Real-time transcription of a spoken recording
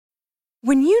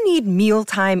When you need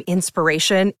mealtime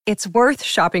inspiration, it's worth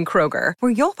shopping Kroger,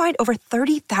 where you'll find over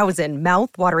 30,000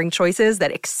 mouth-watering choices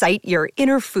that excite your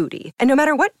inner foodie. And no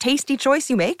matter what tasty choice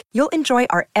you make, you'll enjoy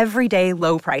our everyday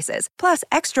low prices, plus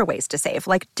extra ways to save,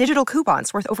 like digital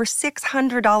coupons worth over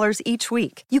 $600 each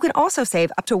week. You can also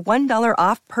save up to $1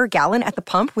 off per gallon at the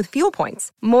pump with fuel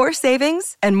points. More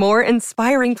savings and more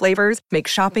inspiring flavors make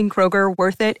shopping Kroger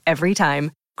worth it every time.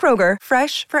 Kroger,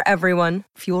 fresh for everyone.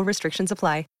 Fuel restrictions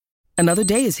apply. Another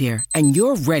day is here, and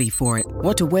you're ready for it.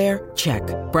 What to wear? Check.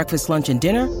 Breakfast, lunch, and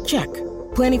dinner? Check.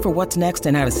 Planning for what's next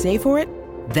and how to save for it?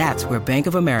 That's where Bank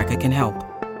of America can help.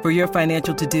 For your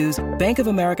financial to-dos, Bank of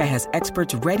America has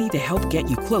experts ready to help get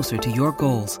you closer to your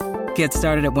goals. Get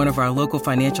started at one of our local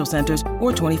financial centers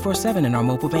or 24/7 in our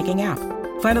mobile banking app.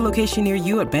 Find a location near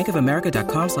you at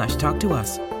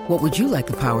bankofamerica.com/talktous. What would you like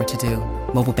the power to do?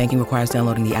 Mobile banking requires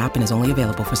downloading the app and is only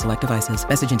available for select devices.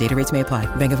 Message and data rates may apply.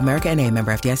 Bank of America N.A.,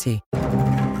 member FDIC.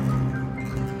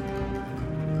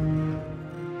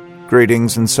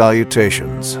 Greetings and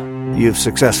salutations. You've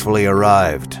successfully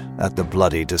arrived at the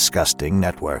Bloody Disgusting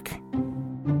Network.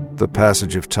 The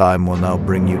passage of time will now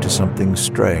bring you to something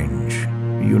strange,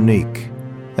 unique,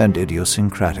 and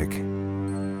idiosyncratic.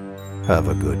 Have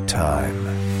a good time.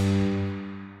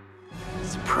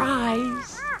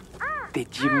 Surprise!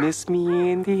 Did you miss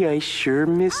me, Andy? I sure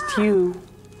missed you.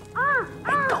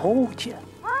 I told you,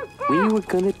 we were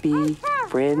gonna be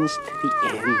friends to the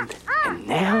end, and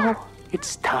now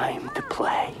it's time to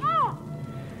play.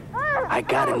 I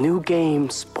got a new game,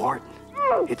 sport.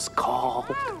 It's called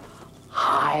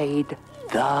Hide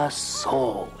the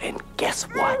Soul, and guess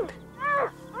what?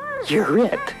 You're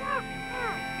it.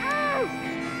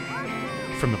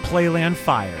 From the Playland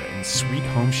Fire in Sweet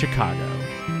Home Chicago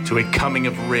to a coming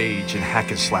of rage in Hack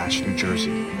and Slash, New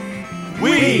Jersey.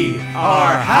 We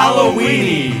are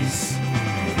Halloweenies!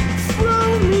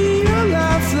 Throw me a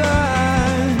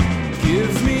lifeline,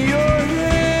 give me your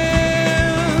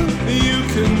hand. You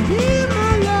can be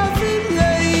my loving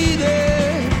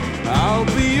lady, I'll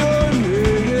be your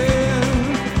man.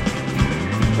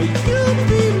 You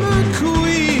be my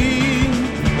queen,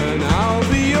 and I'll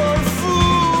be your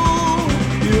fool.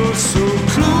 You're so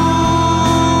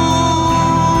cool,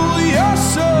 you're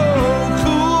so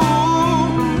cool.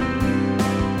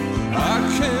 I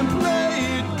can't play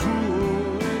it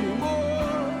cool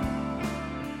anymore.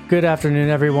 Good afternoon,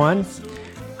 everyone.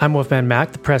 I'm Wolfman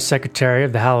Mac, the press secretary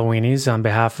of the Halloweenies. On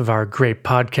behalf of our great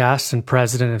podcast and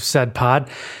president of said pod,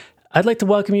 I'd like to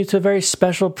welcome you to a very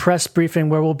special press briefing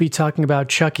where we'll be talking about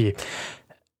Chucky.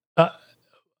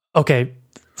 Okay,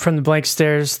 from the blank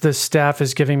stares the staff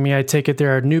is giving me, I take it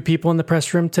there are new people in the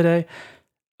press room today?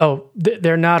 Oh,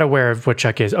 they're not aware of what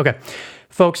Chucky is. Okay,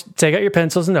 folks, take out your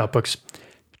pencils and notebooks.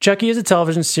 Chucky is a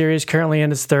television series currently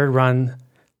in its third run.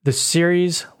 The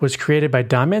series was created by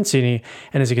Don Mancini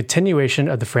and is a continuation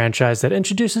of the franchise that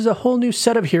introduces a whole new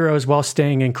set of heroes while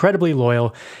staying incredibly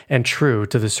loyal and true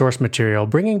to the source material,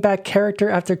 bringing back character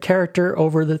after character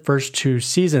over the first two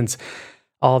seasons.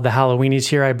 All of the Halloweenies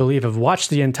here, I believe, have watched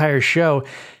the entire show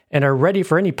and are ready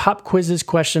for any pop quizzes,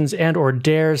 questions, and or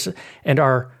dares, and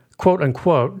are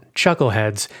quote-unquote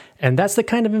chuckleheads. And that's the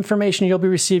kind of information you'll be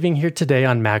receiving here today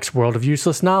on Mac's World of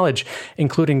Useless Knowledge,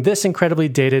 including this incredibly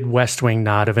dated West Wing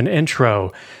nod of an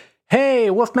intro. Hey,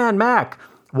 Wolfman Mac,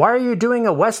 why are you doing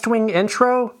a West Wing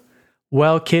intro?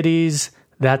 Well, kiddies,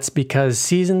 that's because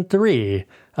Season 3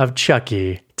 of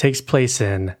Chucky takes place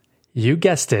in, you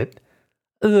guessed it,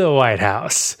 the White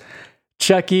House.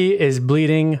 Chucky is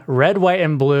bleeding red, white,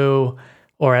 and blue,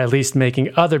 or at least making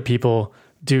other people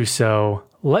do so.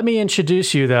 Let me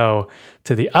introduce you, though,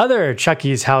 to the other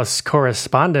Chucky's House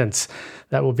correspondents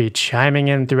that will be chiming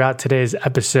in throughout today's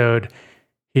episode.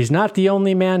 He's not the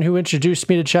only man who introduced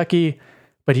me to Chucky,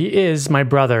 but he is my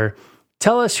brother.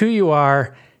 Tell us who you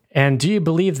are, and do you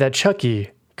believe that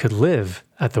Chucky could live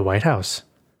at the White House?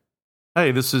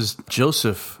 Hey, this is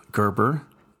Joseph Gerber.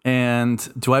 And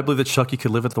do I believe that Chucky could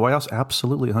live at the White House?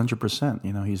 Absolutely, 100%.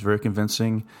 You know, he's very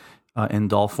convincing in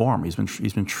doll form. He's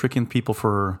been tricking people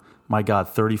for, my God,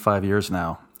 35 years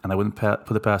now. And I wouldn't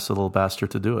put it past the little bastard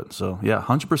to do it. So, yeah,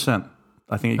 100%.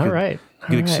 I think he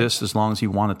could exist as long as he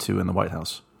wanted to in the White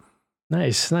House.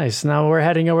 Nice, nice. Now we're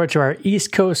heading over to our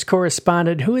East Coast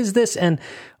correspondent. Who is this, and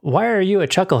why are you a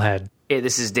chucklehead? Hey,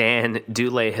 this is Dan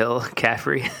Dooley Hill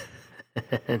Caffrey.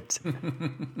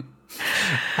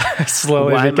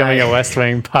 Slowly becoming a West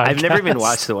Wing podcast. I've never even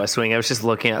watched The West Wing. I was just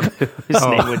looking up whose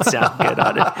name would sound good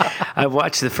on it. I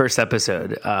watched the first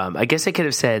episode. I guess I could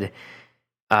have said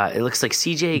It looks like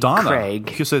C.J. Donna.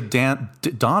 Craig. You said Dana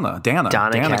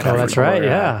Catherine. Oh, that's right.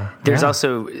 Yeah. There's Yeah.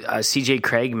 also C.J.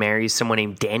 Craig marries someone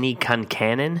named Danny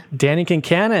Concannon. Danny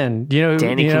Kincannon. Do you know who,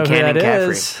 Danny you know who Kincannon that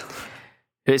Caffrey. is?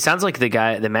 It sounds like the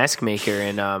guy, the mask maker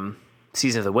in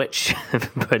Season of the Witch.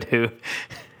 But who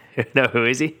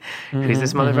is he? Who's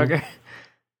this motherfucker?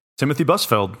 Timothy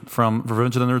Busfield from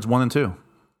Revenge of the Nerds 1 and 2.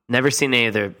 Never seen any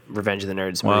of the Revenge of the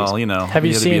Nerds movies. Well, you know. Have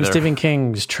you had to be seen there. Stephen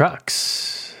King's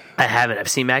Trucks? I haven't. I've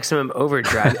seen Maximum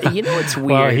Overdrive. You know what's weird?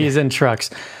 Well, he's in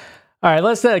Trucks. All right,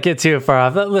 let's not get too far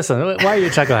off. Listen, why are you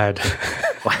chucklehead?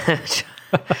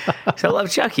 So I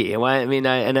love Chucky. Why? I mean,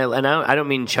 I don't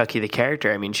mean Chucky the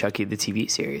character. I mean Chucky the TV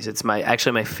series. It's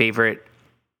actually my favorite.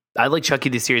 I like Chucky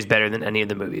the series better than any of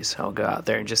the movies. I'll go out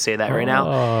there and just say that right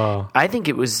now. I think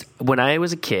it was when I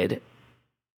was a kid.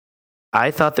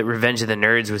 I thought that Revenge of the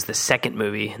Nerds was the second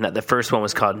movie, and that the first one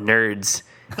was called Nerds.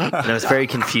 And I was very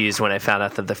confused when I found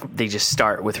out that they just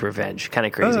start with Revenge. Kind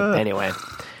of crazy. Anyway.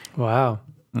 Wow.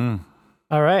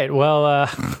 All right. Well,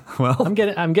 I'm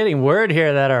getting word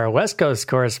here that our West Coast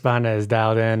correspondent is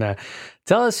dialed in.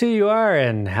 Tell us who you are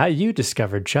and how you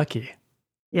discovered Chucky.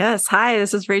 Yes. Hi,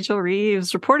 this is Rachel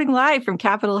Reeves reporting live from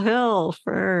Capitol Hill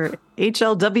for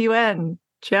HLWN,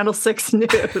 Channel 6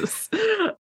 News.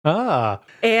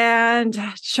 And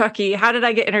Chucky, how did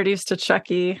I get introduced to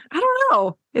Chucky? I don't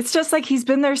know. It's just like he's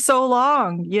been there so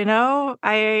long, you know?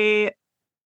 I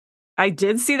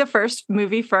did see the first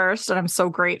movie first, and I'm so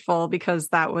grateful because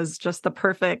that was just the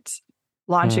perfect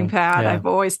launching pad. Yeah. I've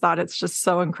always thought it's just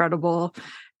so incredible,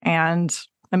 and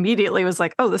immediately was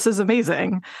like, oh, this is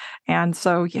amazing. And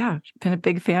so, yeah, been a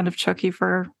big fan of Chucky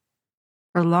for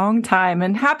a long time,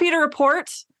 and happy to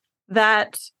report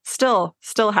that still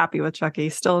happy with Chucky,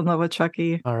 still in love with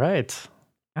Chucky. All right.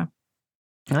 Yeah.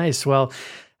 Nice. Well,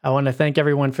 I want to thank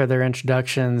everyone for their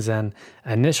introductions and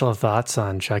initial thoughts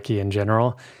on Chucky in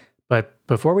general. But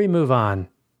before we move on,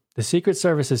 the Secret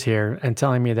Service is here and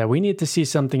telling me that we need to see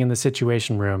something in the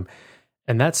Situation Room.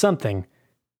 And that something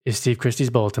is Steve Christie's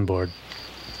bulletin board.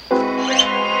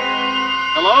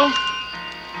 Hello?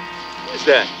 Who's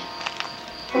that?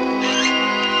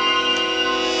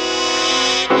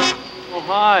 Oh,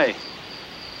 hi. What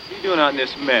are you doing out in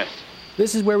this mess?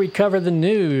 This is where we cover the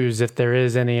news, if there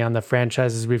is any, on the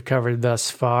franchises we've covered thus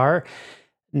far.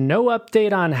 No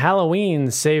update on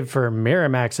Halloween, save for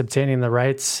Miramax obtaining the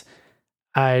rights.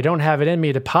 I don't have it in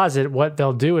me to posit what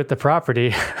they'll do with the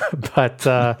property, but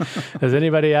does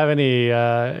anybody have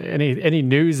any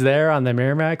news there on the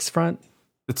Miramax front?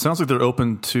 It sounds like they're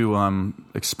open to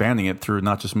expanding it through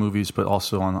not just movies, but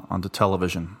also onto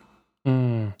television.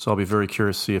 So I'll be very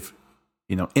curious to see if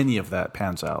any of that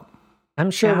pans out.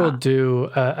 I'm sure we'll do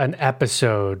an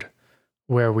episode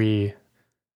where we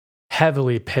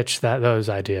heavily pitch those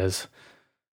ideas.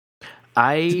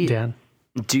 Dan?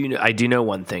 I do know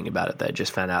one thing about it that I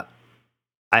just found out.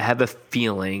 I have a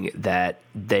feeling that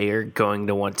they are going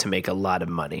to want to make a lot of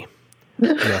money.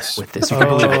 Yes. With this.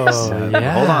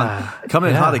 Yeah. Hold on.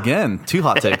 Coming in hot again. 2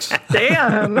 hot takes.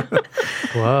 Damn.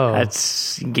 Whoa.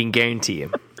 That's, I can guarantee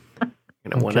you.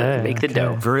 Going to want to make the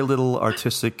dough. Very little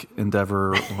artistic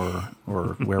endeavor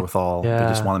or wherewithal. Yeah. They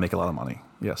just want to make a lot of money.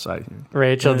 Yes,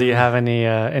 Rachel, do you have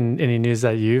any news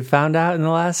that you found out in the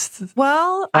last?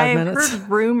 Well, 5 I've minutes? heard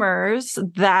rumors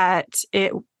that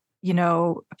it,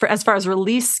 for as far as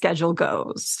release schedule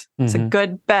goes, it's a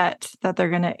good bet that they're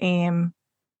going to aim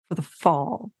for the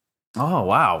fall. Oh,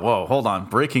 wow. Whoa, hold on.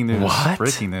 Breaking news. What?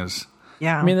 Breaking news.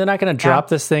 Yeah. I mean, they're not going to drop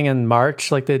this thing in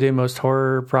March like they do most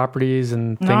horror properties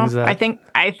and things. I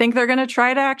think they're going to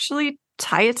try to actually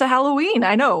tie it to Halloween.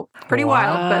 I know, pretty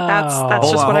wild, but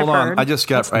that's just what I've heard. I just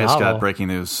got breaking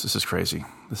news. This is crazy.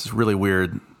 This is really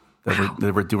weird that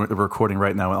we're recording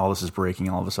right now and all this is breaking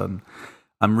all of a sudden.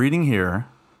 I'm reading here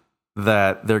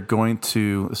that they're going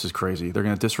to. This is crazy. They're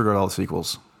going to disregard all the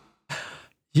sequels.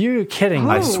 You're kidding me.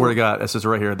 I swear to God, it says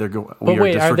right here. We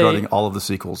are disregarding all of the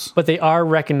sequels. But they are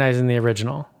recognizing the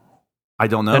original. I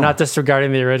don't know. They're not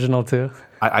disregarding the original too.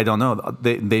 I don't know.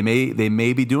 They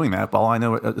may be doing that, but all I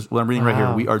know is what I'm reading right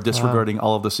here. We are disregarding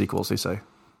all of the sequels. They say.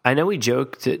 I know we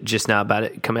joked just now about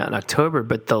it coming out in October,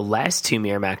 but the last 2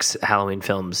 Miramax Halloween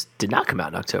films did not come out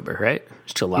in October, right?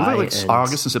 It's July, like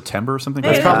August and September or something.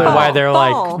 That's probably why they're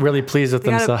like really pleased with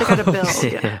themselves. They got a bill.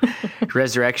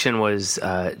 Resurrection was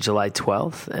July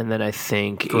 12th, and then I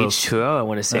think H2O, I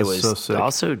want to say, was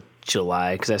also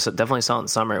July, because I definitely saw it in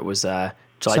summer. It was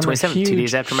July 27th, 2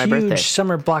 days after my birthday. Huge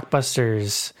summer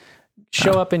blockbusters.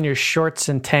 show up in your shorts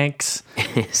and tanks,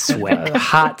 Sweat.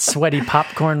 hot, sweaty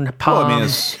popcorn palm. Well, I mean,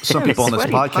 as some people on this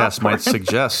Sweaty podcast popcorn. might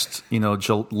suggest,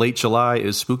 late July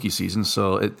is spooky season,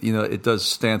 so it does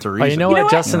stand to reason. Oh, you know what,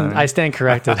 Justin? I stand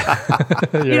corrected.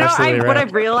 You're absolutely right. What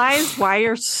I've realized why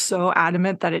you're so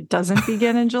adamant that it doesn't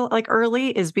begin in July, like early,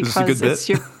 is Is this a because good it's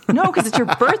bit? because it's your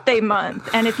birthday month,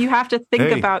 and if you have to think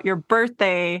Hey. about your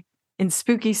birthday in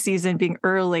spooky season being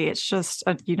early, it's just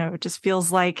it just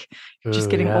feels like you're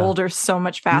just getting older so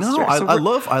much faster. No, So I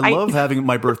love having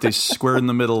my birthday square in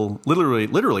the middle,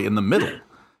 literally in the middle,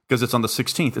 because it's on the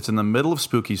 16th. It's in the middle of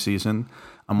spooky season.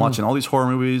 I'm watching all these horror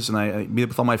movies, and I meet up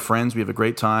with all my friends. We have a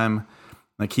great time,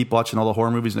 and I keep watching all the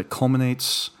horror movies, and it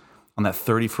culminates on that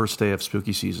 31st day of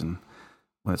spooky season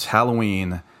when it's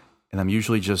Halloween, and I'm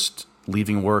usually just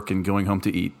leaving work and going home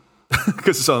to eat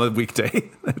because it's on a weekday.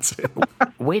 That's it.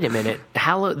 Wait a minute.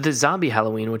 The zombie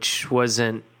Halloween, which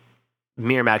wasn't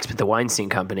Miramax but the Weinstein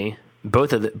Company,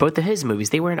 both of his movies,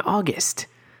 they were in August.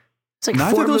 It's like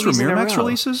Neither 4 of those were movies in a Miramax row.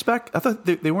 releases back. I thought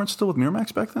they weren't still with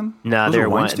Miramax back then. No, Those they're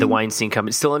were Weinstein? the Weinstein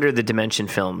Company, still under the Dimension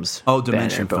Films. Oh,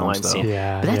 Dimension banner, but Films, though.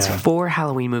 Yeah, but that's yeah. 4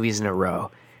 Halloween movies in a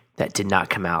row that did not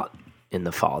come out in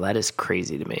the fall. That is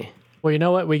crazy to me. Well, you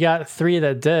know what? We got 3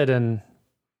 that did, and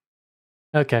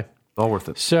okay. All worth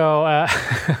it. So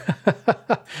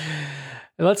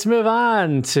let's move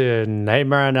on to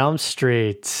Nightmare on Elm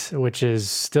Street, which is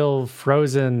still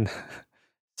frozen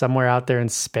somewhere out there in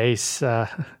space. I'm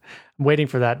waiting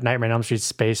for that Nightmare on Elm Street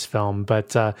space film, but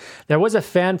there was a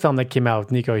fan film that came out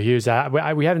with Nico Hughes.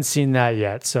 We haven't seen that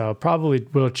yet, so probably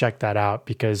we'll check that out,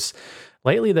 because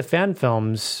lately the fan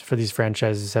films for these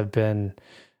franchises have been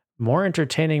more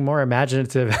entertaining, more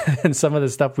imaginative than some of the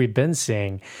stuff we've been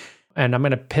seeing. And I'm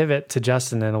going to pivot to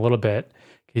Justin in a little bit.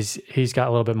 He's got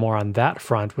a little bit more on that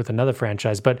front with another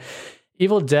franchise. But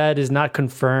Evil Dead is not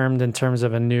confirmed in terms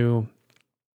of a new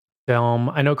film.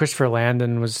 I know Christopher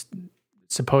Landon was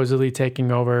supposedly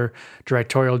taking over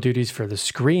directorial duties for the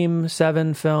Scream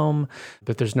 7 film,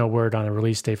 but there's no word on a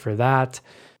release date for that.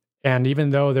 And even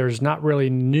though there's not really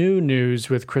new news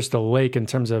with Crystal Lake in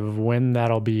terms of when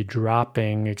that'll be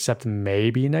dropping, except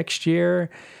maybe next year,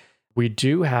 we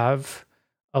do have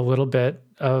a little bit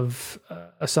of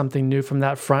something new from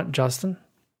that front, Justin.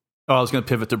 Oh, I was going to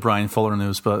pivot to Brian Fuller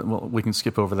news, but we can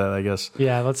skip over that, I guess.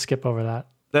 Yeah, let's skip over that.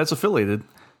 That's affiliated.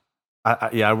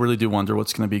 I really do wonder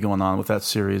what's going to be going on with that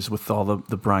series with all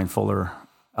the Brian Fuller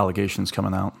allegations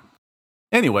coming out.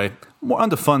 Anyway, more on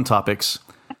to fun topics.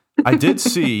 I did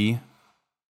see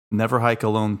Never Hike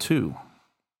Alone 2,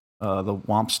 the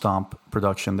Womp Stomp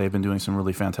production. They've been doing some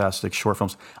really fantastic short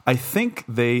films. I think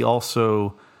they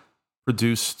also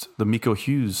produced the Miko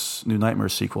Hughes New Nightmare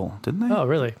sequel, didn't they? Oh,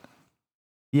 really?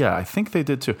 Yeah, I think they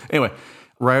did too. Anyway,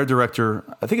 writer director,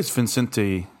 I think it's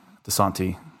Vincente DeSanti.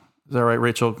 Is that right,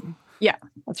 Rachel? Yeah,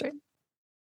 that's right.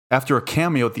 After a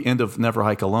cameo at the end of Never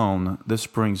Hike Alone, this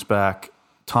brings back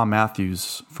Tom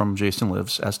Matthews from Jason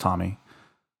Lives as Tommy,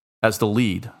 as the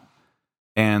lead,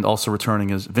 and also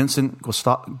returning as Vincent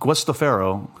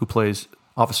Guastafaro, who plays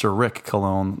Officer Rick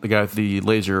Colon, the guy with the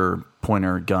laser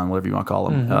pointer gun, whatever you want to call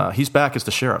him. Mm-hmm. He's back as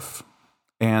the sheriff.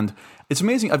 And it's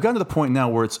amazing. I've gotten to the point now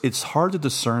where it's hard to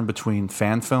discern between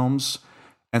fan films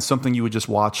and something you would just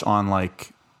watch on,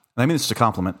 like, and I mean this is a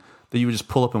compliment, that you would just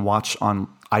pull up and watch on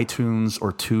iTunes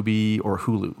or Tubi or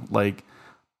Hulu. Like,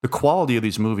 the quality of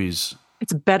these movies,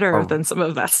 It's better than some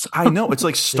of that stuff. I know, it's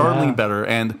like startling Yeah. better,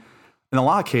 and in a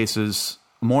lot of cases,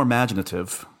 more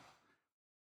imaginative.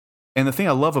 And the thing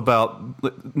I love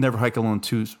about Never Hike Alone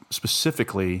 2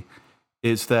 specifically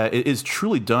is that it is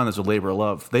truly done as a labor of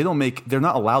love. They're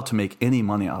not allowed to make any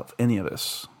money out of any of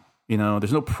this. You know,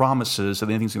 there's no promises that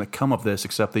anything's going to come of this,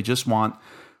 except they just want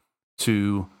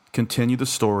to continue the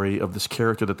story of this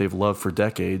character that they've loved for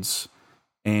decades.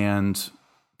 And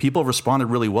people have responded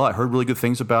really well. I heard really good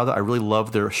things about it. I really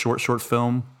loved their short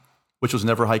film, which was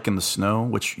Never Hike in the Snow,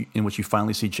 in which you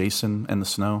finally see Jason in the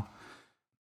snow.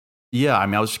 Yeah, I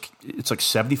mean, it's like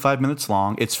 75 minutes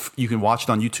long. You can watch it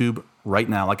on YouTube right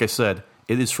now. Like I said,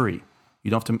 it is free.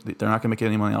 You don't have to. They're not going to make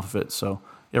any money off of it. So,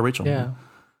 yeah, Rachel. Yeah.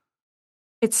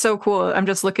 It's so cool. I'm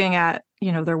just looking at,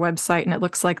 their website, and it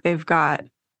looks like they've got,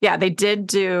 they did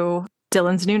do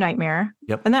Dylan's New Nightmare.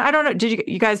 Yep. And then I don't know, did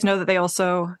you guys know that they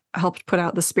also helped put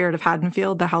out The Spirit of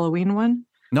Haddonfield, the Halloween one?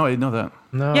 No, I didn't know that.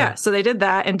 No. Yeah, so they did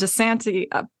that, and DeSanti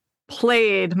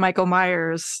played Michael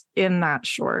Myers in that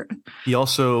short. He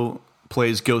also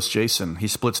plays Ghost Jason. He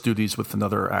splits duties with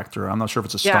another actor. I'm not sure if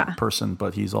it's a stunt person,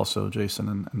 but he's also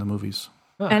Jason in the movies.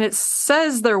 Huh. And it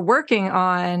says they're working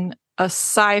on a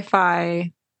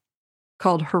sci-fi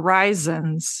called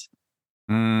Horizons,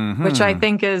 Mm-hmm. which I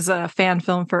think is a fan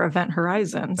film for Event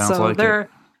Horizon. Sounds So like they're it.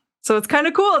 So it's kind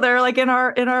of cool. They're like in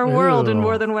our world in Ooh.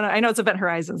 more than one. I know it's Event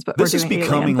Horizons, but This we're is doing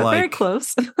becoming Alien, but very like-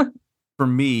 close. For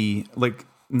me, like,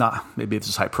 maybe it's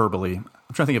just hyperbole.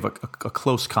 I'm trying to think of a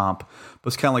close comp, but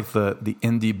it's kind of like the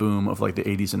indie boom of like the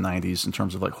 80s and 90s in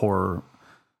terms of like horror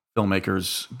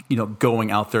filmmakers,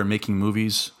 going out there and making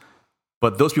movies.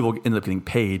 But those people end up getting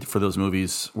paid for those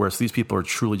movies, whereas these people are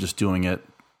truly just doing it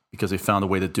because they found a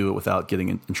way to do it without getting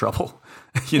in trouble.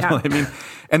 You know what I mean?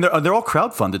 And they're all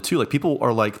crowdfunded too. Like, people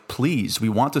are like, please, we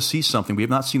want to see something. We have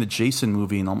not seen the Jason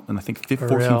movie in I think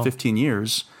 15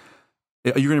 years.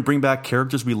 Are you going to bring back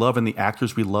characters we love and the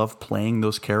actors we love playing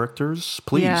those characters?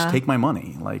 Please take my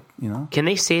money. Like, Can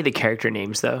they say the character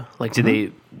names though? Like, do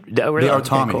they? Oh, really? They are Okay,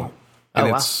 Tommy. cool. And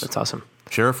Oh wow, it's that's awesome.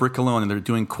 Sheriff Rick Cologne, and they're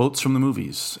doing quotes from the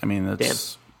movies. I mean,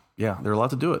 they're allowed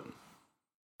to do it.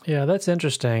 Yeah, that's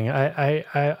interesting.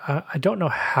 I don't know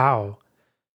how.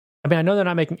 I mean, I know they're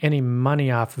not making any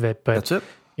money off of it, but That's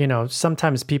it.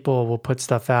 Sometimes people will put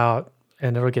stuff out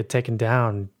and it'll get taken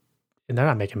down and they're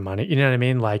not making money. You know what I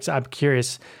mean? Like, so I'm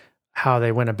curious how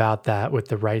they went about that with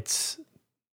the rights.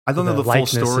 I don't know the full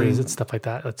story and stuff like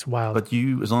that. That's wild. But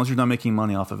as long as you're not making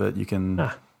money off of it, you can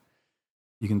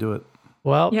do it.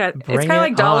 Well, Yeah, it's kind of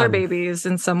like Dollar Babies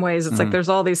in some ways. It's like there's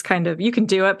all these kind of, you can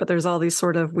do it, but there's all these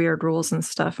sort of weird rules and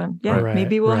stuff. And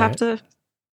maybe we'll have to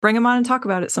bring them on and talk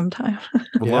about it sometime.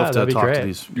 We'd love to talk to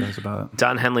these guys about it.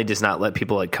 Don Henley does not let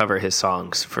people like cover his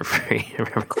songs for free.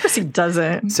 Of course he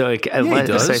doesn't. So like, he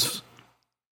does.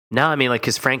 No, I mean, like,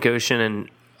 because Frank Ocean and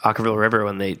Ockerville River,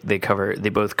 when they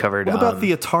both covered. What about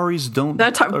the Ataris? Don't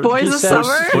Boys of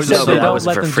Summer? Boys of Summer, that was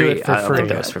for free. I don't think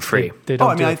that was for free. They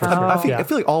don't I I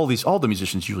feel like all the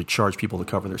musicians usually charge people to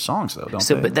cover their songs, though, don't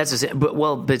So, they? but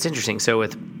but it's interesting. So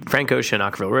with Frank Ocean,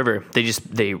 Ockerville River,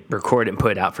 they record and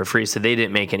put it out for free, so they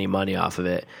didn't make any money off of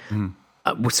it.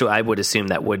 So I would assume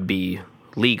that would be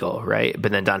legal, right?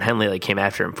 But then Don Henley came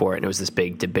after him for it, and it was this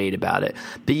big debate about it.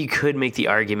 But you could make the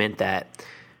argument that,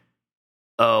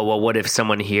 oh, well, what if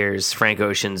someone hears Frank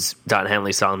Ocean's Don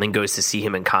Henley song and then goes to see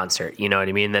him in concert? You know what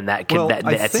I mean? Then that's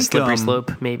a slippery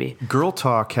slope, maybe. Girl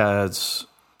Talk has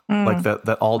like that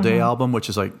All Day album, which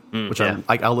is like,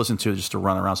 I'll listen to just to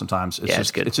run around sometimes.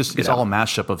 It's good. It's all a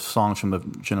mashup of songs from the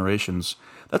generations.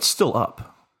 That's still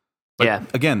up.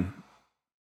 But again,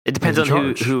 it depends on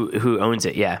who owns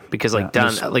it. Yeah, because it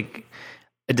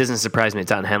doesn't surprise me that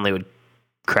Don Henley would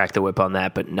crack the whip on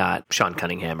that, but not Sean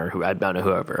Cunningham or I don't know,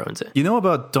 whoever owns it. You know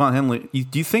about Don Henley?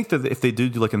 Do you think that if they do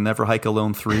like a Never Hike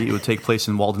Alone 3, it would take place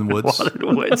in Walden Woods?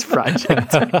 Walden Woods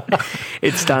Project.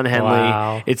 It's Don Henley.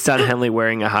 Wow. It's Don Henley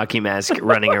wearing a hockey mask,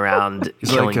 running around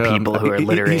killing people who are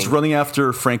littering. He's running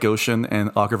after Frank Ocean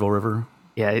and Ockerville River.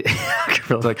 Yeah,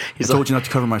 he's I told you not to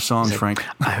cover my songs, Frank.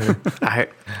 I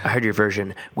heard your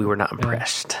version. We were not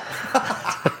impressed.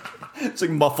 It's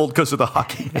like muffled because of the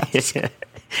hockey mask.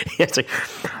 It's like,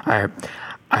 I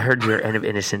heard your End of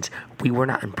Innocence. We were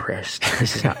not impressed.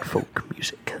 This is not folk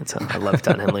music. I love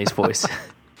Don Henley's voice.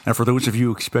 And for those of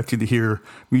you expecting to hear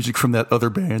music from that other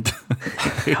band,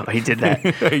 he did that.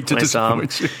 He did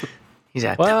disappoint you. He's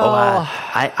like,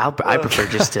 I prefer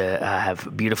just to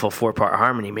have beautiful 4-part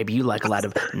harmony. Maybe you like a lot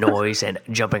of noise and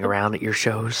jumping around at your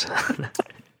shows.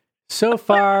 So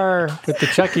far with the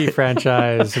Chucky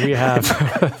franchise, we have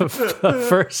the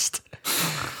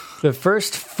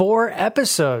first 4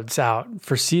 episodes out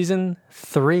for season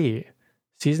 3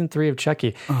 of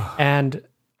Chucky. And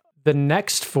the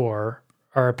next 4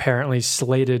 are apparently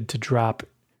slated to drop,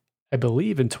 I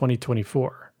believe, in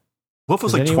 2024. What if it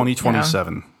was like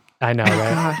 2027? Yeah. I know,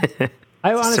 right?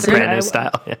 I honestly, Soprano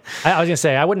style. I was going to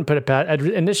say, I wouldn't put it past.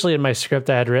 Initially in my script,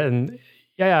 I had written,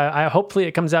 hopefully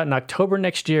it comes out in October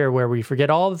next year, where we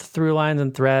forget all the through lines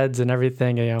and threads and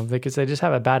everything, because they just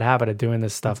have a bad habit of doing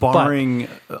this stuff. Barring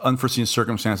unforeseen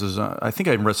circumstances, I think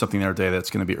I read something the other day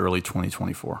that's going to be early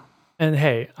 2024. And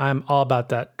hey, I'm all about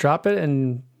that. Drop it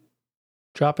in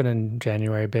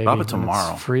January, baby. Drop it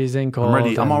tomorrow. It's freezing cold. I'm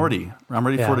ready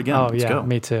for it again. Oh, Let's go.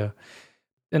 Me too.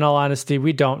 In all honesty,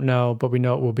 we don't know, but we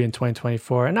know it will be in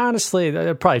 2024. And honestly,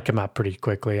 it'll probably come out pretty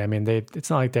quickly. I mean, it's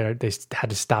not like they had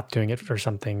to stop doing it or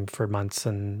something for months,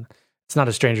 and it's not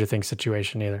a Stranger Things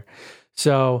situation either.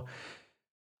 So,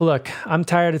 look, I'm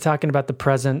tired of talking about the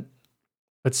present,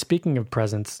 but speaking of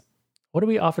presents, what do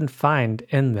we often find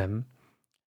in them?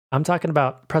 I'm talking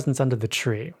about presents under the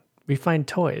tree. We find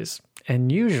toys, and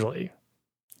usually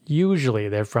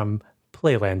they're from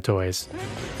Playland Toys.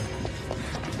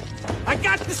 I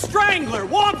got the Strangler,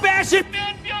 Wabash and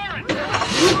Van Buren.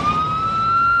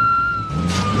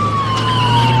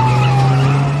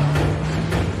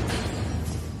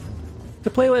 The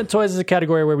Playland Toys is a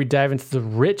category where we dive into the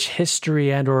rich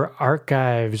history and or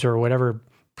archives or whatever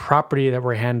property that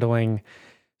we're handling.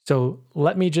 So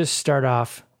let me just start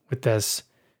off with this.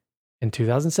 In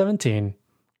 2017,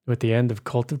 with the end of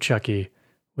Cult of Chucky,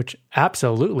 which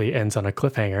absolutely ends on a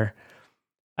cliffhanger,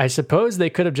 I suppose they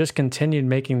could have just continued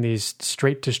making these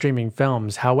straight-to-streaming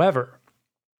films. However,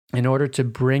 in order to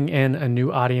bring in a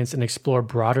new audience and explore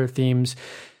broader themes,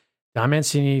 Don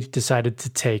Mancini decided to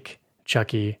take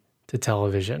Chucky to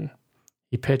television.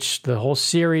 He pitched the whole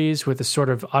series with a sort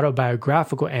of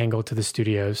autobiographical angle to the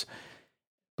studios.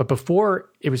 But before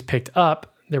it was picked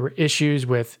up, there were issues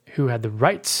with who had the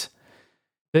rights.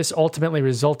 This ultimately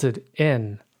resulted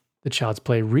in the Child's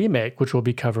Play remake, which we'll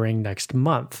be covering next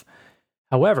month.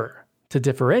 However, to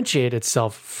differentiate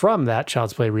itself from that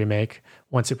Child's Play remake,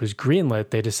 once it was greenlit,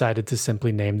 they decided to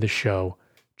simply name the show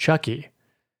Chucky.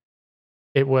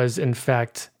 It was, in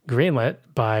fact, greenlit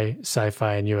by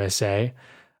Sci-Fi and USA,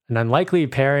 an unlikely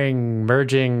pairing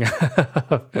merging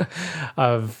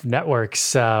of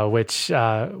networks, which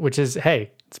is,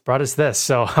 hey, it's brought us this,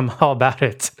 so I'm all about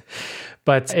it.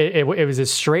 But it was a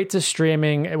straight to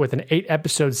streaming with an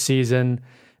 8-episode season.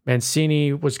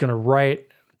 Mancini was going to write,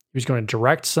 he was going to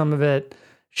direct some of it,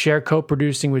 share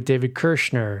co-producing with David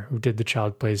Kirshner, who did the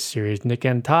Child Play series, Nick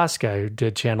Antosca, who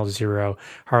did Channel Zero,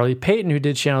 Harley Payton, who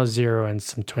did Channel Zero and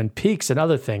some Twin Peaks and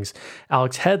other things,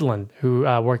 Alex Headland, who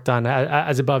worked on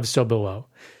As Above, So Below.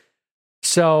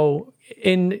 So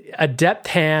in adept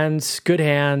hands, good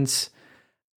hands,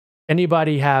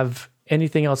 anybody have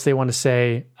anything else they want to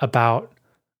say about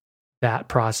that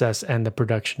process and the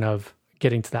production of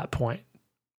getting to that point?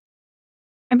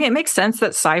 I mean, it makes sense that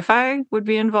Sci-Fi would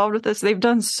be involved with this. They've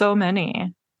done so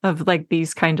many of like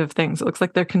these kind of things. It looks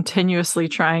like they're continuously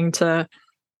trying to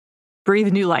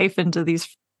breathe new life into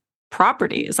these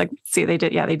properties. Like, see, they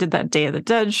did that Day of the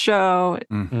Dead show.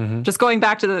 Mm-hmm. Just going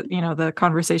back to the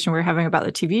conversation we were having about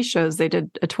the TV shows, they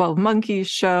did a 12 Monkeys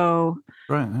show.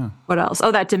 Right. Yeah. What else?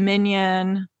 Oh, that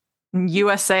Dominion.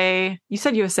 USA. You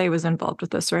said USA was involved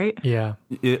with this, right? Yeah.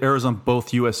 It airs on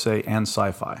both USA and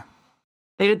Sci-Fi.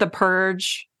 They did The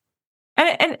Purge.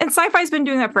 And Sci-Fi's been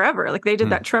doing that forever. Like they did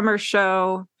that Tremors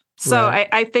show. So right.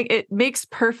 I think it makes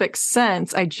perfect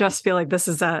sense. I just feel like this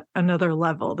is at another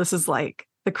level. This is like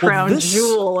the crown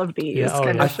jewel of these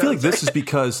kind of I shows. feel like this is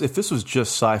because if this was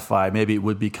just Sci-Fi, maybe it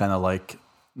would be kind of like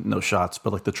No Shots,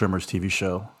 but like the Tremors TV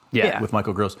show with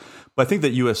Michael Gross. But I think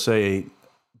that USA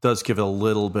does give it a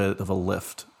little bit of a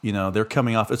lift. You know, they're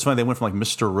coming off. It's funny, they went from like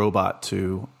Mr. Robot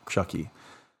to Chucky.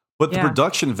 But the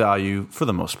production value, for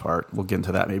the most part, we'll get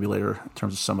into that maybe later in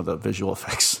terms of some of the visual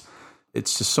effects.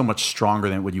 It's just so much stronger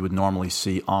than what you would normally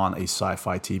see on a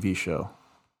Sci-Fi TV show.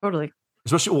 Totally.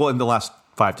 Especially, in the last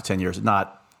 5 to 10 years,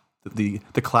 not the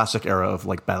classic era of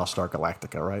like Battlestar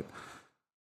Galactica, right?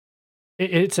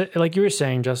 It's like you were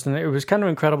saying, Justin, it was kind of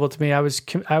incredible to me. I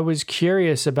was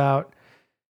curious about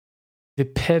the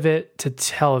pivot to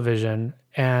television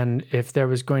and if there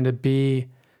was going to be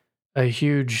a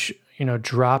huge,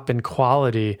 drop in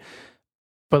quality.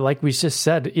 But like we just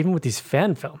said, even with these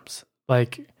fan films,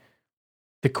 like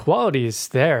the quality is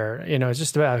there. It's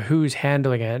just about who's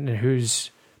handling it and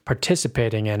who's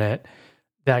participating in it.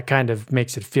 That kind of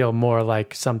makes it feel more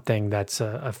like something that's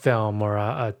a film or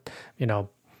I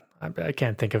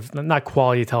can't think of, not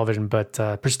quality television, but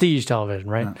prestige television,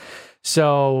 right? Yeah.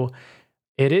 So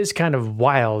it is kind of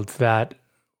wild that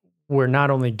we're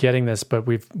not only getting this, but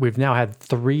we've now had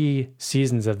 3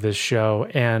 seasons of this show,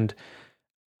 and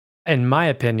in my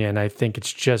opinion, I think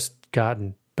it's just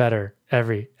gotten better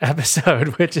every episode,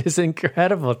 which is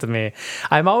incredible to me.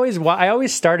 I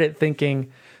always started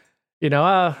thinking,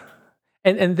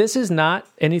 and this is not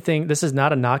anything. This is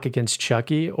not a knock against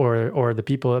Chucky or the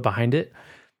people behind it.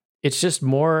 It's just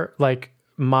more like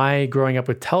my growing up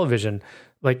with television.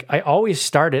 Like I always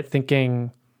started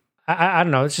thinking, I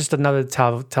don't know, it's just another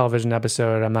television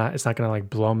episode. It's not going to like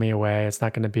blow me away. It's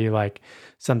not going to be like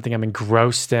something I'm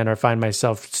engrossed in or find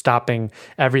myself stopping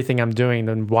everything I'm doing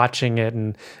and watching it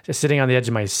and just sitting on the edge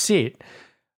of my seat.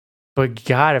 But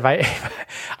God, if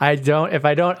I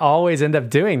don't always end up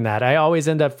doing that, I always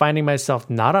end up finding myself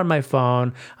not on my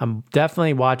phone. I'm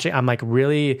definitely watching. I'm like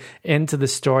really into the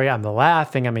story. I'm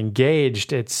laughing. I'm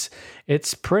engaged. It's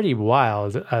pretty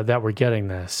wild that we're getting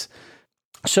this.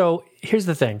 So here's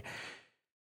the thing.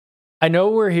 I know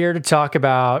we're here to talk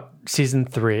about season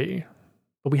 3,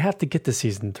 but we have to get to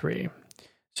season 3.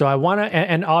 So I want to,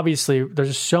 and obviously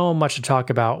there's so much to talk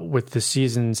about with the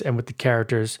seasons and with the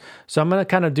characters. So I'm going to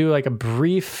kind of do like a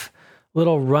brief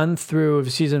little run through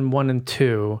of season 1 and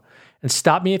 2 and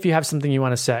stop me if you have something you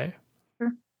want to say.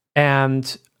 Sure.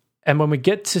 And when we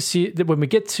get to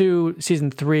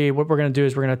season 3, what we're going to do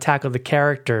is we're going to tackle the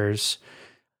characters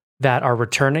that are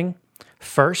returning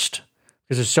first,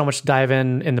 because there's so much to dive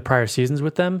in the prior seasons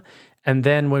with them. And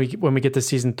then when we get to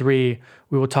season 3,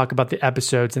 we will talk about the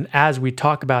episodes. And as we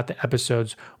talk about the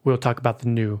episodes, we'll talk about the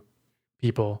new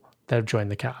people that have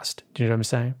joined the cast. Do you know what I'm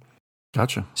saying?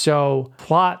 Gotcha. So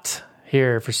plot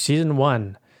here for season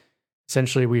 1.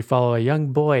 Essentially, we follow a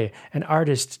young boy, an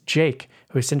artist, Jake,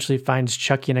 who essentially finds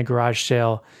Chucky in a garage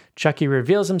sale. Chucky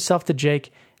reveals himself to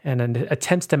Jake and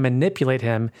attempts to manipulate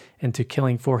him into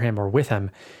killing for him or with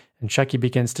him. And Chucky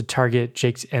begins to target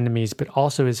Jake's enemies, but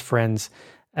also his friends,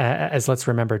 as let's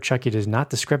remember, Chucky does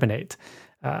not discriminate.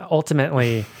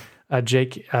 Ultimately,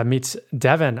 Jake meets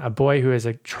Devin, a boy who has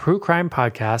a true crime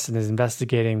podcast and is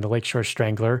investigating the Lakeshore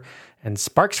Strangler, and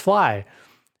sparks fly.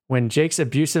 When Jake's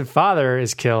abusive father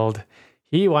is killed,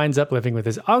 he winds up living with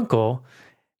his uncle,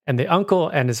 and the uncle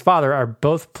and his father are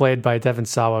both played by Devin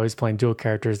Sawa, who's playing dual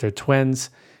characters. They're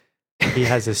twins. He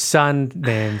has a son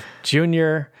named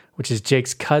Junior, which is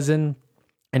Jake's cousin,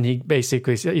 and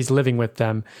he's living with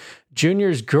them.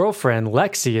 Junior's girlfriend,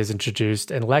 Lexi, is introduced,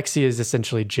 and Lexi is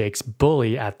essentially Jake's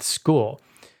bully at the school.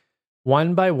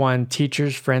 One by one,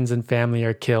 teachers, friends, and family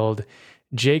are killed.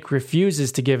 Jake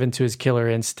refuses to give in to his killer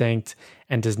instinct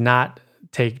and does not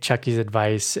take Chucky's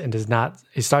advice and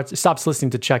stops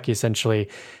listening to Chucky, essentially.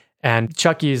 And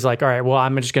Chucky is like, all right, well,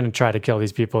 I'm just going to try to kill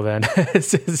these people then.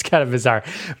 It's kind of bizarre.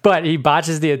 But he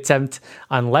botches the attempt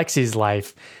on Lexi's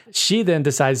life. She then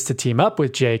decides to team up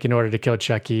with Jake in order to kill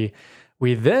Chucky.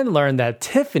 We then learn that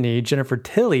Tiffany, Jennifer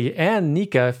Tilly, and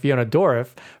Nika, Fiona Dourif,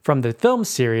 from the film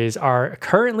series are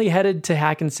currently headed to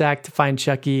Hackensack to find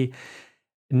Chucky.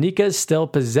 Nika is still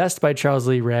possessed by Charles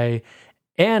Lee Ray.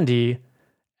 Andy,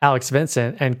 Alex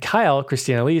Vincent, and Kyle,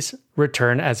 Christina Elise,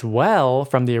 return as well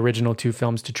from the original 2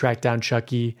 films to track down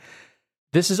Chucky.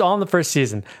 This is all in the first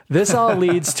season. This all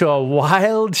leads to a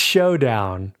wild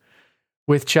showdown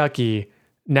with Chucky,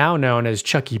 now known as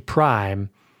Chucky Prime,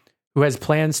 who has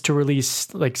plans to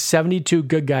release like 72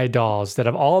 good guy dolls that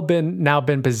have all now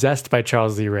been possessed by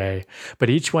Charles Lee Ray. But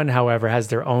each one, however, has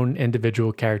their own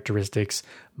individual characteristics,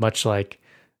 much like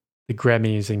the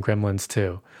Gremmies and Gremlins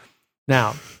too.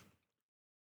 Now,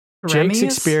 Jake's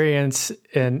experience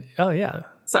in... Oh, yeah.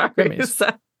 Sorry. Grimmies. Is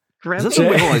that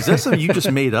Grimmies? Is that something you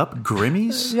just made up?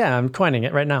 Grimmies? Yeah, I'm coining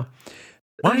it right now.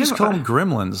 Why don't you just call them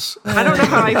Gremlins? I don't know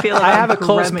how I feel about I have a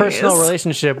close Grimmies. personal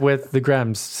relationship with the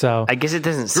Grems, so... I guess it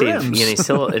doesn't save any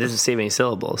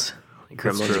syllables.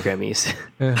 Gremlins, Grimmies.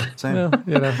 Yeah. Same. Well,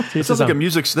 that sounds like a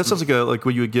music... That sounds like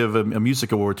when you would give a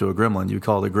music award to a gremlin. You would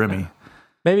call it a Grimmy.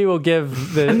 Maybe we'll give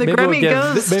Grimmy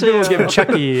we'll give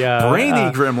Chucky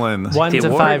brainy gremlin 1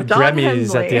 to 5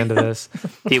 Grammys at the end of this.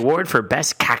 The award for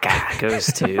best caca goes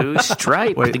to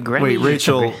Stripe. Wait, the Grammy. wait,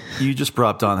 Rachel, you just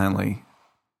brought up Don Henley,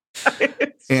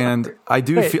 and I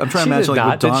do. I'm trying to imagine like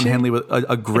what Don Henley would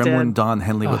a gremlin Don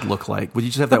Henley would look like. Would you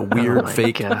just have that weird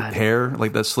fake hair,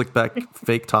 like that slick back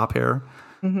fake top hair,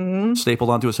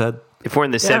 stapled onto his head? If we're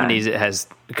in the 70s, it has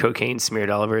cocaine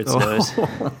smeared all over its nose.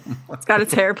 It's got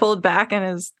its hair pulled back and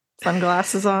his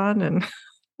sunglasses on. And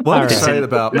what I'm excited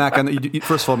about, Mac.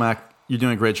 First of all, Mac, you're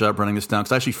doing a great job running this down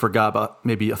because I actually forgot about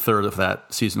maybe a third of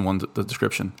that season 1 the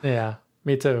description. Yeah,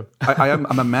 me too.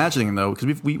 I'm imagining though,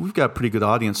 because we've got a pretty good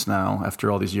audience now after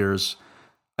all these years.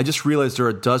 I just realized there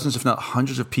are dozens, if not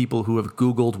hundreds, of people who have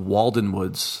Googled Walden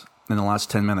Woods in the last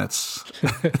 10 minutes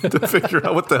to figure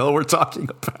out what the hell we're talking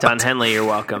about. Don Henley, you're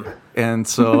welcome. And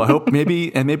so I hope maybe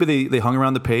they hung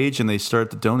around the page and they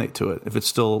started to donate to it if it's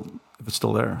still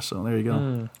there. So there you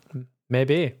go.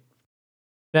 Maybe.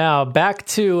 Now back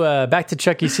to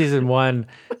Chucky season 1.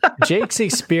 Jake's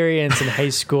experience in high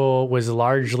school was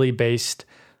largely based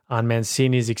on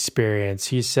Mancini's experience.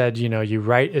 He said, you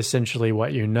write essentially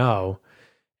what you know,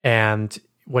 and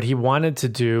what he wanted to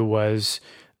do was,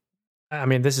 I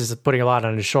mean, this is putting a lot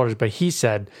on his shoulders, but he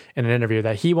said in an interview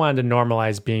that he wanted to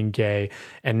normalize being gay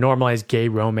and normalize gay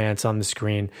romance on the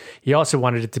screen. He also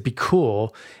wanted it to be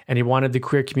cool, and he wanted the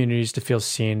queer communities to feel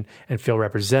seen and feel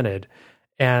represented.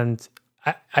 And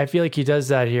I feel like he does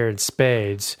that here in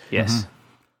spades. Yes.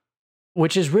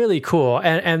 Which is really cool.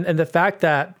 And the fact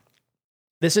that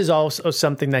this is also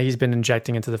something that he's been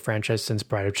injecting into the franchise since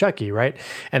Bride of Chucky, right?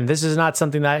 And this is not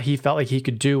something that he felt like he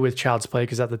could do with Child's Play,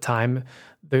 because at the time,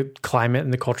 the climate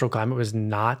and the cultural climate was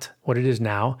not what it is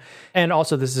now. And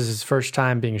also, this is his first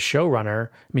time being a showrunner.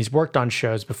 I mean, he's worked on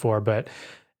shows before, but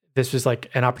this was like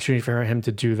an opportunity for him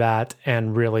to do that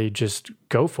and really just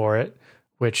go for it,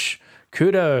 which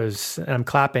kudos. And I'm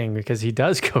clapping because he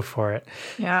does go for it.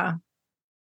 Yeah.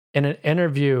 In an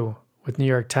interview with New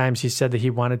York Times, he said that he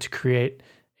wanted to create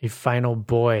a final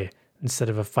boy instead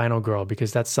of a final girl,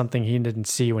 because that's something he didn't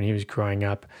see when he was growing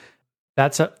up.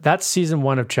 That's season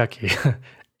 1 of Chucky.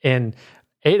 And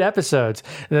 8 episodes.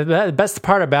 The best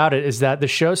part about it is that the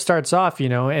show starts off,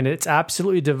 and it's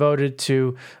absolutely devoted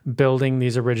to building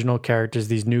these original characters,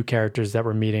 these new characters that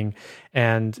we're meeting.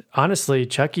 And honestly,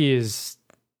 Chucky is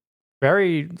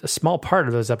a small part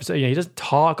of those episodes. He doesn't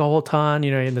talk a whole ton,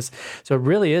 so it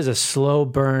really is a slow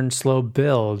burn, slow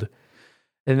build.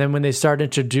 And then when they start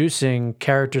introducing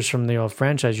characters from the old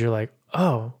franchise, you're like,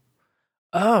 oh,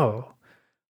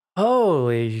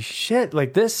 holy shit.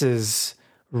 Like, this is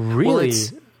really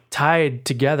tied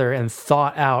together and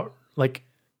thought out, like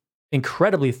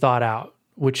incredibly thought out,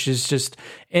 which is just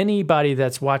anybody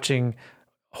that's watching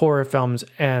horror films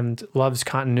and loves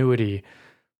continuity.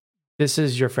 This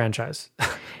is your franchise.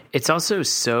 It's also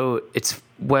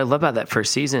what I love about that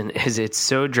first season is it's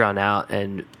so drawn out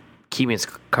and keeping its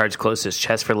cards close to his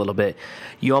chest for a little bit.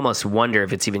 You almost wonder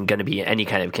if it's even going to be any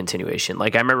kind of continuation.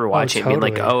 Like, I remember watching it being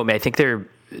like, oh man, I think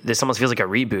this almost feels like a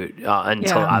reboot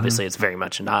until obviously it's very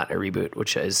much not a reboot,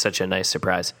 which is such a nice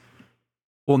surprise.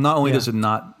 Well, not only does it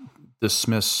not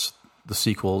dismiss the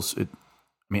sequels, it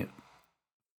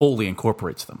fully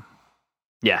incorporates them.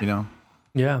 Yeah.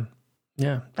 Yeah.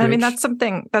 Yeah. I mean, that's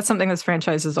something this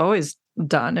franchise has always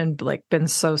done and like been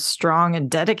so strong and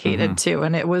dedicated to.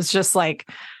 And it was just like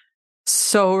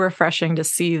so refreshing to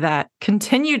see that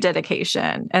continued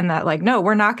dedication and that like, no,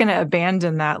 we're not going to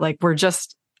abandon that. Like, we're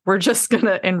just going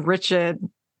to enrich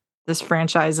this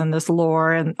franchise and this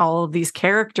lore and all of these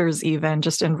characters, even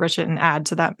just enrich it and add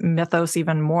to that mythos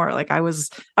even more. Like, I was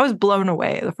blown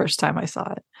away the first time I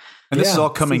saw it. And this is all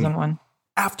coming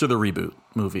after the reboot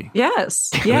movie.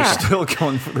 Yes. Yeah.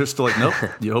 They're still like, nope.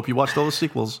 You hope you watched all the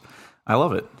sequels. I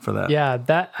love it for that.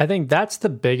 Yeah. I think that's the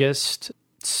biggest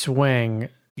swing.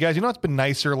 You guys, it's been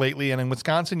nicer lately, and in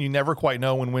Wisconsin, you never quite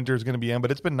know when winter is going to be in,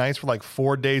 but it's been nice for like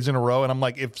 4 days in a row, and I'm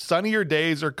like, if sunnier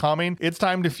days are coming, it's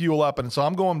time to fuel up, and so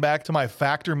I'm going back to my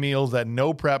Factor meals that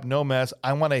no prep, no mess.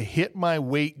 I want to hit my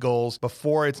weight goals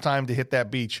before it's time to hit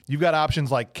that beach. You've got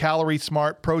options like Calorie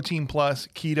Smart, Protein Plus,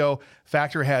 Keto.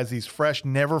 Factor has these fresh,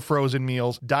 never frozen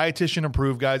meals, dietitian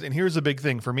approved, guys. And here's the big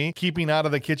thing for me, keeping out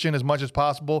of the kitchen as much as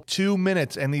possible, 2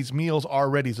 minutes and these meals are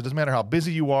ready. So it doesn't matter how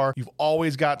busy you are, you've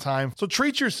always got time. So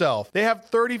treat yourself. They have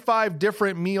 35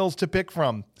 different meals to pick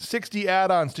from, 60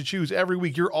 add-ons to choose every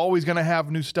week. You're always going to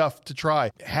have new stuff to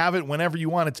try. Have it whenever you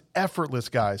want. It's effortless,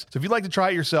 guys. So if you'd like to try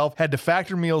it yourself, head to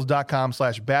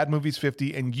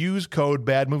factormeals.com/badmovies50 and use code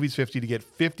badmovies50 to get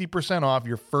 50% off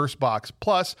your first box.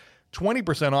 Plus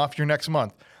 20% off your next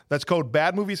month. That's code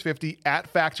BADMOVIES50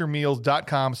 at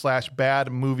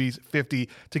factormeals.com/badmovies50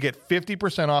 to get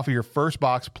 50% off of your first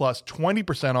box plus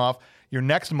 20% off your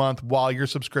next month while your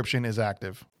subscription is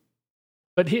active.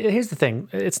 But here's the thing.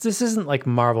 This isn't like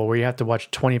Marvel where you have to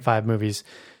watch 25 movies.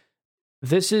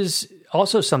 This is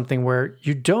also something where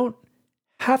you don't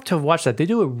have to watch that. They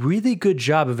do a really good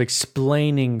job of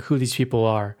explaining who these people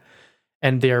are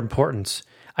and their importance.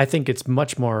 I think it's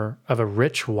much more of a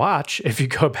rich watch if you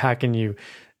go back and you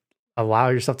allow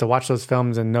yourself to watch those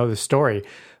films and know the story.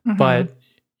 But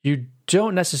you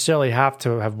don't necessarily have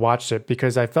to have watched it,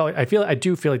 because I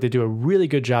do feel like they do a really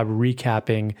good job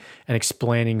recapping and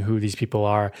explaining who these people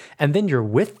are, and then you're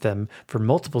with them for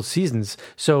multiple seasons.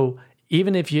 So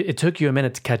even if it took you a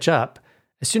minute to catch up,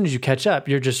 as soon as you catch up,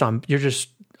 you're just on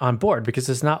board, because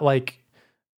it's not like,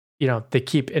 they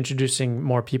keep introducing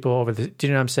more people over the. Do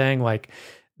you know what I'm saying? Like,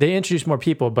 they introduce more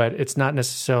people, but it's not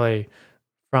necessarily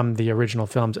from the original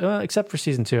films, except for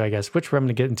season 2, I guess, which we're going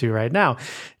to get into right now.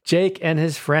 Jake and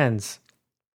his friends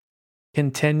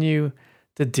continue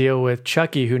to deal with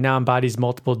Chucky, who now embodies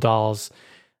multiple dolls.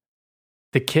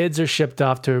 The kids are shipped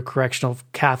off to a correctional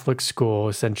Catholic school,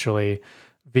 essentially,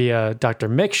 via Dr.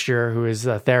 Mixture, who is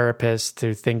a therapist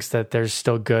who thinks that there's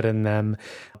still good in them,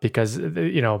 because,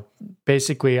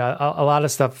 basically a lot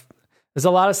of stuff. There's a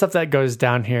lot of stuff that goes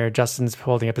down here. Justin's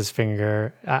holding up his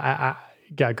finger. Yeah,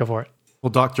 go for it. Well,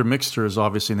 Dr. Mixter is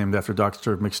obviously named after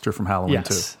Dr. Mixter from Halloween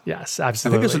 2. Yes,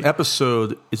 absolutely. I think there's an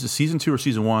episode, is it season 2 or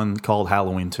season 1, called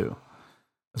Halloween 2,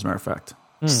 as a matter of fact.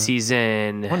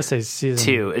 Season I want to say season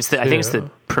 2. I think it's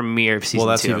the premiere of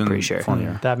season 2, I'm pretty sure.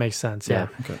 Funnier. That makes sense, yeah.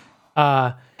 Okay.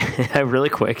 Really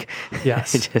quick.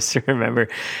 Yes. Just to remember,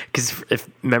 because if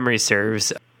memory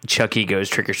serves, Chucky goes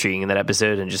trick-or-treating in that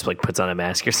episode and just like puts on a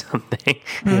mask or something.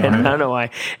 And I don't know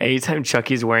why. Anytime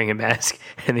Chucky's wearing a mask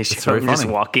and they show him just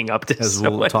walking up to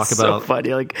someone, we'll talk about so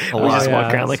funny. Like, we just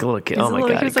walk around like a little kid. Oh my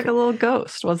God. He was like a little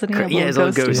ghost, wasn't he? He's a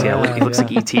little ghost. Yeah. He looks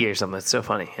like E.T. or something. It's so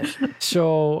funny. Yeah.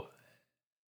 So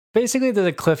basically there's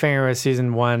a cliffhanger with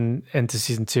season 1 into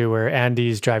season 2 where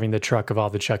Andy's driving the truck of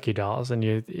all the Chucky dolls, and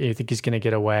you think he's going to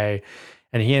get away,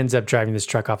 and he ends up driving this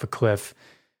truck off a cliff.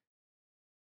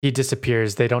 he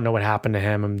disappears. They don't know what happened to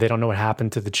him, and they don't know what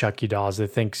happened to the Chucky dolls. They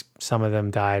think some of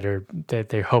them died, or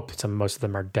they hope most of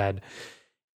them are dead.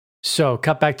 So,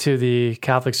 cut back to the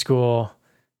Catholic school.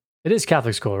 It is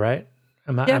Catholic school, right?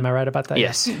 Am I right about that?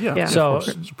 Yes. Yeah. So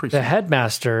the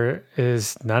headmaster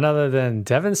is none other than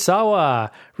Devon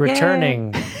Sawa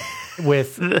returning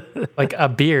with like a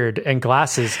beard and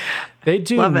glasses. They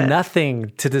do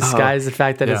nothing to disguise the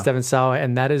fact that it's Devon Sawa,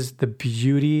 and that is the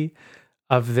beauty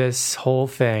of this whole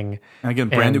thing. And again,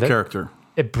 brand new character.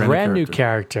 A brand new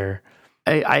character.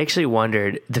 I actually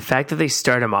wondered, the fact that they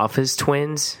start him off as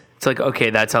twins, it's like, okay,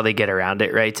 that's how they get around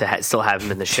it, right? To still have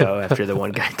him in the show after the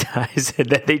one guy dies, and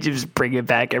then they just bring it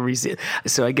back every season.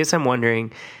 So I guess I'm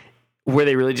wondering, were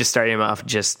they really just starting him off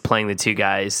just playing the two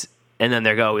guys, and then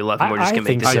they're go, we love him, we're just gonna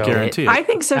make this I guarantee it. I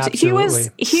think so too.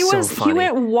 He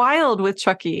went wild with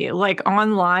Chucky, like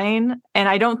online, and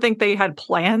I don't think they had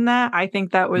planned that. I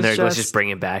think that was just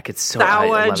bring him back. It's so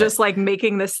Sawa just like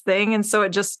making this thing, and so it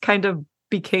just kind of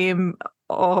became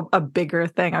a bigger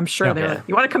thing. I'm sure they're like,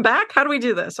 you want to come back? How do we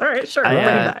do this? All right, sure. We'll bring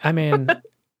it back. I mean,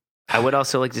 I would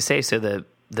also like to say, so the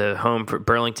home for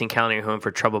Burlington County, home for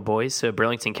troubled boys. So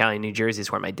Burlington County, New Jersey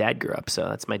is where my dad grew up. So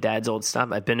that's my dad's old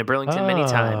stop. I've been to Burlington many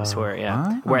times where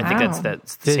I think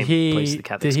that's the same place the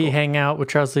Catholic school. Did he hang out with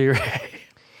Charles Lee Ray?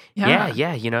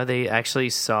 Yeah. You know, they actually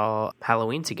saw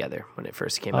Halloween together when it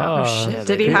first came out. Oh, shit.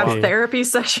 Did he have therapy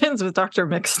sessions with Dr.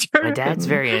 Mixter? My dad's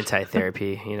very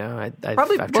anti-therapy. You know,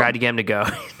 I've tried to get him to go.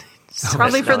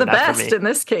 Probably for the best in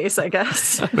this case, I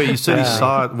guess. But you said he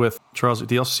saw it with Charles.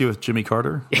 Did you also see it with Jimmy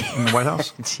Carter in the White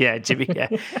House? Jimmy. Yeah,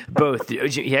 both.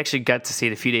 He actually got to see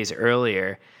it a few days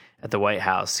earlier at the White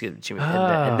House. Jimmy,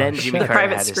 and then Jimmy Carter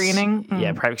private had screening.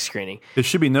 Private screening. It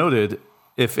should be noted,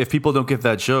 if people don't get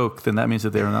that joke, then that means that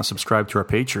they are not subscribed to our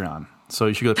Patreon. So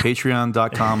you should go to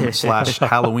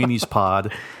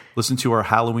patreon.com/HalloweeniesPod, listen to our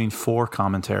Halloween 4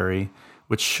 commentary,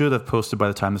 which should have posted by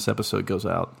the time this episode goes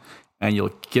out. And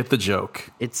you'll get the joke.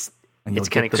 It's kind of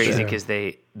crazy because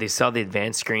they saw the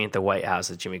advanced screen at the White House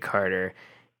with Jimmy Carter,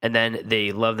 and then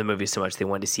they loved the movie so much they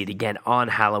wanted to see it again on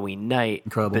Halloween night.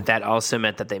 Incredible. But that also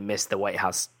meant that they missed the White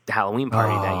House Halloween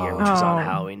party that year, which was on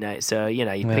Halloween night. So, you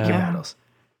know, you pick your battles.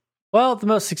 Well, the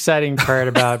most exciting part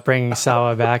about bringing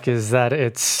Sawa back is that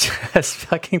it's just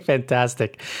fucking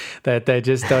fantastic that they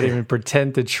just don't even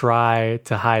pretend to try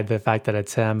to hide the fact that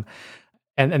it's him.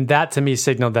 And that to me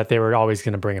signaled that they were always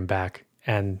going to bring him back,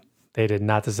 and they did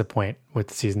not disappoint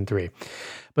with season 3.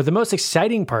 But the most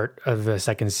exciting part of the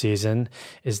second season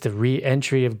is the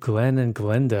re-entry of Glenn and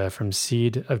Glenda from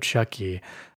Seed of Chucky.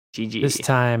 GG. This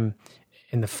time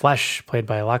in the flesh, played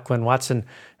by Lachlan Watson,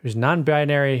 who's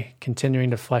non-binary, continuing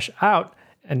to flesh out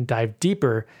and dive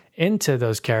deeper into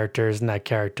those characters, and that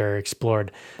character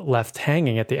explored, left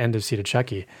hanging at the end of Seed of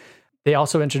Chucky. They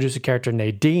also introduced a character,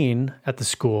 Nadine, at the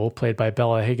school, played by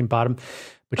Bella Higginbottom,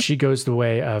 but she goes the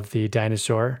way of the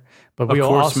dinosaur. But we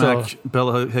Mac,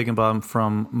 Bella Higginbottom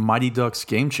from Mighty Ducks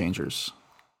Game Changers.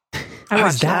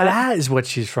 That is what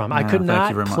she's from. I could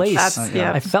not place.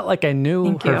 I felt like I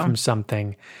knew her from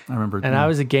something. I remember. And I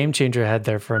was a Game Changer head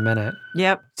there for a minute.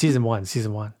 Yep. Season one.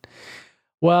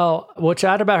 Well, we'll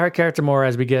chat about her character more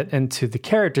as we get into the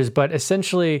characters, but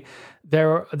essentially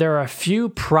there are a few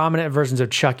prominent versions of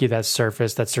Chucky that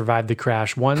surfaced that survived the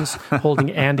crash. One's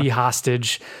holding Andy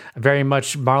hostage, very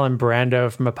much Marlon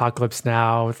Brando from Apocalypse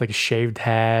Now with like a shaved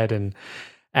head, and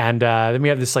then we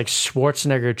have this like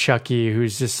Schwarzenegger Chucky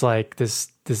who's just like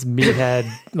this meathead,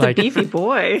 like beefy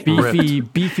boy,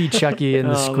 beefy Chucky in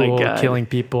the school killing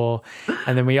people,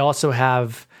 and then we also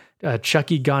have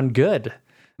Chucky Gone Good.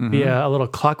 Be a little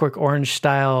Clockwork Orange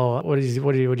style. What do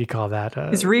you call that?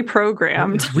 It's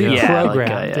reprogrammed. It's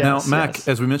reprogrammed. Now, Mac,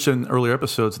 as we mentioned in earlier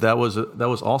episodes, that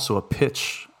was also a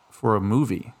pitch for a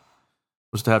movie,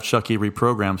 was to have Chucky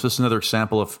reprogrammed. So this is another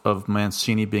example of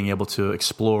Mancini being able to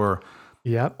explore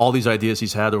all these ideas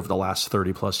he's had over the last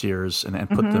 30 plus years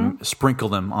and sprinkle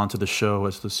them onto the show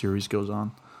as the series goes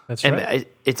on. That's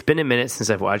right. It's been a minute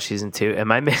since I've watched season 2.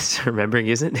 Am I misremembering?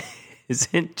 Isn't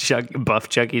Buff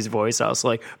Chucky's voice also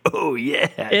like, oh yeah,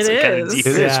 it is. It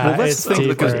is. Well, that's the thing,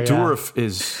 because Dourif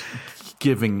is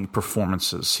giving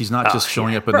performances. He's not just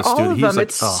showing up in the studio. He's like,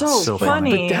 it's so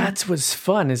funny. But that's what's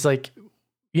fun. Is like,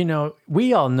 you know,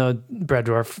 we all know Brad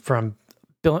Dourif from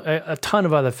a ton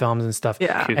of other films and stuff.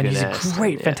 Yeah, and he's a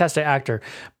great, fantastic actor.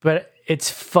 But it's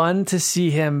fun to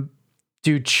see him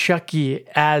do Chucky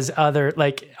as other,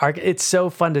 like, it's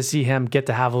so fun to see him get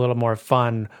to have a little more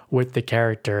fun with the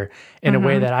character in a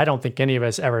way that I don't think any of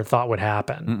us ever thought would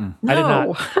happen. No. I did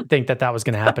not think that was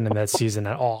going to happen in that season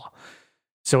at all.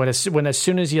 So when as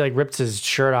soon as he like rips his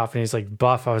shirt off and he's like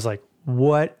buff, I was like,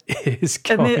 what is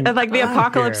going and like the on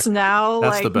Apocalypse here? Now,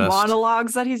 That's like the best.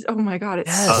 monologues that he's. Oh my god, it's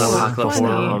Yes. so Apocalypse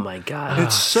funny. Now. Oh my god.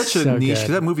 It's such a so niche.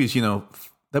 good.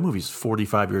 That movie's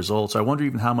 45 years old. So I wonder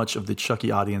even how much of the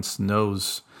Chucky audience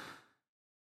knows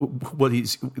what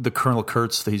the Colonel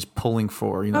Kurtz that he's pulling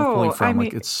for. Pulling from.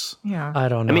 Like it's. Yeah. I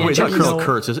don't know. I mean, Wait, it's not Chucky's- Colonel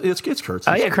Kurtz. It's Kurtz.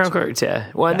 Oh yeah, Colonel Kurtz.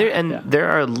 Yeah. Well, there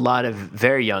are a lot of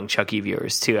very young Chucky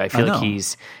viewers too. I feel I like know.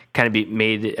 he's kind of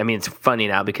made. I mean, it's funny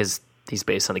now because he's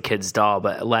based on a kid's doll.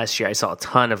 But last year I saw a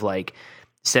ton of like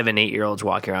 7-8-year-olds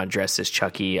walking around dressed as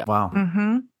Chucky. Wow.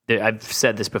 Mm-hmm. I've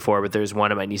said this before, but there was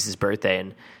one at my niece's birthday,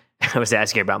 and I was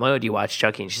asking her about, do you watch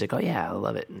Chucky? And she's like, oh yeah, I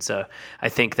love it. And so I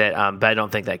think that, but I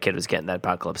don't think that kid was getting that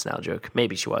Apocalypse Now joke.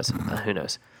 Maybe she was. Who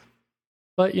knows?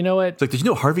 But you know what? It's like, did you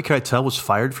know Harvey Keitel was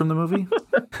fired from the movie?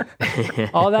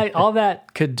 all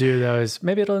that could do though is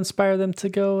maybe it'll inspire them to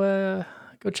go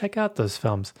check out those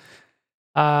films.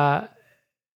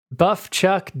 Buff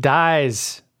Chuck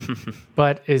dies,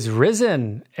 but is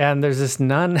risen, and there's this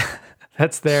nun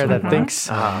that's there that thinks,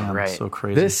 right, so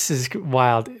crazy. This is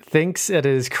wild. Thinks it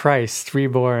is Christ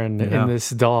reborn in this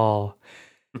doll,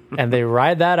 and they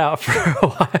ride that out for a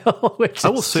while. Which I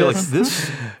will say, like this,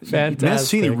 fantastic.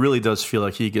 Mancini really does feel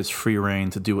like he gets free reign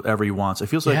to do whatever he wants. It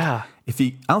feels like I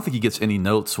don't think he gets any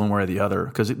notes one way or the other,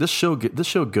 because this show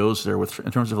goes there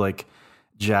in terms of like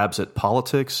jabs at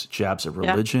politics, jabs at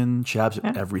religion, jabs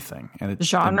at everything, and it's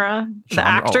genre, the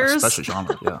actors, especially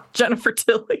genre. Yeah, Jennifer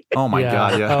Tilly. Oh my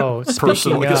god, yeah. Oh,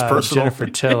 personal, speaking of personal. Jennifer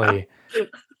Tilly,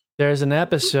 there's an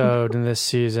episode in this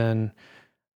season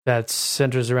that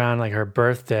centers around like her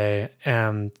birthday,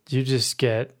 and you just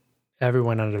get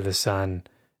everyone under the sun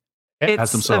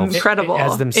It's incredible.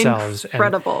 as themselves.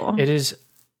 Incredible. And it is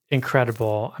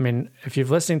incredible. I mean, if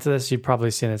you've listened to this, you've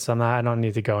probably seen it. So I don't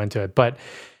need to go into it, but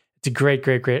it's a great,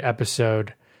 great, great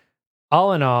episode.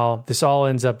 All in all, this all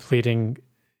ends up leading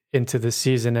into the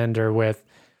season ender with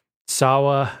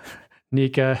Sawa,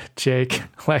 Nika, Jake,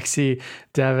 Lexi,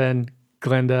 Devin,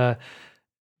 Glinda,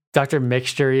 Dr.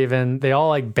 Mixture even. They all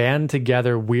like band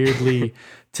together weirdly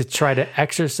to try to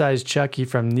exorcise Chucky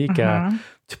from Nika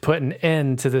to put an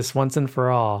end to this once and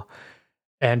for all.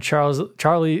 And Charles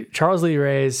Lee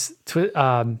Ray's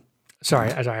I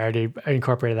already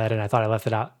incorporated that in. I thought I left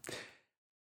it out.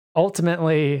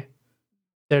 Ultimately,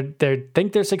 they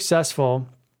think they're successful.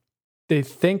 They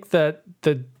think that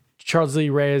the Charles Lee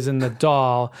Ray is in the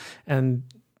doll, and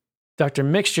Dr.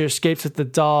 Mixture escapes with the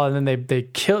doll, and then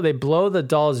they blow the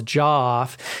doll's jaw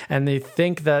off, and they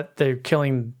think that they're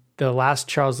killing the last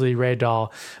Charles Lee Ray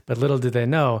doll, but little do they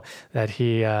know that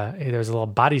there's a little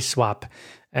body swap,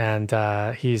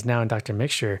 and he's now in Dr.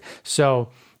 Mixture.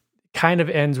 So kind of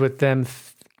ends with them,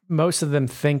 most of them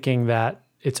thinking that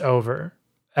it's over.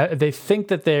 They think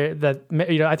that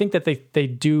I think that they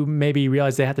do maybe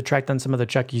realize they have to track down some of the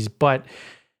Chuckies, but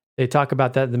they talk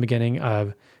about that in the beginning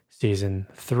of season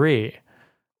 3,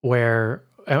 where,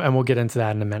 and we'll get into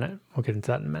that in a minute.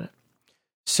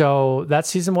 So that's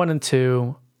season 1 and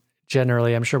 2.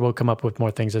 Generally, I'm sure we'll come up with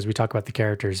more things as we talk about the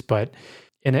characters, but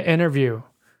in an interview,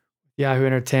 Yahoo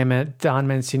Entertainment, Don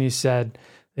Mancini said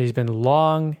that he's been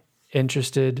long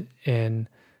interested in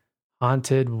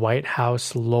haunted White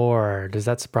House lore. Does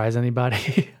that surprise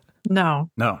anybody? No.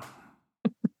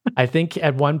 I think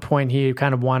at one point he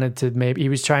kind of wanted to he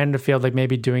was trying to feel like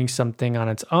maybe doing something on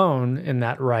its own in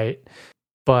that right.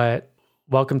 But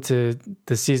welcome to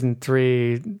the season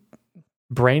 3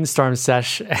 brainstorm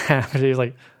sesh. And he was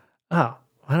like, oh,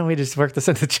 why don't we just work this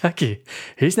into Chucky?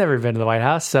 He's never been to the White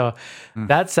House. So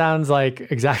that sounds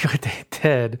like exactly what they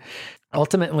did.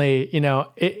 Ultimately,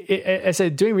 I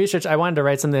said doing research, I wanted to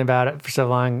write something about it for so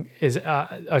long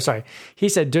he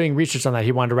said doing research on that,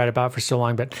 he wanted to write about it for so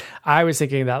long, but I was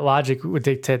thinking that logic would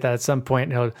dictate that at some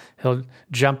point he'll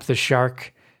jump the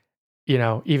shark,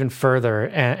 even further.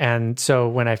 And so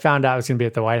when I found out it was going to be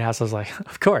at the White House, I was like,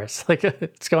 of course, like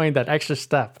it's going that extra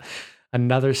step,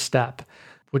 another step,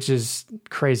 which is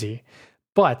crazy.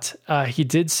 But he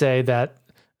did say that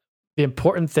the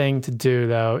important thing to do,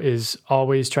 though, is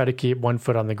always try to keep one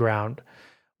foot on the ground,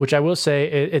 which I will say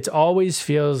it always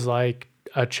feels like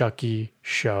a Chucky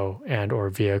show and or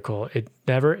vehicle. It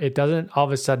doesn't all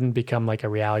of a sudden become like a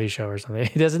reality show or something.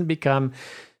 It doesn't become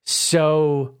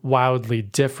so wildly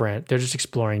different. They're just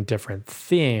exploring different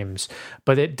themes,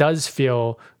 but it does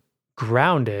feel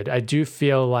grounded. I do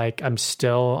feel like I'm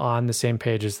still on the same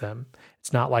page as them.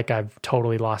 It's not like I've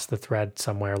totally lost the thread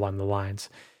somewhere along the lines.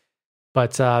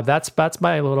 But that's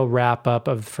my little wrap up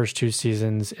of the first 2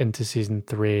 seasons into season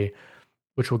 3,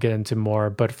 which we'll get into more.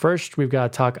 But first, we've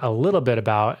got to talk a little bit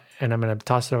about, and I'm going to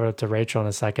toss it over to Rachel in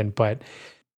a second, but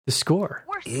the score.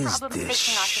 Is this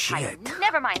shit?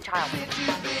 Never mind, child.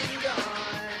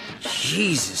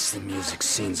 Jesus, the music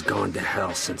scene's gone to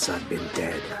hell since I've been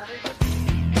dead.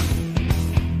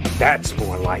 That's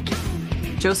more like it.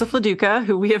 Joseph LaDuca,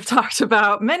 who we have talked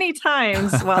about many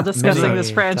times while discussing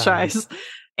this franchise.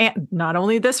 And not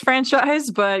only this franchise,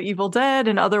 but Evil Dead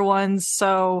and other ones.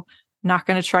 So not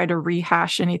going to try to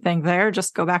rehash anything there.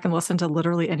 Just go back and listen to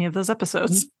literally any of those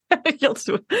episodes. You'll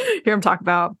hear him talk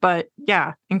about. But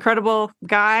yeah, incredible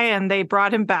guy. And they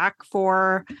brought him back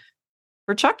for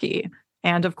Chucky.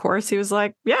 And of course, he was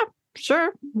like, yeah,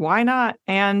 sure. Why not?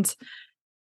 And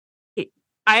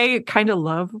I kind of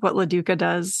love what LaDuca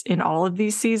does in all of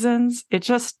these seasons. It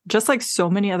just like so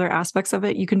many other aspects of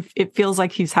it, it feels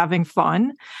like he's having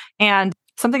fun. And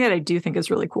something that I do think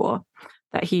is really cool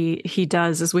that he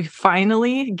does is we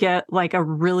finally get like a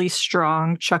really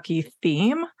strong Chucky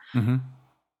theme,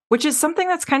 which is something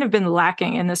that's kind of been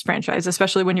lacking in this franchise,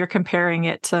 especially when you're comparing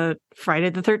it to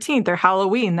Friday the 13th or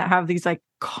Halloween that have these like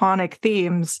iconic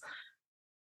themes.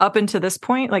 Up until this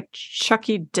point, like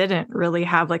Chucky didn't really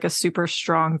have like a super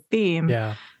strong theme.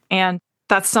 Yeah. And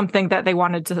that's something that they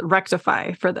wanted to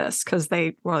rectify for this because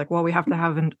they were like, well, we have to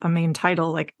have a main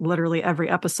title like literally every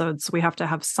episode. So we have to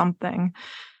have something.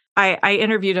 I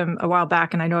interviewed him a while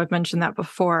back, and I know I've mentioned that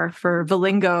before for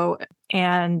Vilingo.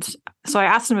 And so I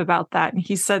asked him about that. And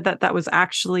he said that that was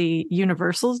actually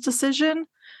Universal's decision,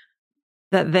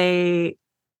 that they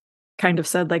kind of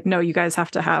said like, no, you guys have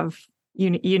to have you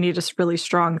need a really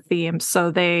strong theme.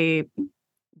 So they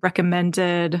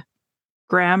recommended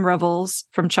Graham Revels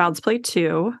from Child's Play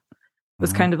 2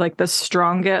 was kind of like the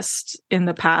strongest in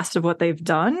the past of what they've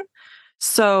done.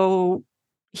 So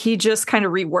he just kind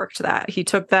of reworked that. He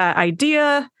took that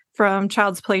idea from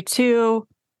Child's Play 2,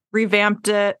 revamped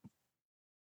it,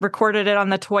 recorded it on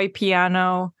the toy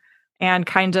piano, and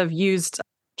kind of used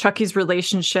Chucky's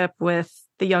relationship with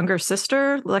the younger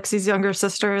sister, Lexi's younger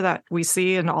sister, that we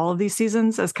see in all of these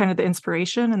seasons as kind of the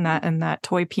inspiration in that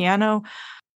toy piano,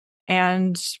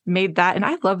 and made that. And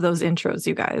I love those intros,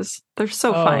 you guys. They're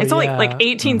so fun. It's only like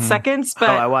 18 seconds, but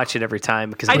I watch it every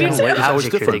time because I do too. what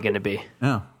object are they going to be?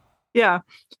 Yeah.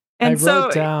 And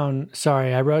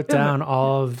I wrote down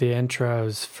all of the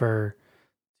intros for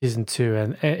season 2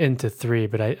 and into 3,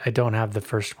 but I don't have the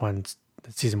first ones.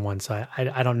 Season 1, so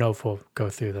I don't know if we'll go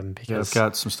through them because I've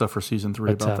got some stuff for season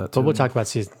 3 about that too. But we'll talk about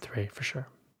season 3 for sure.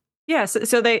 Yes,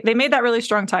 so they made that really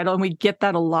strong title, and we get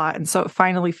that a lot, and so it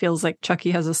finally feels like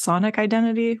Chucky has a Sonic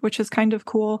identity, which is kind of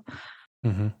cool.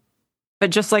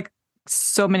 But just like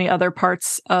so many other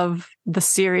parts of the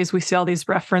series, we see all these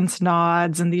reference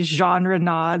nods and these genre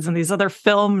nods and these other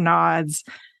film nods,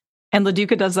 and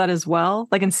LaDuca does that as well.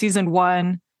 Like in season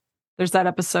 1. There's that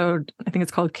episode, I think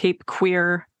it's called Cape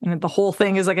Queer, and the whole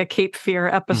thing is like a Cape Fear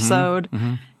episode.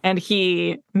 And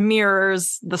he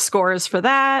mirrors the scores for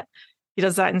that. He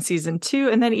does that in season 2.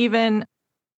 And then even,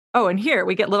 and here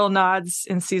we get little nods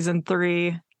in season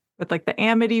 3 with like the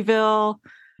Amityville.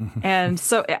 And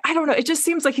so I don't know. It just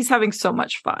seems like he's having so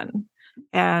much fun.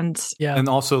 And and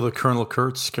also the Colonel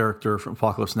Kurtz character from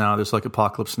Apocalypse Now. There's like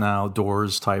Apocalypse Now,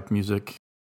 Doors type music.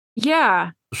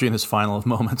 Yeah. Especially in his final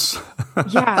moments.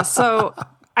 Yeah. So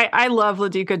I love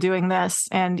LaDuca doing this.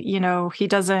 And, you know, he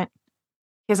hasn't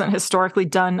historically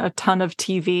done a ton of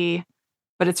TV,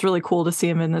 but it's really cool to see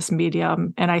him in this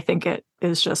medium. And I think it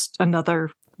is just another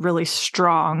really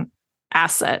strong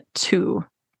asset to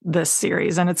this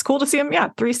series. And it's cool to see him,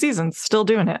 3 seasons, still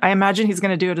doing it. I imagine he's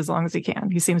going to do it as long as he can.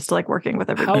 He seems to like working with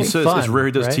everybody. It's rare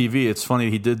he does TV. It's funny,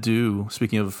 he did do,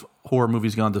 speaking of horror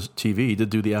movies gone to TV, he did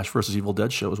do the Ash vs. Evil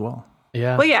Dead show as well.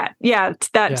 Yeah. Well,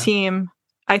 that team.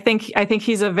 I think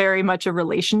he's a very much a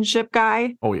relationship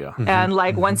guy. Oh yeah. And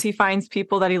like once he finds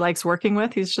people that he likes working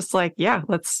with, he's just like, yeah,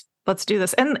 let's do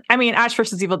this. And I mean, Ash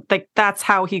vs. Evil, like that's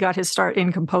how he got his start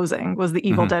in composing, was the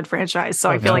Evil Dead franchise. So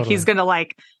I feel like he's gonna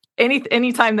like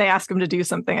anytime they ask him to do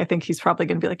something, I think he's probably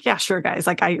gonna be like, yeah, sure, guys.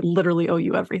 Like I literally owe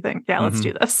you everything. Yeah, let's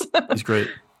do this. He's great.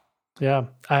 Yeah,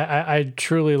 I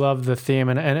truly love the theme,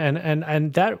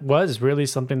 and that was really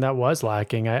something that was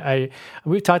lacking.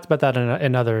 We've talked about that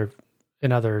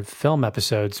in other film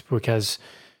episodes because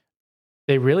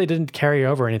they really didn't carry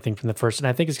over anything from the first, and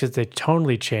I think it's because they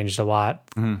tonally changed a lot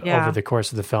over the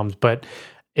course of the films. But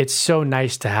it's so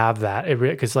nice to have that,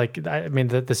 because like I mean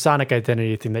the Sonic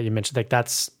identity thing that you mentioned, like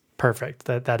that's perfect.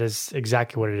 That is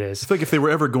exactly what it is. I think if they were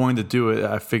ever going to do it,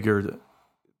 I figured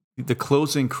the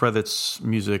closing credits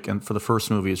music and for the first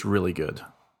movie is really good,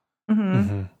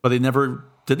 but they never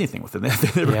did anything with it. They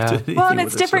never did anything Well, and with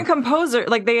it's it, different so. composer.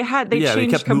 Like they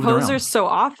changed kept moving around. composers so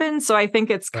often. So I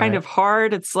think it's kind of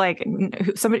hard. It's like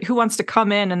somebody who wants to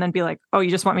come in and then be like, oh,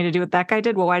 you just want me to do what that guy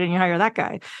did? Well, why didn't you hire that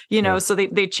guy? You know, so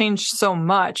they changed so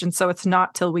much. And so it's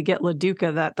not till we get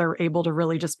LaDuca that they're able to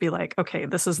really just be like, okay,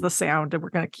 this is the sound and we're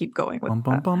going to keep going with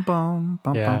that.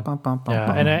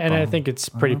 And I think it's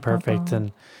pretty perfect.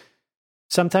 And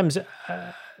sometimes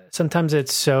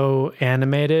it's so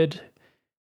animated.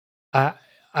 I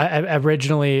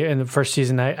originally in the first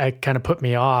season, I kind of put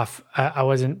me off. I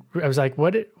was like,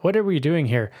 what are we doing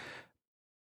here?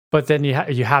 But then you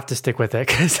have to stick with it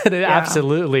because it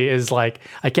absolutely is like,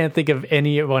 I can't think of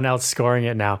anyone else scoring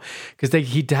it now because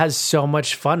he has so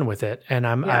much fun with it. And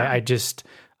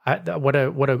what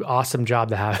an awesome job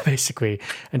to have basically.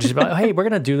 And just about, hey, we're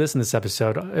going to do this in this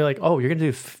episode. You're like, oh, you're going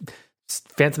to do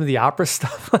Phantom of the Opera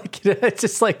stuff. Like, it's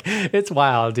just like, it's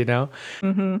wild, you know?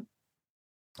 Mm-hmm.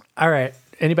 All right.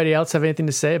 Anybody else have anything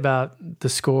to say about the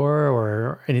score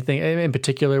or anything in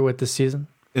particular with this season?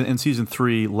 In season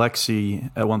 3, Lexi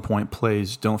at one point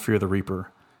plays "Don't Fear the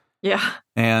Reaper." Yeah.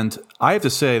 And I have to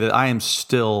say that I am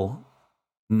still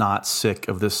not sick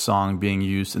of this song being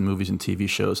used in movies and TV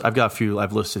shows. I've got a few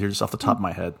I've listed here just off the top of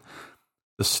my head.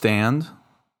 The Stand,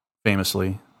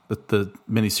 famously, the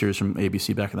miniseries from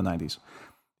ABC back in the 90s.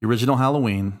 The original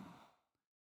Halloween.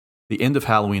 The End of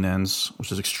Halloween Ends,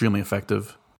 which is extremely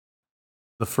effective.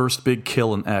 The First Big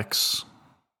Kill in X.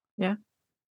 Yeah.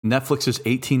 Netflix's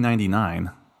 1899.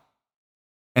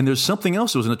 And there's something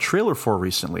else that was in a trailer for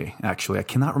recently, actually. I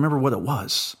cannot remember what it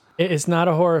was. It's not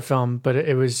a horror film, but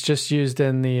it was just used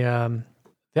in the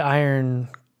Iron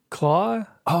Claw.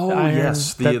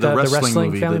 Yes. The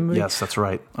wrestling family movie. Yes, that's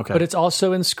right. Okay. But it's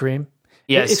also in Scream.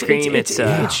 Yeah, Scream.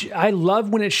 I love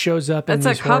when it shows up in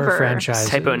these horror franchises.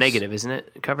 Typo negative, isn't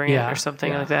it? Covering it or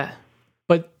something like that.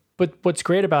 But what's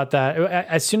great about that,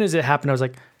 as soon as it happened, I was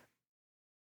like,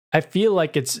 I feel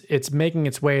like it's making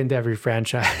its way into every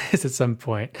franchise at some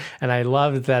point. And I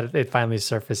love that it finally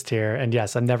surfaced here. And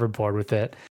yes, I'm never bored with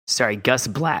it. Sorry, Gus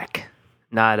Black,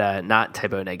 not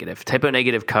Typo Negative. Typo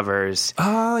Negative covers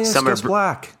Summer Gus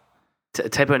Black.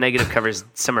 Typo Negative covers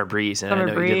Summer Breeze, and I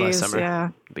know you did last summer. Yeah.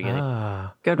 Beginning.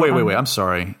 Good wait, one. I'm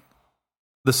sorry.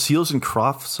 The Seals and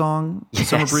Croft song,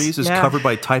 Summer Breeze, is covered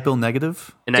by Typo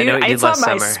Negative? And I know you did last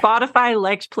summer. It's on my Spotify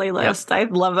liked playlist. I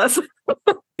love this.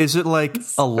 Is it like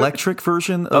electric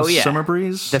version of Summer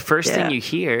Breeze? The first thing you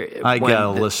hear... I gotta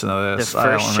listen to this. The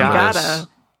first shot.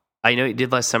 I know you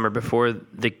did last summer before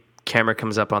the camera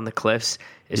comes up on the cliffs.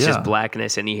 It's just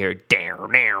blackness, and you hear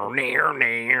down,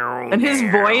 and his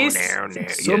voice. I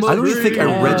don't even think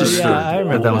I registered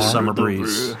that was Summer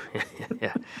Breeze.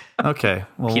 Yeah. Okay,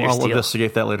 well, Peter I'll Steele.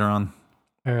 investigate that later on.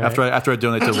 All right. After I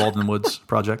donate to Walden Woods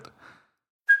Project.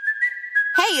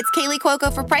 Hey, it's Kaylee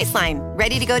Cuoco for Priceline.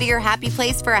 Ready to go to your happy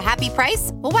place for a happy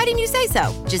price? Well, why didn't you say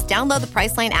so? Just download the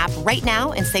Priceline app right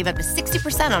now and save up to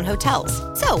 60% on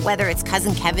hotels. So whether it's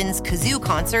Cousin Kevin's Kazoo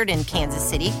Concert in Kansas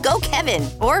City, go Kevin,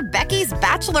 or Becky's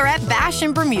Bachelorette Bash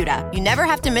in Bermuda, you never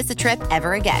have to miss a trip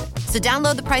ever again. So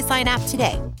download the Priceline app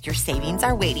today. Your savings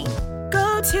are waiting.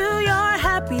 Go to your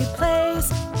happy place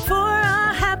for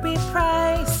a happy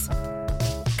price.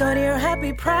 Go to your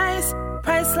happy price,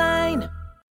 Priceline.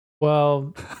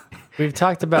 Well, we've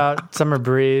talked about Summer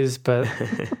Breeze, but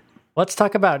let's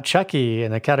talk about Chucky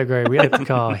in a category we like to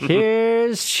call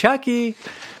Here's Chucky. A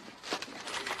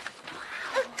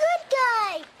good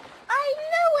guy. I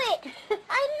knew it.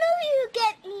 I knew you'd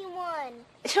get me one.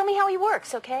 Show me how he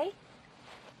works, okay?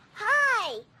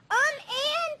 Hi, I'm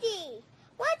Andy.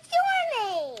 What's your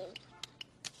name?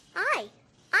 Hi,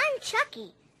 I'm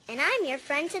Chucky, and I'm your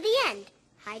friend to the end.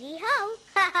 Heidi-ho.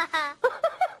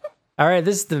 All right,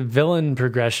 this is the villain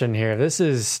progression here. This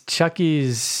is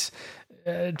Chucky's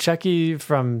Chucky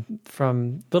from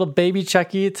little baby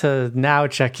Chucky to now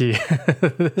Chucky.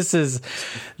 This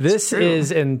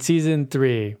is in season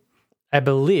 3, I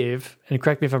believe, and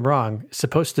correct me if I'm wrong,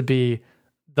 supposed to be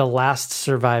the last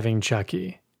surviving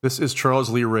Chucky. This is Charles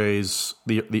Lee Ray's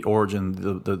the origin,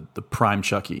 the prime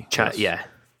Chucky. Yeah.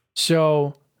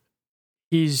 So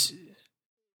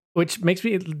which makes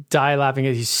me die laughing,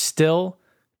 is he's still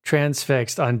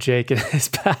transfixed on Jake and his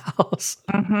pals.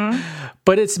 Mm-hmm.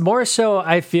 But it's more so,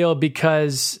 I feel,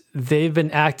 because they've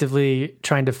been actively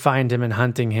trying to find him and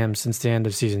hunting him since the end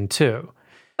of season 2.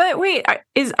 But wait,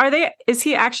 is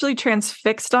he actually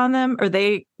transfixed on them, or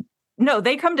they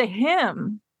come to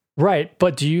him? Right,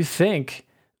 but do you think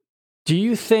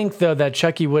though that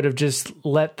Chucky would have just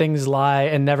let things lie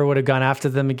and never would have gone after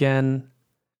them again?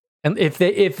 And if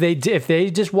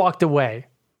they just walked away,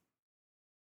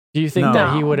 Do you think No.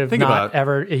 that he would have Think about not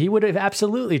ever? He would have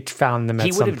absolutely found them. At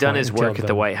He some would have done point his and work killed at the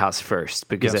them. White House first,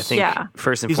 because Yes. I think Yeah.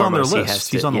 first and He's on their foremost, he list. has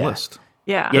to. He's on the yeah. list.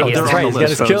 Yeah. Yeah, Oh, he has that's to right. on He's the got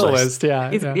list his kill first. list.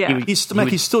 Yeah. Yeah.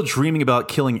 He's still dreaming about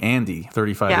killing Andy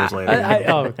 35 Yeah. years later.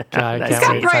 Oh, God, I He's can't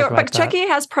got wait to talk about but that. Chucky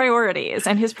has priorities,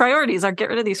 and his priorities are get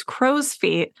rid of these crow's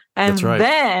feet, and That's right.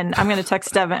 then I'm going to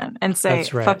text Devin and say,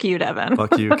 That's right. "Fuck you, Devin."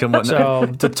 Fuck you. Come on. So-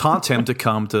 to taunt him to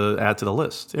come to add to the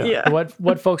list. Yeah. Yeah.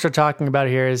 What folks are talking about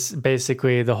here is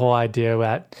basically the whole idea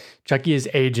that Chucky is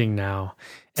aging now,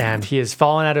 and he has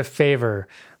fallen out of favor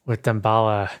with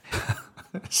Damballa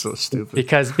So stupid.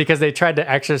 because they tried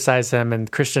to exorcise him, and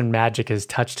Christian magic has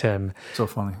touched him. So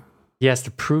funny. He has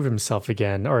to prove himself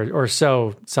again, or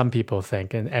so some people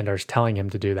think, and are telling him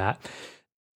to do that.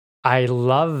 I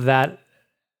love that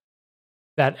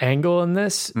angle in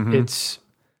this. Mhm. It's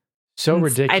so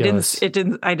ridiculous.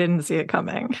 I didn't see it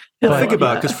coming. Well, But- think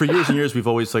about it, because for years and years we've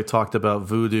always talked about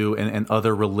voodoo and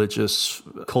other religious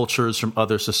cultures from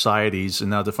other societies, and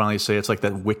now to finally say it's like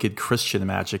that wicked Christian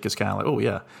magic is kind of like, oh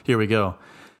yeah, here we go.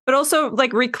 But also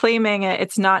like reclaiming it.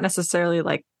 It's not necessarily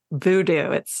like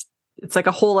voodoo. It's like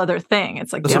a whole other thing.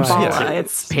 It's like That's what I'm Damballa. saying.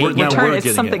 It's We're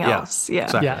getting something it. Yeah. else. Yeah.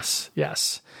 Exactly.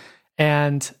 Yes.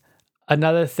 And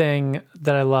another thing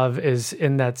that I love is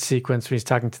in that sequence when he's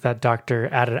talking to that doctor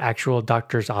at an actual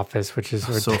doctor's office, which is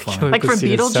So ridiculous. funny. Like The from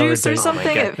scene is so Beetlejuice or ridiculous. something.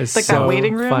 Oh my God. It's Like so that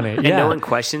waiting room. funny. And Yeah. no one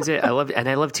questions it. I love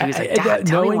too. He's like, I- Dad,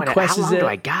 tell no me one what, how questions long do it.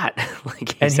 I got?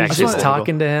 Like, And he's actually just horrible.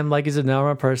 talking to him like he's a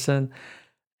normal person.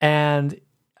 And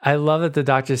I love that the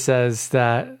doctor says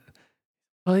that,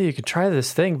 well, you could try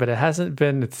this thing, but it hasn't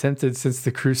been attempted since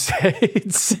the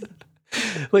Crusades.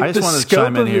 Like I just the wanted to scope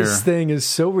chime in of here. this thing is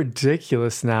so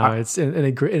ridiculous now. It's in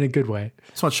a good way. I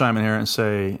just want to chime in here and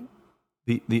say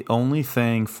the only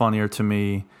thing funnier to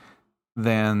me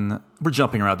than, we're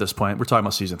jumping around at this point. We're talking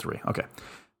about season 3. Okay.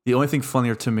 The only thing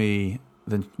funnier to me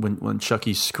than when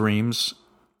Chucky screams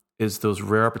is those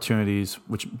rare opportunities,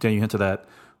 which Dan, you hinted at,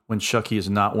 when Chucky is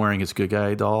not wearing his good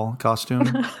guy doll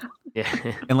costume. Yeah.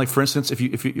 And like, for instance, if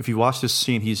you watch this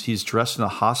scene, he's dressed in a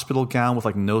hospital gown with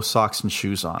like no socks and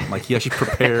shoes on. Like he actually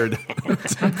prepared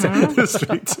to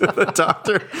speak to the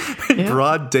doctor in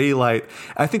broad daylight.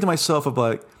 I think to myself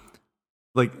about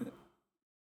like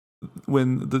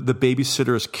when the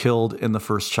babysitter is killed in the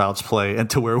first Child's Play and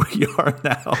to where we are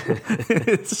now.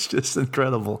 It's just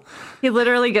incredible. He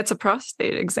literally gets a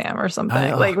prostate exam or something. I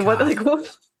know, Like what? God. Like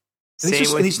what? And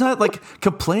he's not like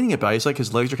complaining about it. He's like,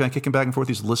 his legs are kind of kicking back and forth.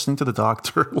 He's listening to the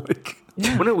doctor. Like,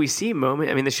 Well, no, we see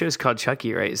moments. I mean, the show's called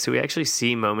Chucky, right? So we actually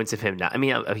see moments of him. Not, I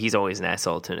mean, he's always an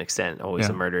asshole to an extent, always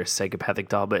a murderous, psychopathic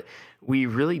doll. But we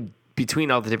really,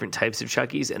 between all the different types of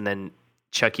Chuckies and then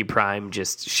Chucky Prime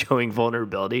just showing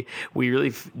vulnerability, we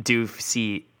really do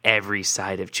see every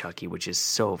side of Chucky, which is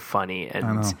so funny.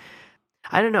 And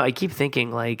I don't know. I keep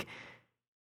thinking like,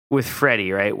 with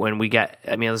Freddy, right? When we got,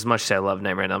 I mean, as much as I love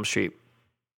Nightmare on Elm Street,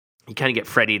 you kind of get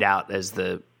Freddy'd out as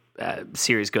the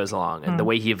series goes along, and the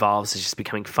way he evolves is just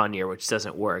becoming funnier, which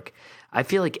doesn't work. I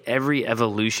feel like every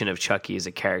evolution of Chucky as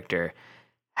a character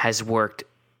has worked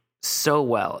so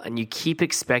well, and you keep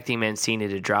expecting Mancini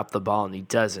to drop the ball, and he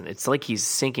doesn't. It's like he's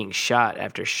sinking shot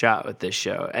after shot with this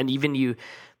show, and even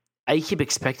I keep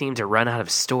expecting him to run out of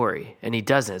story, and he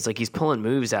doesn't. It's like he's pulling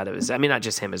moves out of his. I mean, not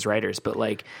just him as writers, but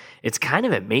like it's kind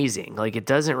of amazing. Like it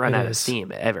doesn't run out of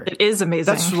steam ever. It is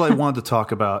amazing. that's what I wanted to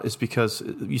talk about, is because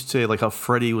you say like how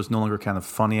Freddy was no longer kind of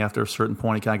funny after a certain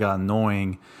point. He kind of got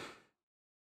annoying.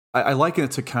 I liken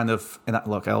it to kind of, and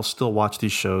look, I'll still watch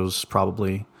these shows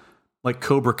probably, like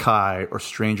Cobra Kai or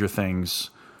Stranger Things,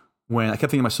 when I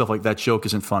kept thinking to myself, like, that joke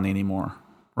isn't funny anymore,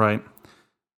 right?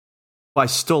 But I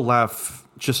still laugh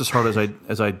just as hard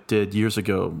as I did years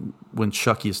ago when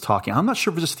Chucky is talking. I'm not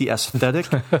sure if it's just the aesthetic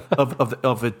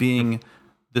of it being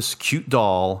this cute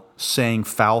doll saying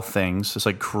foul things. It's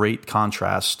like great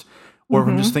contrast. Or if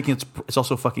I'm just thinking it's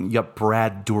also fucking, you got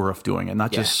Brad Dourif doing it,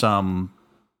 not just some,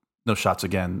 no shots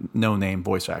again, no name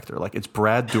voice actor. Like it's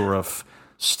Brad Dourif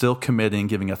still committing,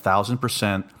 giving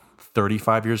 1,000%,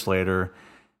 35 years later.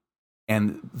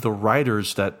 And the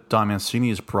writers that Don Mancini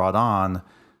has brought on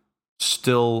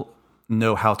still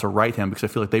know how to write him, because I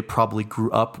feel like they probably grew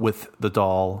up with the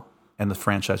doll and the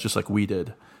franchise just like we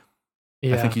did.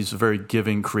 I think he's a very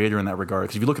giving creator in that regard.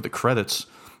 Because if you look at the credits,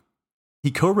 he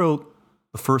co-wrote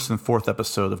the first and fourth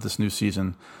episode of this new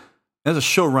season. And as a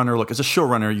showrunner, look, as a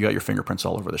showrunner, you got your fingerprints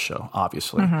all over the show,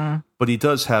 obviously. But he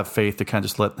does have faith to kind of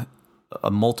just let a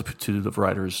multitude of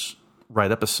writers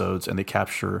write episodes, and they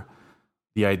capture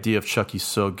the idea of Chucky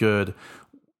so good.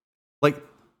 Like,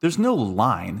 there's no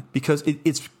line, because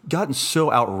it's gotten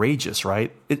so outrageous,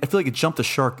 right? I feel like it jumped the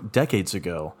shark decades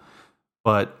ago.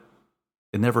 But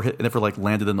It never like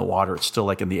landed in the water. It's still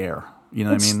like in the air. You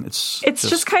know what I mean? It's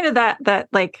just kind of that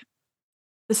like,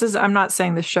 this is, I'm not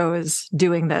saying the show is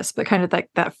doing this, but kind of like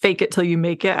that fake it till you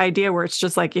make it idea where it's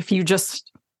just like, if you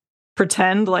just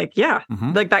pretend like,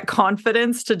 like that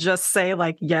confidence to just say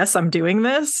like, yes, I'm doing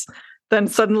this, then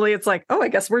suddenly it's like, oh, I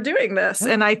guess we're doing this.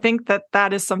 And I think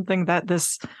that is something that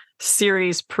this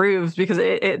series proves, because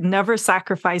it never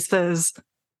sacrifices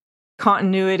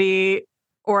continuity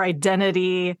or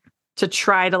identity to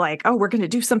try to like, oh, we're going to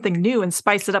do something new and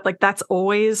spice it up. Like that's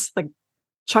always like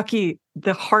Chucky,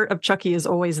 the heart of Chucky is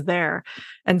always there.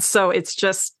 And so it's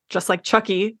just like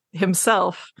Chucky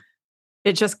himself,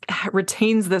 it just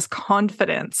retains this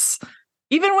confidence,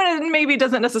 even when it maybe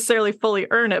doesn't necessarily fully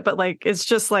earn it, but like, it's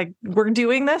just like, we're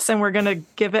doing this and we're going to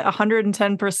give it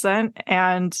 110%.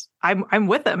 And I'm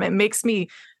with them. It makes me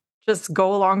just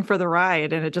go along for the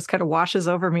ride, and it just kind of washes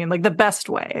over me in like the best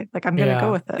way. Like I'm going to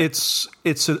go with it.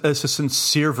 It's a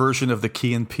sincere version of the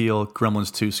Key and Peele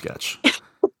Gremlins 2 sketch.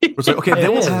 It's like, okay,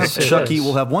 then we'll have Chucky.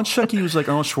 We'll have one Chucky who's like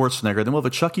Arnold Schwarzenegger. Then we'll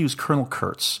have a Chucky who's Colonel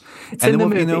Kurtz. It's in the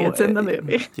movie. It's in the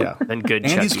movie. Yeah, and good.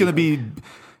 Andy's going to be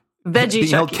veggie being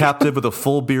held Chucky. captive with a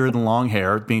full beard and long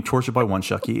hair, being tortured by one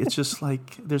Chucky. It's just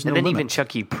like there's no. And then limit. even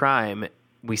Chucky Prime,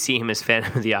 we see him as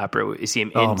Phantom of the Opera. We see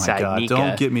him Oh inside my God! Nika.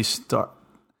 Don't get me started.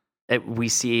 We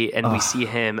see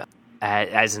him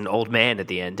as an old man at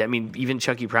the end. I mean, even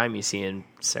Chucky Prime, you see in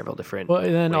several different. Well,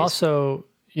 and then ways. also,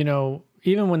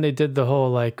 even when they did the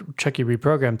whole like Chucky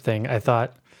reprogram thing, I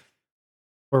thought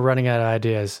we're running out of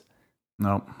ideas.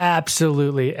 No,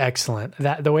 absolutely excellent.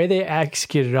 That the way they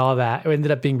executed all that, it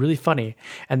ended up being really funny.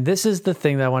 And this is the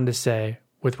thing that I wanted to say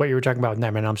with what you were talking about with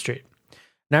Nightmare on Elm Street.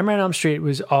 Nightmare on Elm Street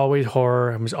was always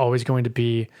horror and was always going to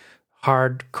be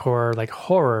hardcore like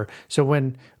horror. So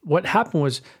what happened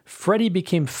was Freddy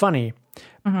became funny,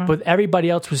 but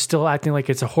everybody else was still acting like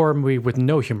it's a horror movie with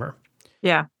no humor.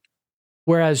 Yeah.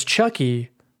 Whereas Chucky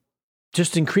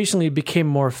just increasingly became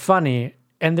more funny,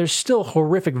 and there's still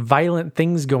horrific, violent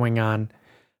things going on,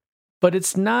 but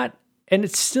it's not, and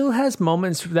it still has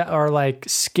moments that are like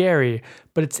scary,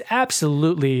 but it's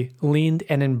absolutely leaned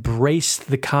and embraced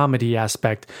the comedy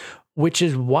aspect, which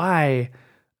is why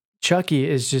Chucky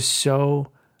is just so,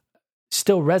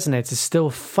 still resonates, is still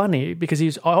funny, because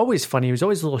he's always funny. He was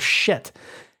always a little shit.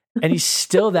 And he's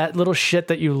still that little shit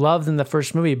that you loved in the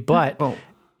first movie, but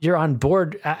you're on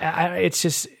board. It's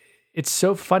just, it's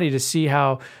so funny to see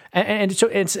how, and so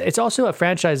it's also a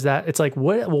franchise that it's like,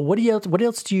 what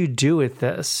else do you do with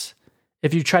this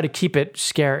if you try to keep it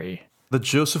scary? The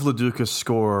Joseph LaDuca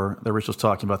score that Rachel's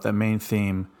talking about, that main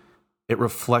theme, it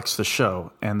reflects the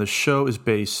show, and the show is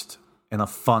based in a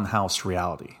funhouse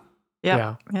reality.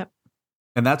 Yeah.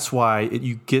 And that's why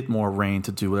you get more reign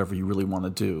to do whatever you really want to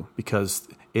do, because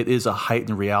it is a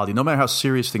heightened reality. No matter how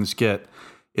serious things get,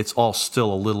 it's all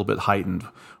still a little bit heightened,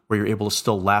 where you're able to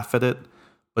still laugh at it,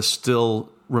 but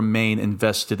still remain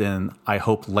invested in, I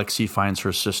hope Lexi finds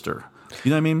her sister. You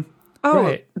know what I mean? Oh,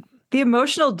 right. The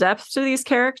emotional depth to these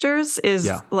characters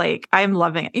is like, I'm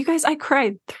loving it. You guys, I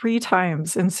cried 3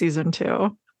 times in season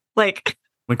 2. Like,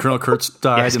 when Colonel Kurtz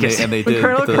died and they did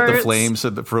the flames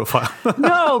and the profile.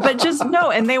 No, but just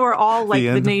no. And they were all like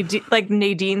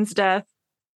Nadine's death,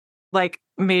 like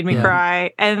made me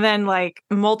cry. And then like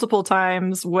multiple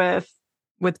times with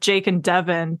Jake and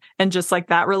Devin, and just like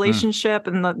that relationship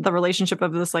and the relationship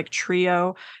of this like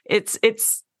trio. It's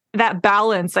that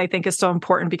balance, I think, is so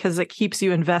important, because it keeps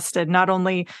you invested, not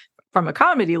only from a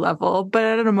comedy level, but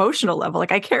at an emotional level.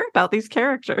 Like, I care about these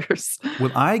characters.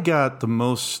 When I got the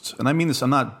most, and I mean this,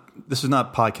 this is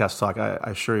not podcast talk, I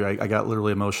assure you, I got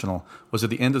literally emotional, was at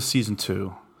the end of season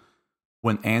 2,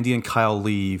 when Andy and Kyle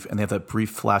leave and they have that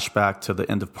brief flashback to the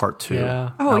end of part 2.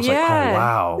 Yeah. I was like, oh,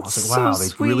 wow. I was like, wow, they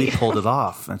really pulled it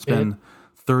off. And it's been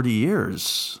 30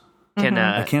 years.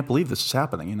 I can't believe this is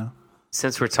happening,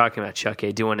 Since we're talking about Chucky,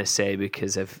 I do want to say,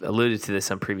 because I've alluded to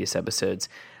this on previous episodes,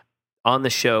 on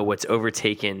the show, what's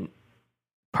overtaken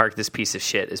Park This Piece of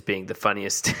Shit as being the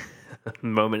funniest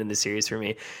moment in the series for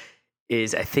me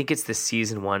is, I think it's the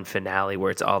season 1 finale where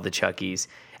it's all the Chuckies.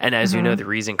 And as you know, the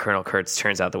reason Colonel Kurtz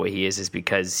turns out the way he is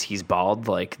because he's bald,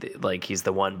 like he's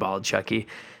the one bald Chucky.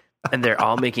 And they're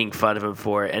all making fun of him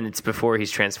for it. And it's before he's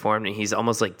transformed, and he's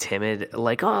almost like timid,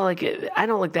 like, oh, like, I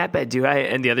don't look that bad, do I?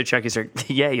 And the other Chuckies are,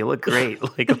 yeah, you look great.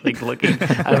 like looking,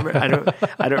 I don't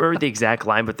remember the exact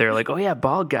line, but they're like, oh yeah,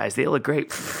 bald guys, they look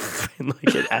great. And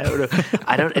like, I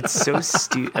don't know. It's so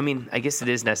stupid. I mean, I guess it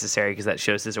is necessary because that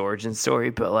shows his origin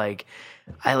story, but like,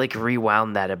 I like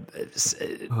rewound that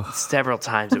several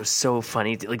times. It was so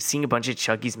funny. Like, seeing a bunch of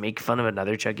Chuckies make fun of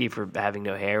another Chucky for having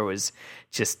no hair was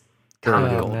just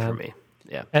comedy gold for me.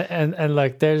 Yeah. And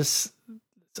like, there's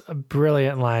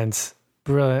Brilliant lines,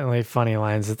 brilliantly funny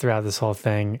lines throughout this whole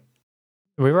thing.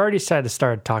 We've already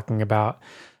started talking about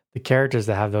the characters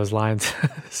that have those lines.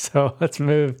 So let's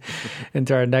move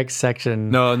into our next section.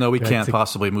 No, we can't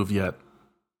possibly move yet.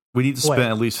 We need to spend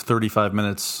at least 35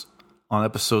 minutes on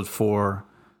episode 4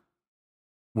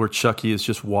 where Chucky is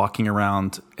just walking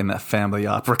around in that family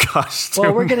opera costume.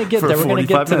 Well, we're going to get there. We're going to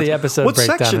get to the episode What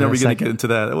breakdown. section are we going to get into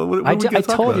that? I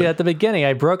told you at the beginning.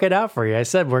 I broke it out for you. I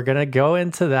said we're going to go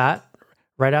into that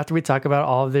right after we talk about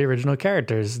all of the original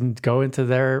characters and go into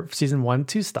their season 1,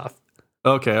 2 stuff.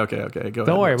 Okay. Go ahead.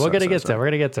 Don't worry. We're going to get to it. We're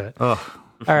going to get to it. Oh.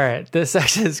 All right. This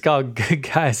section is called Good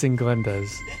Guys and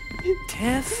Glindas.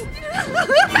 Tiff?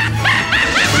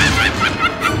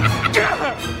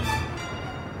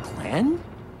 Glenn?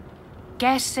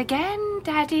 Guess again,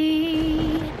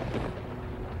 Daddy.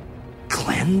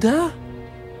 Glenda?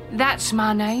 That's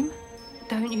my name.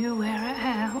 Don't you wear it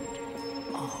out.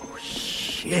 Oh,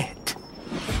 shit.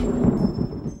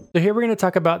 So here we're going to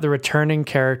talk about the returning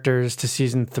characters to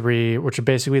season 3, which are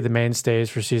basically the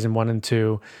mainstays for season 1 and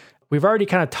 2. We've already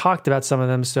kind of talked about some of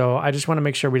them, so I just want to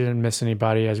make sure we didn't miss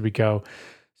anybody as we go.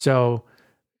 So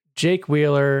Jake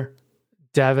Wheeler,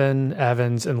 Devin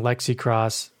Evans, and Lexi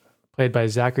Cross, played by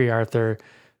Zachary Arthur.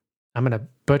 I'm going to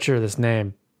butcher this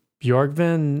name.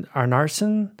 Bjorgvin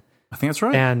Arnarsson? I think that's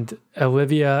right. And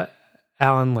Olivia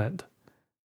Allen Lind.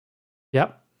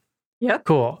 Yep.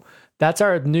 Cool. That's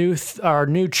our new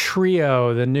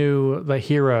trio, the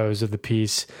heroes of the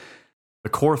piece. The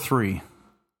core 3.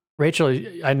 Rachel,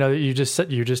 I know that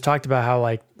you just talked about how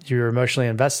like you're emotionally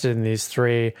invested in these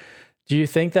 3. Do you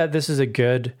think that this is a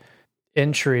good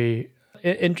entry,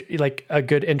 like a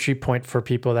good entry point for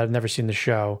people that have never seen the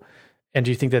show? And do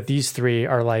you think that these 3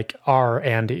 are like our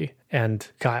Andy and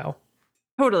Kyle?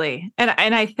 Totally. And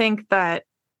I think that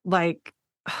like,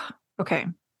 okay,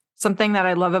 something that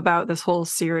I love about this whole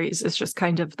series is just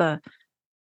kind of the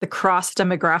cross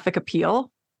demographic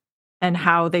appeal and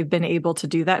how they've been able to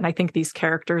do that. And I think these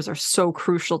characters are so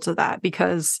crucial to that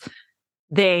because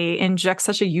they inject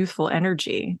such a youthful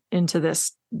energy into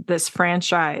this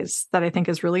franchise that I think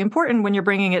is really important when you're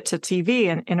bringing it to TV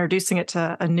and introducing it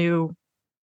to a new,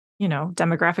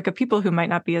 demographic of people who might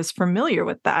not be as familiar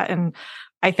with that. And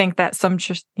I think that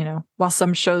while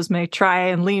some shows may try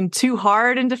and lean too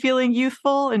hard into feeling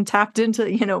youthful and tapped into,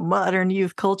 modern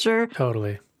youth culture.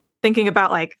 Totally. Thinking about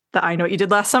like the I Know What You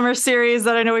Did Last Summer series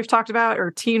that I know we've talked about,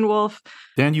 or Teen Wolf.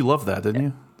 Dan, you loved that,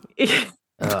 didn't you?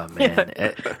 Oh man,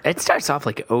 it starts off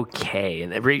like okay,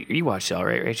 and you watched it all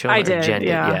right, Rachel? I did. Jen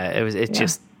yeah. It was.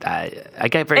 Just I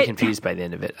got very confused by the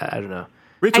end of it. I don't know.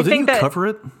 Rachel, didn't you cover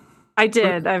it? I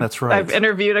did. That's right. I've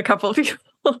interviewed a couple of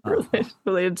people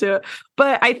related to it,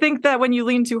 but I think that when you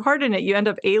lean too hard in it, you end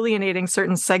up alienating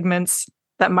certain segments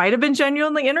that might have been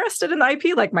genuinely interested in the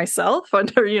IP, like myself.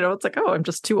 Under it's like, oh, I'm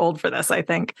just too old for this, I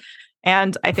think.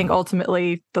 And I think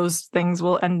ultimately those things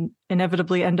will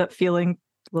inevitably end up feeling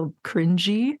a little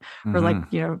cringy or like,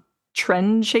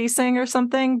 trend chasing or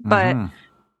something. But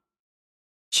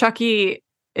Chucky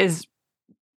is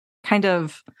kind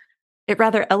of, it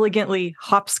rather elegantly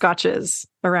hopscotches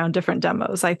around different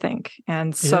demos, I think.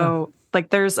 And so like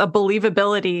there's a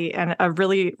believability and a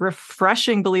really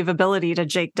refreshing believability to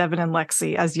Jake, Devin, and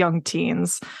Lexi as young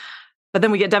teens. But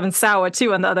then we get Devin Sawa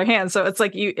too on the other hand. So it's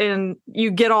like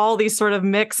you get all these sort of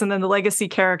mix and then the legacy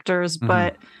characters,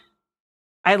 but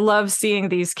I love seeing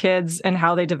these kids and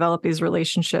how they develop these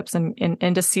relationships. And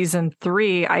into season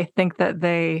 3, I think that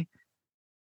they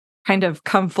kind of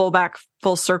come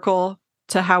full circle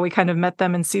to how we kind of met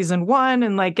them in season 1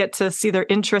 and like get to see their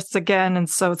interests again. And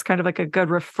so it's kind of like a good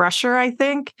refresher, I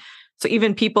think. So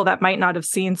even people that might not have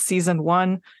seen season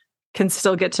 1 can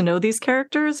still get to know these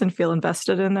characters and feel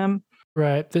invested in them.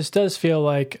 Right. This does feel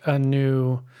like a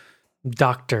new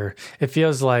Doctor. It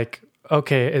feels like,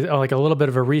 okay, like a little bit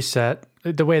of a reset.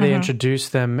 The way they introduce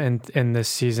them in this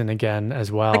season again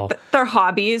as well. Like their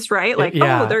hobbies, right? Like,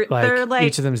 they're like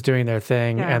each of them's doing their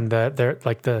thing, and they're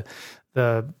like the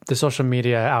social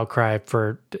media outcry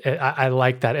for. I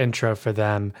like that intro for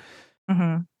them.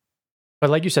 Mm-hmm. But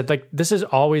like you said, like this has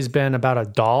always been about a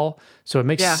doll, so it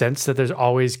makes sense that there's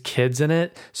always kids in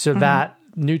it, so that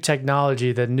new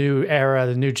technology, the new era,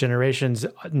 the new generations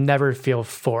never feel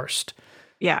forced.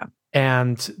 Yeah,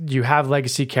 and you have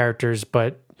legacy characters,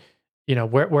 but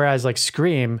whereas like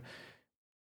Scream,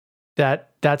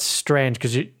 that's strange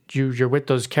because you're with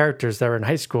those characters that were in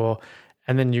high school,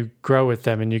 and then you grow with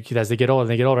them, and as they get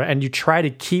older, and you try to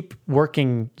keep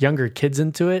working younger kids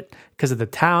into it because of the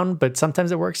town, but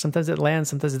sometimes it works, sometimes it lands,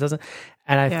 sometimes it doesn't.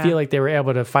 And I feel like they were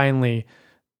able to finally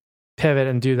pivot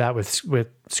and do that with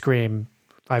Scream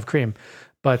 5 Cream.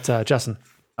 But Justin.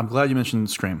 I'm glad you mentioned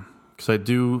Scream, because I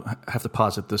do have to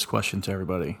posit this question to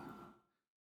everybody.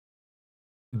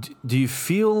 Do you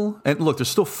feel, and look, there's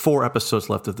still 4 episodes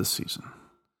left of this season.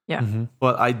 Yeah. Mm-hmm.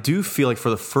 But I do feel like for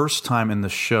the first time in the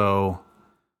show,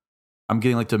 I'm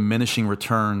getting like diminishing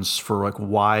returns for like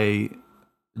why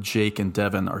Jake and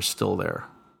Devin are still there.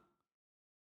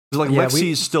 Because like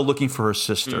Lexi is still looking for her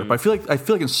sister, but I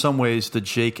feel like in some ways the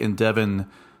Jake and Devin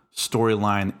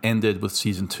storyline ended with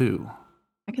season 2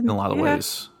 in a lot of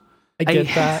ways. I get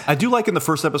that. I do like in the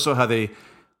first episode how they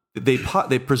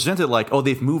presented like, oh,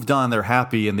 they've moved on, they're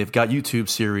happy, and they've got YouTube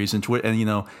series and Twitter, and you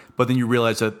know, but then you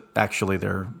realize that actually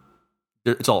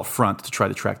it's all a front to try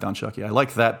to track down Chucky. I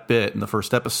like that bit in the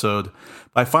first episode.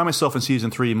 But I find myself in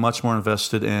season 3 much more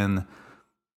invested in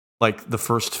like the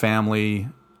first family,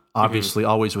 obviously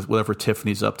always with whatever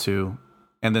Tiffany's up to,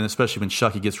 and then especially when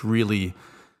Chucky gets really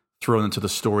thrown into the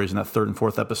stories in that 3rd and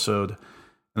 4th episode,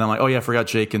 and I'm like, oh yeah, I forgot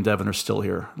Jake and Devin are still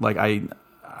here. Like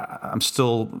I'm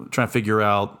still trying to figure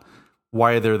out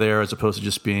why they're there as opposed to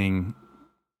just being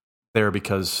there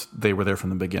because they were there from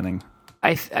the beginning.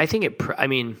 I think I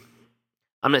mean,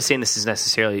 I'm not saying this is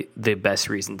necessarily the best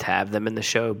reason to have them in the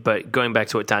show, but going back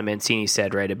to what Don Mancini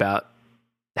said, right, about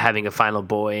having a final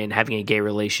boy and having a gay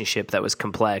relationship that was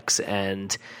complex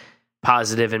and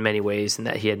positive in many ways and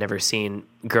that he had never seen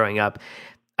growing up.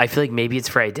 I feel like maybe it's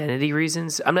for identity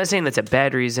reasons. I'm not saying that's a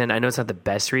bad reason. I know it's not the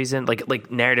best reason. Like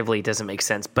narratively, it doesn't make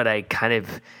sense. But I kind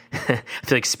of I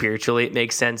feel like spiritually it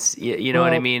makes sense. You know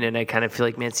what I mean? And I kind of feel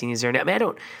like Mancini's there. I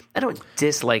mean, I don't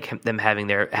dislike them having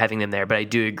them there, but I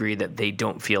do agree that they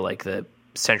don't feel like the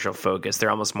central focus. They're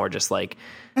almost more just like.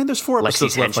 And there's 4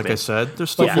 episodes left, like I said.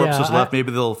 There's still 4 episodes left.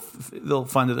 Maybe they'll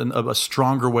find it a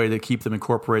stronger way to keep them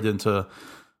incorporated into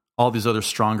all these other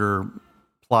stronger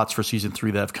plots for season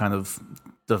 3 that have kind of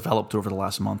developed over the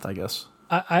last month, I guess.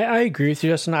 I agree with you,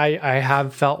 Justin. I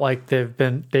have felt like they've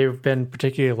been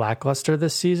particularly lackluster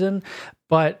this season,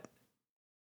 but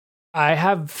I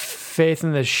have faith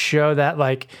in the show that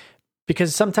like,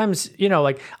 because sometimes, you know,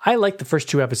 like I like the first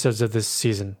 2 episodes of this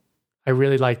season. I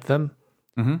really liked them.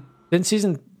 Mm-hmm.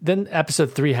 Then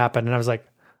episode 3 happened and I was like,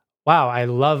 wow, I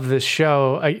love this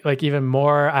show. Like even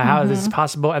more, how is this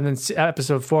possible? And then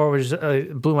episode 4 was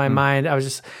blew my mind. I was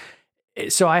just,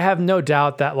 so I have no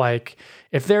doubt that like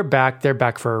if they're back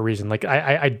for a reason. Like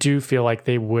I do feel like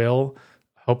they will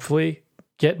hopefully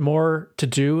get more to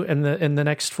do in the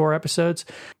next 4 episodes.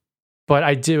 But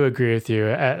I do agree with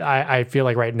you. I feel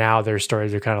like right now their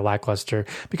stories are kind of lackluster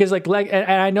because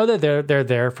and I know that they're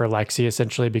there for Lexi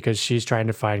essentially because she's trying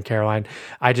to find Caroline.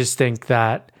 I just think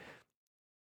that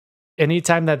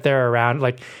anytime that they're around,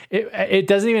 like it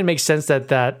doesn't even make sense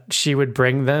that she would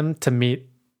bring them to meet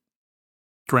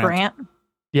Grant.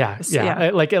 Yeah.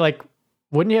 Like,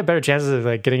 wouldn't you have better chances of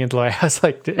like getting into the White House?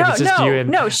 Like, if it's just you and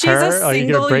no, she's her? a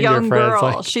single young girl.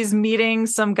 Like, she's meeting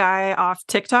some guy off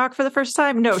TikTok for the first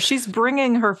time. No, she's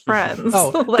bringing her friends.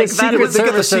 Oh, like the Secret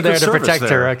Service are there to protect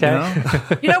her.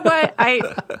 Okay. You know what?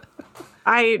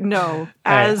 I know.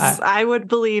 I would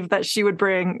believe that she would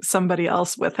bring somebody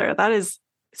else with her. That is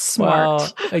smart.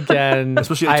 Well, again,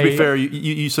 especially to be fair,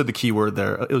 you said the key word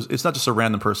there. It's not just a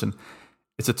random person.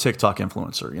 It's a TikTok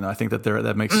influencer. You know, I think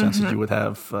that makes sense that you would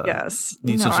have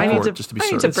need some support just to be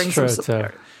certain. Bring some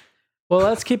support. Well,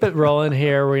 let's keep it rolling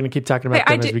here. We're going to keep talking about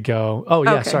them as we go. Oh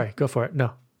yeah, sorry. Go for it.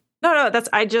 No, that's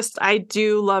I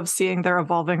do love seeing their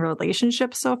evolving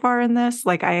relationship so far in this.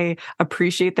 Like I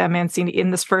appreciate that Mancini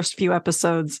in this first few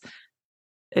episodes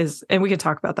and we can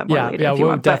talk about that more later. Yeah,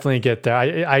 we'll definitely get there.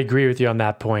 I agree with you on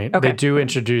that point. Okay. They do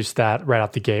introduce that right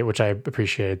out the gate, which I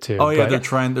appreciated too. Oh yeah, they're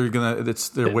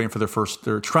waiting for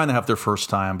they're trying to have their first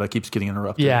time, but it keeps getting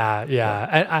interrupted.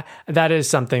 Yeah. And that is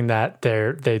something that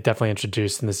they definitely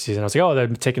introduced in this season. I was like, oh, they're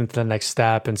taking it to the next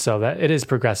step, and so that it is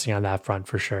progressing on that front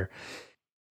for sure.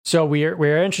 So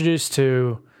we're introduced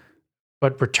to,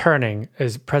 but returning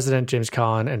is President James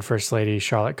Collins and First Lady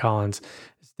Charlotte Collins,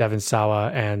 Devin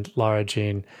Sawa and Laura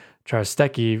Jean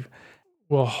Charostecki.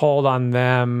 We'll hold on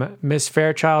them. Miss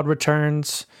Fairchild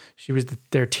returns. She was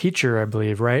their teacher, I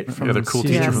believe, right? The cool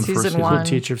teacher from season 1. Cool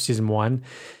teacher of season 1.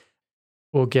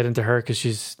 We'll get into her because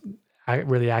she's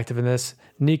really active in this.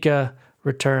 Nika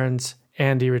returns.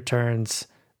 Andy returns,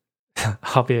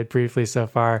 albeit briefly so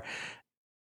far.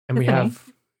 And we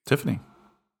have Tiffany.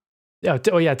 Yeah,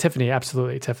 Tiffany.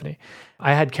 Absolutely, Tiffany.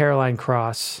 I had Caroline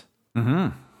Cross.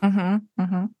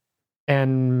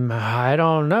 And I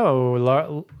don't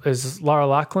know. Is Laura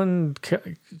Loughlin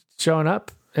showing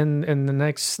up in the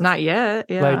next? Not yet.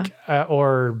 Yeah.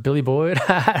 Or Billy Boyd.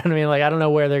 I mean, I don't know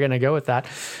where they're going to go with that,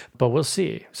 but we'll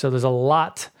see. So there's a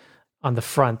lot on the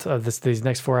front of this. These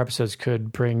next 4 episodes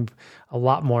could bring a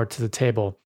lot more to the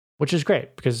table. which is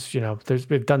great because,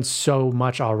 we've done so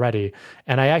much already.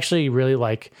 And I actually really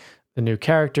like the new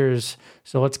characters.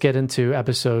 So let's get into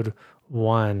episode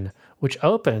 1, which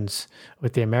opens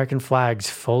with the American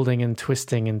flags folding and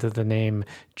twisting into the name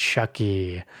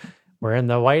Chucky. We're in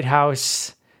the White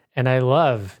House, and I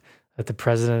love that the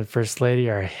president and first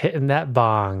lady are hitting that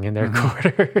bong in their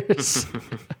quarters.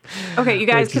 Okay, you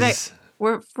guys,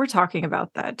 we're talking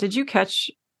about that. Did you catch,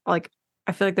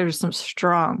 I feel like there's some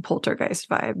strong poltergeist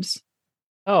vibes.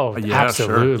 Oh, yeah,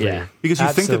 absolutely. Sure. Yeah. Because you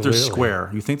think that they're square.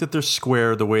 You think that they're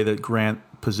square the way that Grant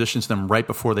positions them right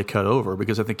before they cut over,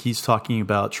 because I think he's talking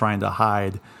about trying to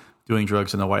hide doing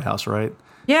drugs in the White House, right?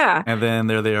 Yeah. And then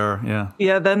there they are. Yeah.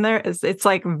 Yeah. Then it's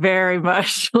like very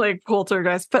much like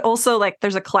poltergeist, but also like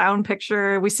there's a clown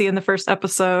picture we see in the first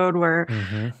episode where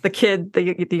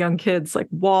the young kids like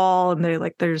wall, and they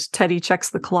like, there's Teddy checks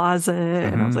the closet.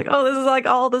 And I was like, oh, this is like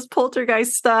all this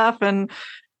poltergeist stuff.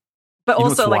 But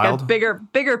also like a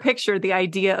bigger picture, the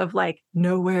idea of like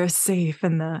nowhere is safe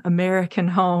in the American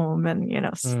home. And,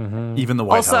 even the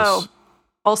White House.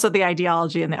 Also the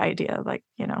ideology and the idea, like,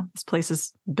 this place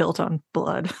is built on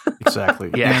blood. Exactly.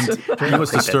 Yeah. And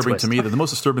what's disturbing to me, the most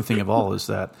disturbing thing of all is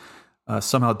that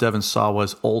somehow Devin Saw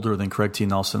was older than Craig T.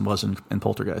 Nelson was in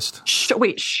Poltergeist.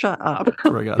 Wait, shut up.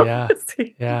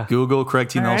 Yeah. Google Craig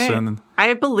T. Nelson. Right.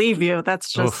 I believe you.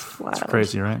 That's just it's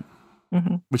crazy, right?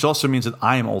 Mm-hmm. Which also means that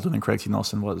I am older than Craig T.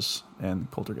 Nelson was in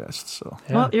Poltergeist. So,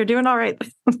 well, you're doing all right.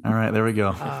 All right, there we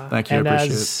go. Thank you. I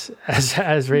appreciate it.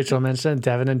 As Rachel mentioned,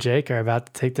 Devin and Jake are about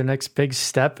to take the next big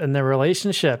step in their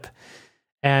relationship.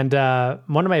 And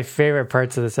one of my favorite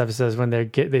parts of this episode is when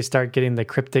they start getting the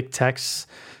cryptic texts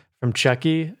from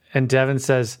Chucky, and Devin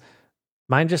says,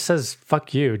 "Mine just says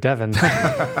fuck you, Devin."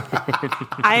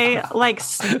 I like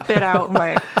spit out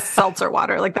my seltzer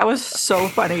water. Like that was so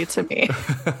funny to me.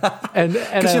 And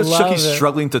Chucky's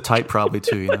struggling to type probably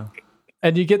too,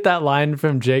 And you get that line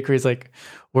from Jake where he's like,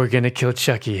 "We're gonna kill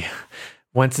Chucky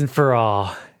once and for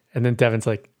all," and then Devin's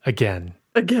like, "Again."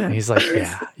 And he's like,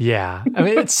 yeah. I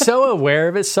mean, it's so aware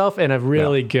of itself in a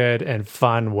really good and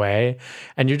fun way.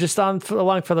 And you're just along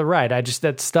for the ride.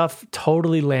 That stuff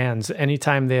totally lands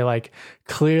anytime they like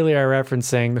clearly are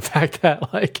referencing the fact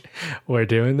that like, we're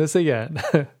doing this again.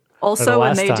 Also,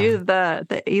 when they do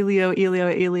the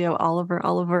Elio,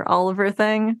 Oliver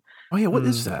thing. Oh yeah, what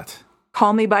is that?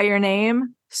 Call Me by Your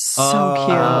Name. So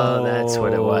cute. Oh, that's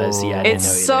what it was. Yeah,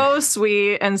 it's so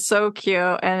sweet and so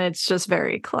cute, and it's just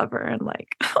very clever and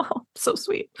like, oh, so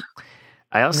sweet.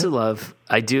 I also love.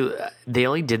 They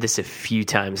only did this a few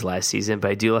times last season,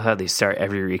 but I do love how they start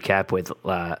every recap with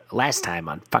 "last time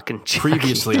on fucking Chucky."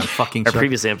 Previously on fucking Chucky.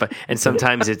 Previously on, and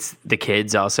sometimes it's the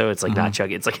kids. Also, it's like not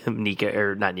Chucky. It's like Nika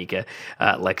or not Nika,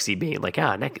 Lexi being like,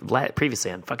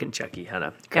 previously on fucking Chucky. I don't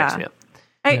know. Cracks me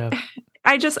up.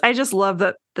 I just love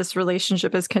that this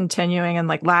relationship is continuing. And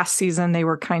like last season, they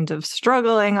were kind of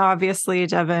struggling, obviously,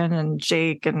 Devin and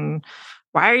Jake. And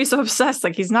why are you so obsessed?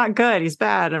 Like, he's not good, he's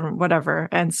bad, and whatever.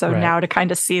 And so now to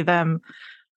kind of see them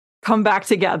come back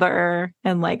together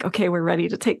and like, okay, we're ready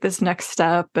to take this next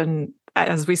step. And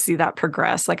as we see that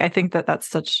progress, like, I think that that's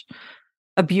such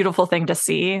a beautiful thing to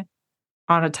see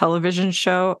on a television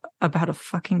show about a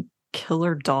fucking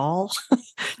killer doll.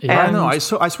 I know.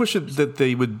 I wish that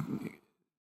they would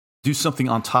do something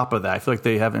on top of that. I feel like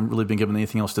they haven't really been given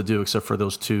anything else to do except for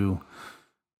those two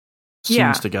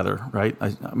scenes together, right?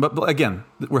 But again,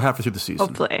 we're halfway through the season.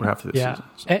 Hopefully. We're halfway through the season.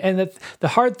 So. And the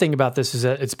hard thing about this is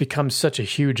that it's become such a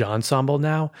huge ensemble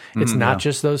now. It's not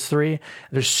just those three.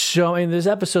 There's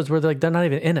episodes where they're not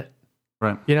even in it.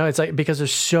 Right. It's like because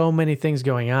there's so many things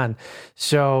going on.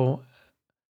 So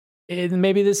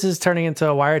maybe this is turning into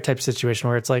a Wire type situation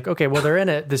where it's like, okay, well, they're in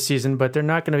it this season, but they're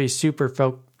not going to be super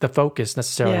the focus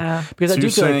necessarily. Yeah. Because I do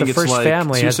feel like the first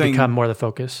family has become more the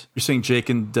focus. You're saying Jake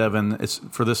and Devin, it's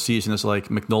for this season, is like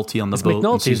McNulty on the boat.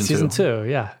 McNulty in season two.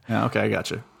 Yeah. Yeah. Okay, I got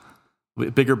you.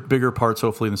 Bigger parts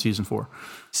hopefully in season 4.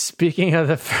 Speaking of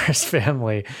the first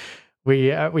family, we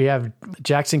have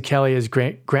Jackson Kelly as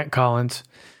Grant Collins,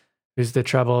 who's the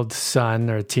troubled son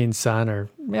or teen son, or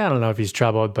I don't know if he's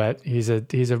troubled, but he's a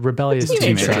rebellious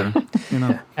teenager.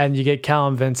 And you get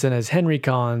Callum Vincent as Henry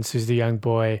Collins, who's the young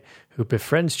boy who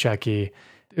befriends Chucky.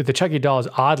 The Chucky doll is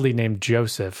oddly named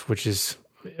Joseph, which is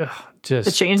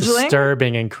just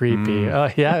disturbing and creepy.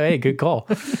 Hey, good call.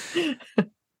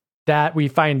 That we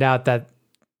find out that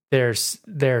their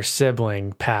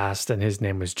sibling passed, and his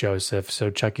name was Joseph. So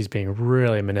Chucky's being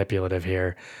really manipulative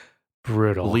here.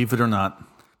 Brutal. Believe it or not.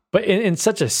 But in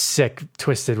such a sick,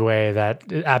 twisted way that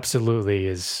it absolutely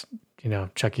is,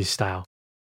 Chucky's style.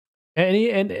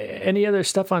 Any other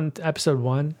stuff on episode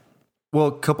 1? Well,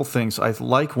 a couple things. I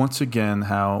like, once again,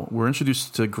 how we're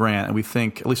introduced to Grant, and we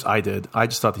think, at least I did, I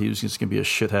just thought that he was just going to be a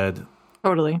shithead.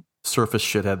 Totally. Surface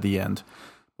shithead at the end.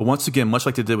 But once again, much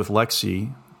like they did with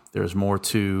Lexi, there's more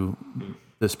to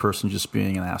this person just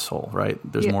being an asshole, right?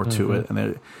 There's more to it.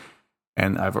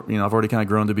 And I've already kind of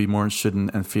grown to be more interested in,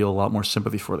 and feel a lot more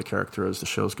sympathy for the character as the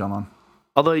show's gone on.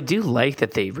 Although I do like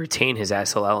that they retain his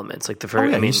asshole elements. Like the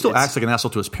first, he still acts like an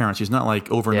asshole to his parents. He's not like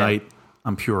overnight,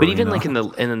 I'm pure. But even like in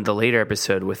the later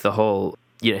episode with the whole,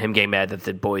 him getting mad that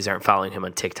the boys aren't following him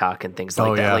on TikTok and things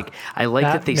like that. Yeah. Like I like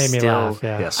that they still.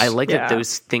 Yes. I like that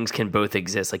those things can both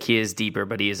exist. Like he is deeper,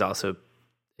 but he is also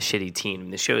a shitty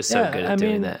teen. The show is so good at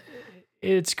doing that.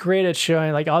 It's great at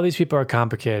showing like all these people are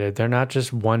complicated. They're not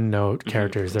just one note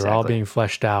characters. They're all being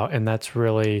fleshed out, and that's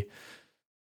great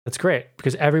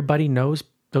because everybody knows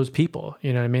those people.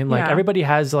 You know what I mean? Like everybody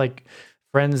has like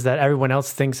friends that everyone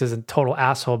else thinks is a total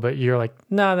asshole, but you're like,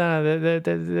 no, they're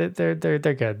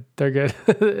good. They're good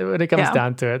when it comes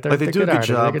down to it. Like they do a good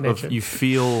job of you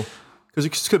feel, because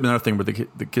it could be another thing where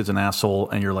the kid's an asshole,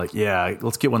 and you're like, yeah,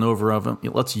 let's get one over of him.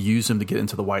 Let's use him to get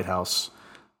into the White House.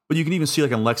 But you can even see,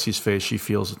 like, on Lexi's face, she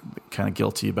feels kind of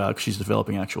guilty about it because she's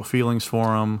developing actual feelings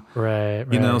for him. Right.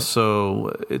 You know,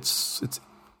 so it's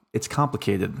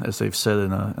complicated, as they've said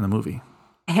in a movie.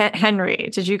 Henry,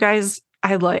 did you guys?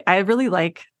 I really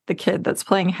like the kid that's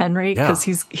playing Henry because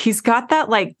he's got that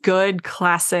like good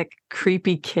classic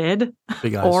creepy kid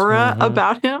aura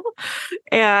about him,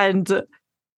 and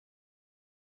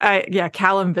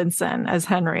Callum Vinson as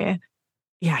Henry.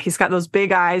 Yeah, he's got those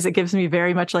big eyes. It gives me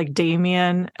very much like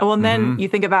Damien. Well, and then you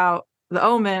think about The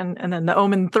Omen, and then The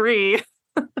Omen 3.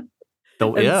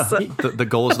 The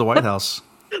goal is the White House.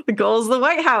 The goal is the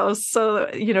White House. So,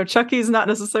 Chucky's not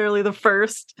necessarily the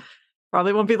first.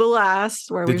 Probably won't be the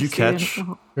last. Did you catch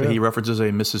that he references a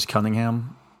Mrs.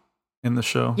 Cunningham in the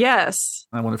show? Yes.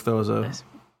 I wonder if that was a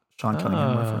Sean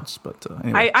Cunningham reference. But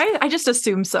anyway. I just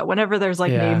assume so. Whenever there's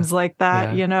like names like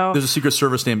that, There's a Secret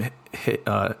Service named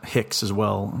Hicks as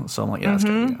well. So I'm like, it's got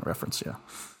to be a reference,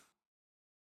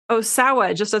 Oh,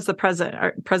 Sawa, just as the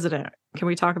president. Can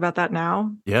we talk about that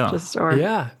now? Yeah.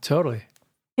 Yeah, totally.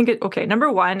 I think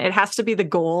number one, it has to be the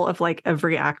goal of like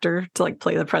every actor to like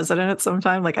play the president at some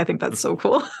time. Like, I think that's so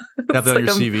cool. Have that on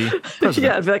your CV.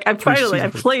 Yeah, I'd be like, I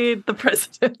played the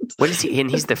president. What is he?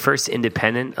 And he's the first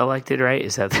independent elected, right?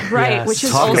 Is that right? Yes. Which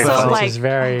is also like is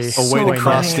very a way to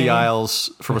cross the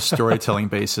aisles from a storytelling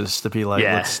basis to be like,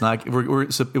 let's not.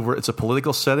 It's a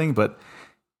political setting, but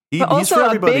also for a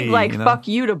everybody, big fuck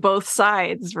you to both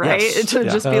sides, right? Yes. To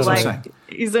just be like, right.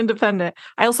 He's independent.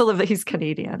 I also love that he's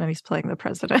Canadian and he's playing the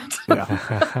president.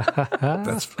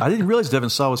 I didn't realize Devon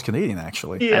Saw was Canadian,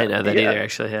 actually. I didn't know that either,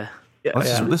 actually. Yeah.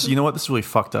 This, you know what? This is really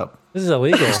fucked up. This is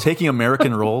illegal. He's taking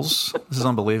American roles. This is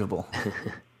unbelievable.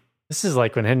 This is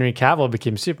like when Henry Cavill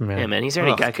became Superman. Yeah, man, he's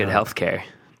already got good health care.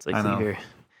 It's like I know.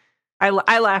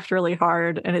 I laughed really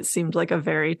hard, and it seemed like a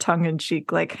very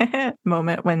tongue-in-cheek like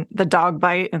moment when the dog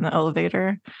bite in the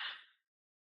elevator.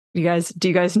 Do you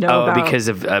guys know about because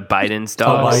of Biden's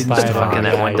dog? And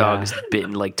that one dog has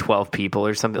bitten like 12 people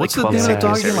or something. What's like the 12 name of that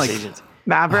dog again? Like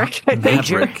Maverick.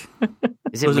 Maverick.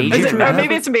 Is it Major?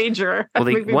 Maybe it's Major. Well,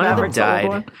 one of them Maverick's died.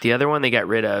 one. The other one they got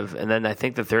rid of, and then I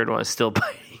think the third one is still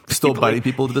biting. Biting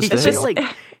people to this day. It's just like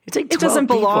it doesn't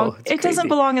belong. It doesn't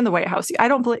belong in the White House. I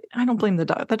don't blame the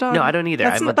dog. The dog. No, I don't either.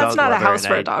 That's not a house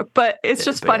for a dog. But it's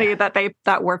just funny that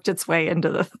that worked its way into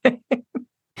the thing.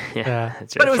 Yeah,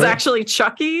 that's right. But it was actually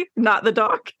Chucky, not the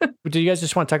dog. Do you guys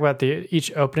just want to talk about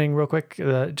each opening real quick?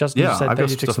 Justin said that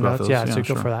you took some notes. So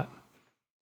go for that.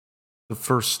 The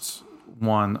first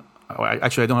one.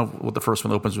 Actually, I don't know what the first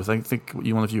one opens with. I think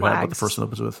one of you had what the first one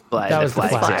opens with. That was the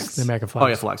flags. The American flags. Oh,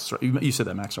 yeah, flags. Sorry. You said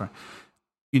that, Max. Sorry.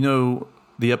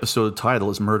 The episode title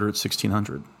is Murder at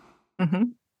 1600. Mm-hmm.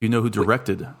 You know who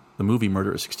directed the movie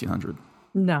Murder at 1600?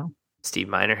 No. Steve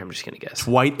Miner, I'm just going to guess.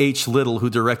 Dwight H. Little, who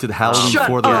directed Halloween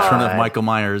Before the Return of Michael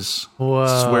Myers. Whoa.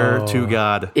 Swear to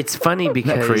God. It's funny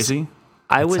because... Isn't that crazy?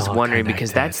 I was wondering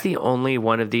because that's the only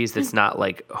one of these that's not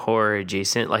like horror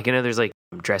adjacent. Like, there's like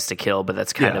Dressed to Kill, but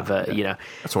that's kind of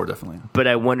that's horror, definitely. But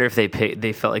I wonder if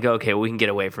they felt like, okay, we can get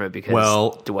away from it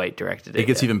because Dwight directed it. It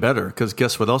gets even better because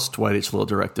guess what else Dwight H. Little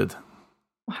directed?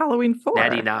 Halloween 4.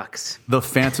 Natty Knox. The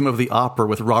Phantom of the Opera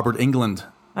with Robert Englund.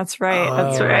 That's right.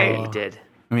 That's right. He did.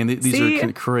 I mean, these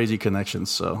are crazy connections.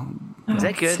 So is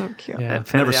that good? So cute. Yeah.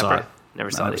 Never saw it.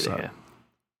 Never saw it either. Yeah.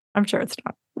 I'm sure it's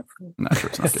not. Not sure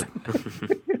it's not good.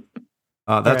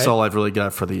 That's all I've really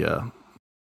got for the.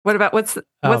 What about what's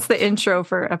the intro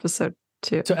for episode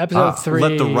 2? So episode 3.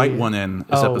 Let the Right One In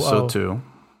is episode 2.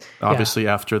 Obviously,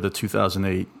 after the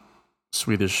 2008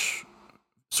 Swedish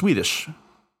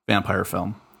vampire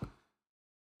film.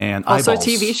 and Also Eyeballs. a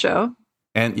TV show.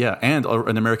 And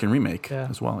an American remake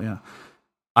as well. Yeah,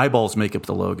 Eyeballs make up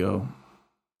the logo.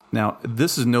 Now,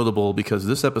 this is notable because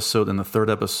this episode and the third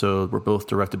episode were both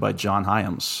directed by John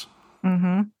Hyams,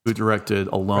 who directed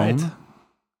Alone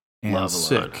and Love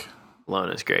Sick.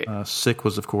 Alone is great. Sick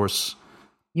was, of course,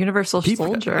 Universal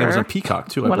Soldier. It was on Peacock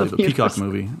too, I believe, a Peacock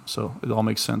movie. So it all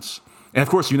makes sense. And of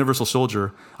course, Universal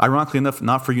Soldier. Ironically enough,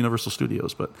 not for Universal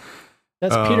Studios, but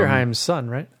that's Peter Hyams' son,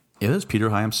 right? It is Peter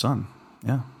Hyams' son.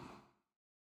 Yeah.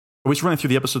 Are we just running through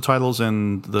the episode titles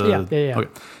and the Yeah. Okay.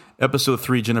 Episode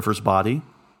 3, Jennifer's Body.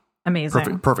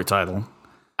 Amazing. Perfect title.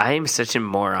 I am such a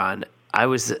moron. I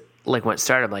was like, when it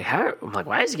started, I'm like,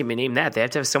 why is it gonna be named that? They have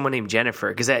to have someone named Jennifer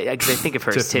because I think of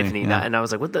her as Tiffany, yeah. and I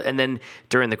was like, what the? And then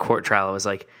during the court trial, I was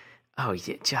like, oh,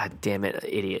 yeah, God damn it,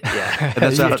 idiot. Yeah. And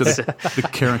that's after the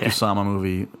Karen Kusama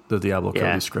movie, the Diablo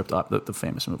Cody script, the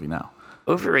famous movie now.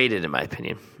 Overrated, in my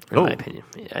opinion. I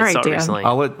right, saw it Dan. recently.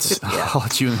 I'll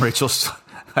let you and Rachel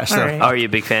hash that right. out. Are you a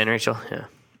big fan, Rachel? Yeah.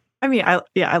 I mean,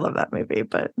 I love that movie,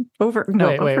 but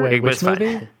Wait, It which was fine.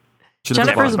 movie?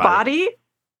 Jennifer's Body?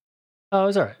 Oh, it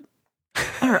was all right.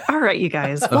 All right, you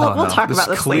guys. We'll talk about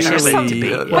this later. Clearly,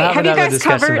 Wait, have you guys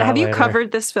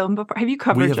covered this film before? Have you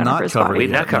covered we have Jennifer's not covered Body? We've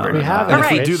not covered it. We haven't. And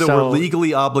if we Alright, do that, so- we're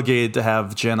legally obligated to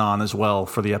have Jen on as well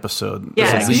for the episode.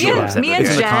 Yes, It's legal. me and It's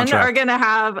in the Jen contract. are going to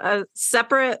have a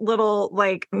separate little,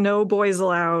 like, no boys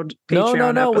allowed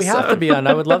Patreon No. We have to episode. be on.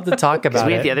 I would love to talk about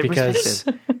we have it the other because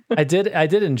I did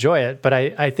enjoy it, but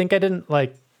I think I didn't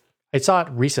like. I saw it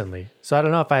recently, so I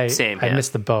don't know if I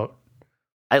missed the boat.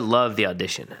 I love The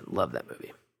Audition. I love that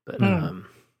movie. But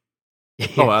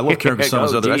I love Karen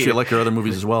Kusama's other. Actually, I like her other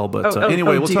movies as well. But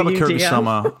anyway, we'll talk about Karen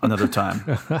Kusama another time.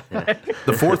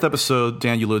 The fourth episode,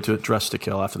 Dan, you alluded to it, Dressed to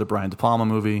Kill, after the Brian De Palma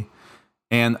movie.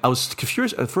 And I was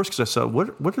confused at first because I saw,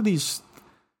 what are these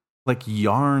like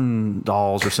yarn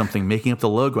dolls or something making up the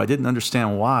logo? I didn't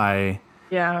understand why.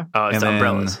 Yeah. Oh, it's And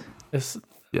umbrellas.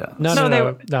 Yeah.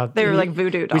 No. They were like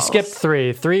voodoo dolls. We skipped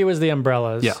 3. 3 was the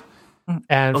umbrellas. Yeah.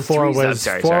 And 4 was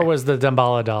was the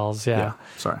Damballa dolls. Yeah.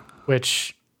 Sorry.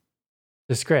 Which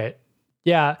is great.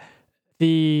 Yeah.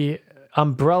 The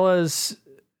umbrellas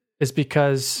is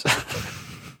because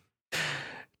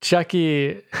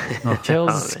Chucky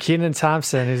kills Kenan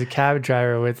Thompson, who's a cab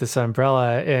driver, with this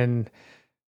umbrella, and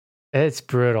it's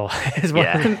brutal. It's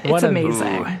it's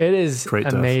amazing. It is Great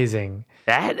death. amazing.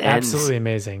 That ends, Absolutely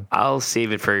amazing. I'll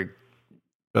save it for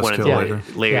Best one of kill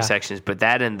the later Yeah. sections, but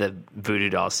that and the voodoo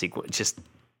doll sequence just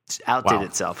outdid Wow.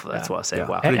 itself. That's what I'll say. Yeah.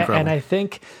 Wow. And I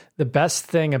think the best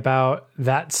thing about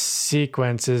that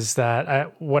sequence is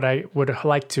that what I would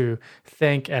like to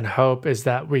think and hope is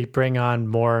that we bring on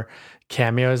more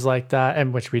cameos like that,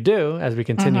 and which we do as we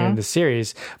continue in the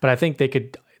series. But I think they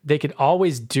could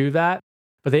always do that,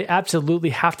 but they absolutely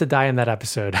have to die in that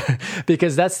episode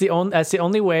because that's the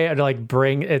only way to like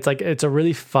bring. It's like it's a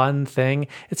really fun thing.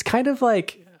 It's kind of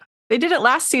like They did it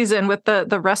last season with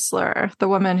the wrestler, the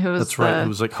woman who was That's right. Who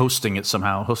was like hosting it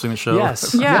somehow, hosting the show.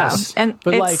 Yes. Yeah, Yes. and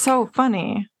But, it's like, so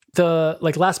funny. the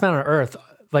like Last Man on Earth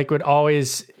like would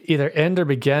always either end or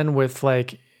begin with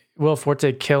like Will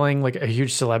Forte killing like a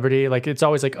huge celebrity. Like it's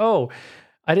always like, oh,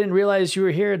 I didn't realize you were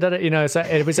here. That so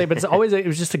it was like, but it's always it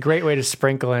was just a great way to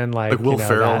sprinkle in like Will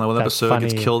Ferrell in one that episode funny,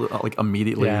 gets killed like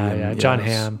immediately. Yeah, John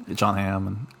Hamm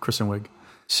and Kristen Wiig.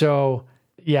 So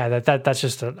yeah, that's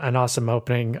just an awesome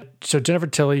opening. So Jennifer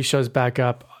Tilly shows back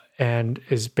up and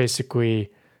is basically,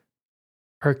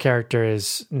 her character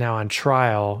is now on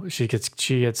trial. She gets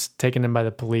taken in by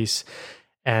the police,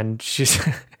 and she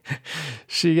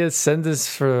gets sentenced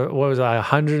for what was it,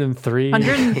 103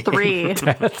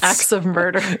 acts of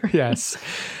murder. Yes,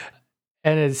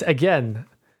 and it's again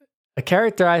a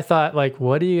character I thought like,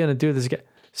 what are you gonna do with this guy?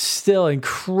 Still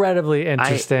incredibly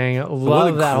interesting.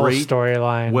 Love that whole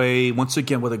storyline. Once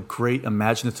again, what a great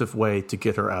imaginative way to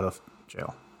get her out of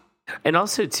jail. And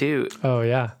also, too,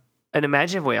 an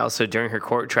imaginative way also during her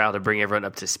court trial to bring everyone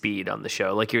up to speed on the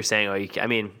show. Like you were saying, I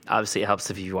mean, obviously it helps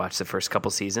if you watch the first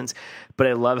couple seasons, but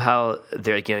I love how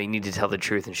they're like, you need to tell the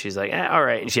truth. And she's like, all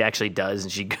right. And she actually does.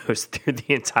 And she goes through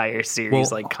the entire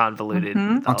series, like convoluted.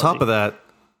 On top of that,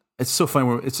 it's so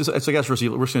funny. It's like, I guess we're just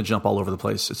going to jump all over the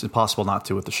place. It's impossible not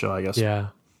to with the show, I guess. Yeah.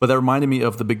 But that reminded me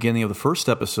of the beginning of the first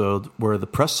episode where the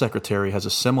press secretary has a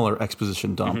similar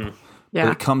exposition dump. Yeah.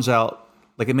 But it comes out,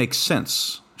 like it makes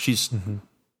sense. She's,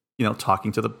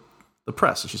 talking to the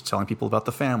press. And she's telling people about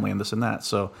the family and this and that.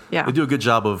 So they do a good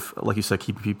job of, like you said,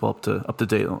 keeping people up to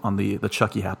date on the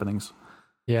Chucky happenings.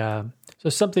 Yeah. So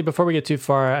something before we get too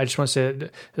far, I just want to say,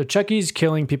 so Chucky's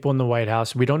killing people in the White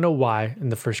House. We don't know why in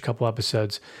the first couple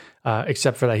episodes.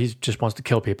 except for that he just wants to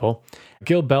kill people.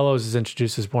 Gil Bellows is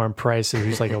introduced as Warren Price,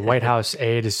 who's like a White House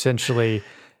aide, essentially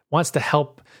wants to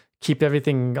help keep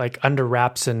everything like under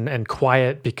wraps and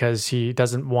quiet because he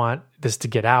doesn't want this to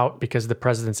get out because the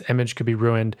president's image could be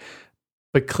ruined,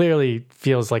 but clearly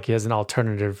feels like he has an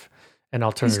alternative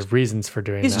reasons for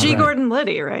doing He's that. G. Gordon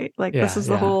Liddy, right? Like this is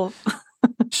the whole.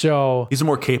 So he's a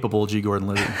more capable G. Gordon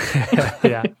Liddy.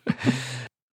 Yeah.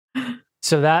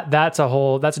 So that's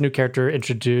a new character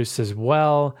introduced as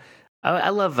well. I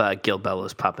love Gil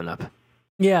Bellows popping up.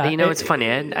 Yeah, And, it's funny.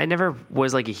 I never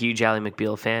was like a huge Ally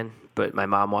McBeal fan, but my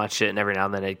mom watched it, and every now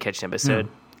and then I'd catch an episode.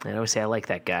 And I always say I like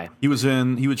that guy. He would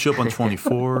show up on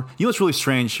 24. You know what's really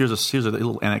strange? Here's a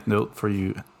little anecdote for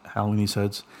you Halloweenies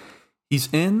heads.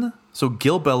 So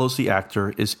Gil Bellows, the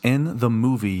actor, is in the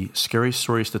movie Scary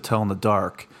Stories to Tell in the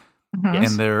Dark. Mm-hmm. And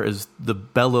there is the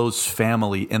Bellows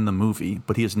family in the movie,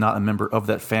 but he is not a member of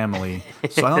that family.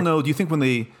 So I don't know. Do you think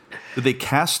did they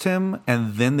cast him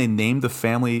and then they named the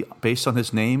family based on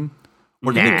his name?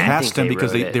 Or did they cast him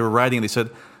because they were writing and they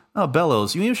said, "Oh,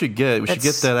 Bellows, we should get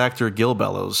that actor Gil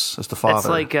Bellows as the father."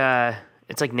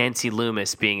 It's like Nancy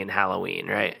Loomis being in Halloween,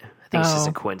 right? I think it's just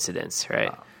a coincidence,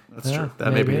 right? That's true.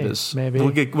 Maybe it is. Maybe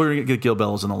we're gonna get Gil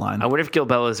Bellows in the line. I wonder if Gil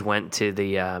Bellows went to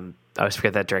the I always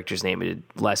forget that director's name. He did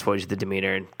Last Voyage of the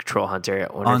Demeter and Control Hunter.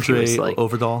 I wonder if he was like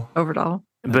Overdahl.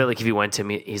 But like if he went to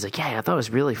me, he's like, "Yeah, I thought it was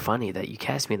really funny that you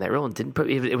cast me in that role and didn't put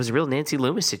it was a real Nancy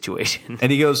Loomis situation." And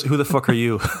he goes, "Who the fuck are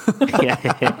you?"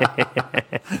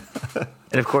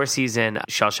 And of course, he's in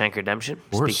Shawshank Redemption.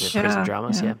 Speaking of prison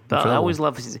dramas, yeah. But I always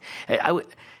love. I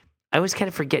always kind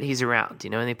of forget he's around,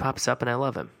 and he pops up, and I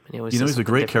love him. And he always he's a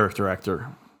great character actor.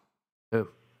 Who?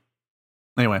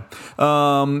 Anyway, wait.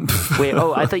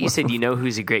 Oh, I thought you said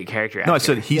who's a great character actor. No, I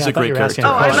said he's a great character.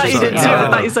 Oh, I thought you did too. I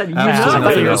thought you said I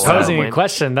thought you were posing a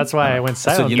question. That's why I went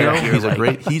silent. I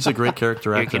said, he's a great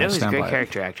character actor. Who's a great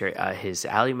character actor? His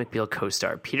Ally McBeal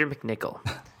co-star, Peter McNichol.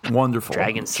 Wonderful.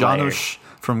 Dragon Slayer. Janusz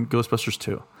from Ghostbusters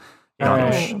 2.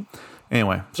 Right.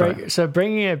 Anyway, sorry. So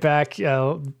bringing it back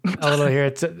a little here,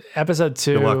 it's episode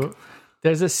 2.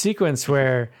 There's a sequence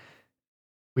where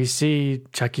we see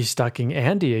Chucky stalking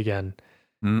Andy again.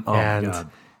 God.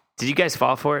 Did you guys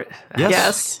fall for it?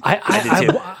 Yes. I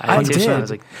did. I was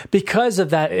like, because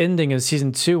of that ending of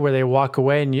season 2 where they walk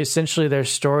away and essentially their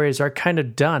stories are kind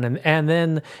of done. And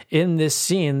then in this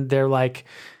scene, they're like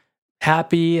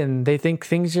happy and they think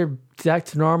things are back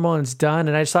to normal and it's done.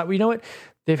 And I just thought, well, you know what?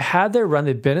 They've had their run.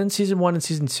 They've been in season 1 and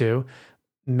season 2.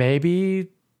 Maybe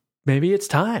it's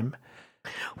time.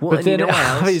 Well, but then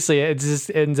obviously it just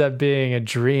ends up being a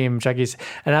dream. Chucky's,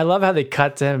 and I love how they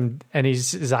cut to him and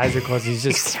his eyes are closed. He's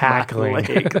just cackling.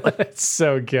 It's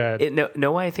so good.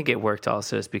 No, why I think it worked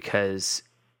also is because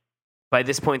by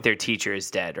this point their teacher is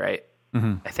dead, right?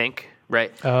 Mm-hmm. I think,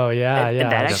 right? Oh yeah,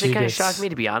 and that actually kind of shocked me,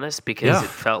 to be honest, because it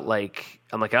felt like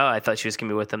I'm like, oh, I thought she was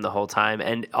gonna be with them the whole time,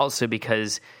 and also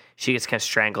because she gets kind of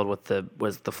strangled with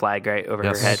the flag right over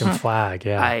her head. The flag,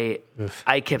 yeah.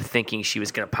 I kept thinking she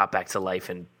was going to pop back to life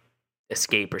and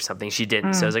escape or something. She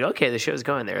didn't. So I was like, okay, the show's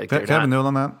going there. Like, can I have a note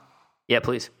on that? Yeah,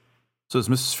 please. So it's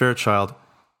Mrs. Fairchild.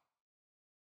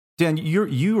 Dan,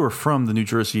 you are from the New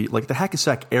Jersey, like the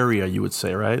Hackensack area, you would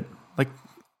say, right? Like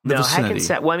the vicinity.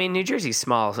 Hackensack. Well, I mean, New Jersey's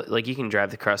small. Like you can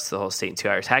drive across the whole state in 2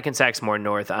 hours. Hackensack's more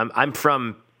north. I'm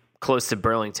from close to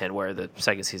Burlington, where the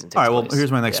second season takes place. All right. Well,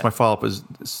 here's my follow up is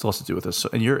still has to do with this. So,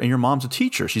 and your mom's a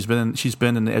teacher. She's been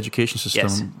in the education system.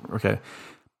 Yes. Okay.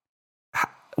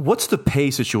 What's the pay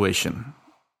situation?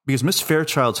 Because Miss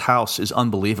Fairchild's house is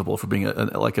unbelievable for being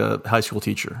a high school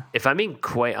teacher. If I'm being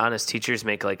quite honest, teachers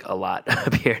make like a lot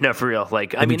up here. No, for real.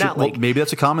 Like maybe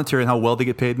that's a commentary on how well they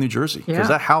get paid in New Jersey. Because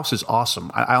that house is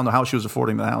awesome. I don't know how she was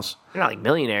affording the house. They're not like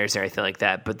millionaires or anything like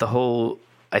that, but the whole,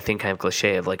 I think, kind of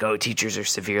cliche of like, oh, teachers are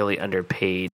severely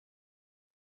underpaid.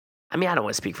 I mean, I don't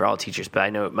want to speak for all teachers, but I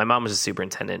know my mom was a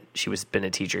superintendent. She was been a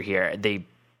teacher here. They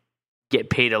get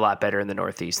paid a lot better in the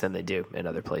Northeast than they do in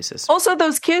other places. Also,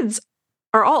 those kids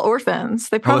are all orphans.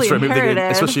 They probably inherited.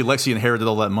 Especially Lexi inherited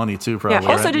all that money too, probably.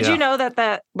 Yeah. Also, right? did you know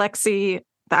that Lexi,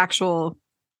 the actual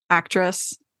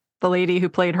actress, the lady who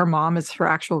played her mom, is her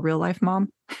actual real life mom?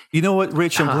 You know what,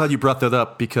 Rachel? I'm glad you brought that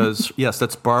up because, yes,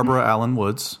 that's Barbara Allen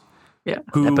Woods. Yeah.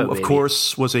 Who, of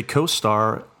course, was a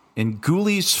co-star in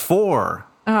Ghoulies 4.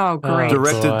 Oh, great.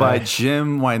 Directed by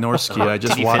Jim Wynorski. I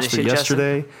just watched it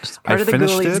yesterday. I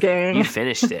finished it. You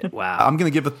finished it. Wow. I'm going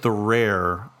to give it the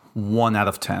rare 1 out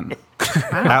of 10.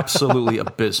 Absolutely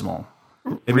abysmal.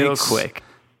 It Real makes quick.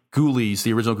 Ghoulies,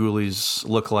 the original Ghoulies,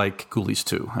 look like Ghoulies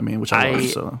 2. I mean, which I love.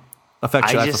 So,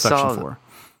 affection for.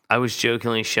 I was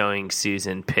jokingly showing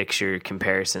Susan picture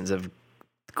comparisons of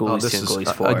Ghoulies 2 and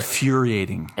Ghoulies 4.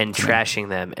 Infuriating. And trashing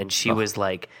them. And she was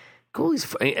like,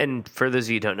 Ghoulies, and for those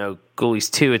of you who don't know,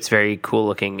 Ghoulies 2, it's very cool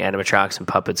looking animatronics and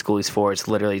puppets. Ghoulies 4, it's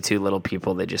literally 2 little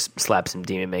people that just slap some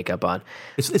demon makeup on.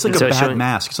 It's like a bad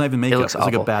mask. It's not even makeup. It's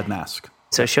like a bad mask.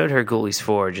 So I showed her Ghoulies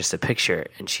 4, just a picture,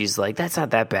 and she's like, that's not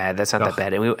that bad. That's not that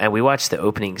bad. And we watched the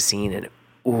opening scene, and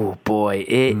oh boy,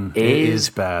 it is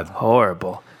bad.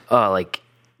 Horrible. Oh, like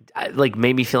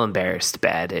made me feel embarrassed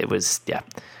bad. It was, yeah.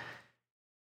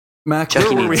 Mac,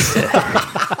 Chucky needs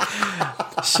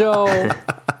So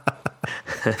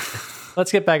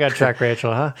let's get back on track,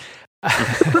 Rachel, huh?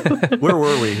 Where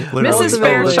were we? Mrs.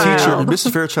 Fairchild.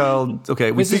 Mrs. Fairchild.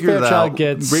 Okay, we Mrs. figured Fairchild it out.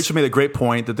 gets- Rachel made a great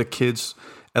point that the kids,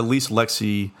 at least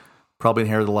Lexi, probably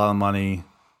inherited a lot of money.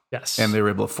 Yes. And they were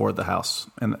able to afford the house.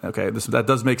 And okay, that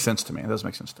does make sense to me.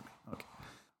 Okay.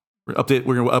 We're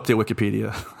going to update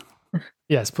Wikipedia.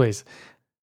 Yes, please.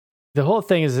 The whole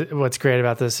thing is, what's great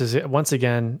about this is, once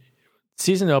again,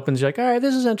 season opens, you're like, all right,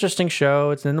 this is an interesting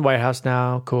show. It's in the White House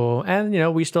now. Cool.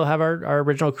 And, we still have our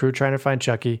original crew trying to find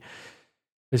Chucky.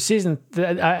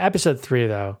 Episode 3,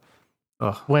 though,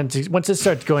 once it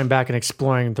starts going back and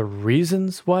exploring the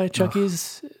reasons why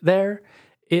Chucky's there,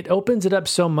 it opens it up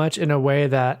so much in a way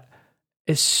that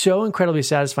is so incredibly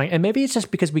satisfying. And maybe it's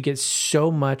just because we get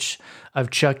so much of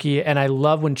Chucky, and I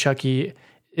love when Chucky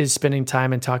is spending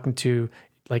time and talking to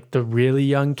like the really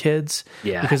young kids.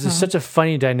 Yeah. Because there's such a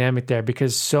funny dynamic there,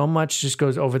 because so much just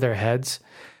goes over their heads,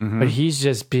 but he's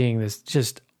just being this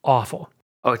just awful.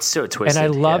 Oh, it's so twisted.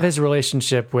 And I love his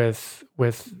relationship with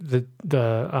the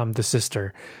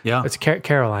sister. Yeah. It's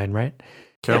Caroline, right?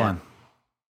 Caroline.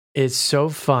 Yeah. It's so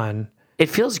fun. It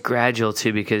feels gradual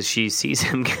too, because she sees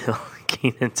him kill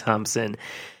Kenan Thompson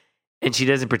and she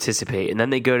doesn't participate. And then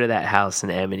they go to that house in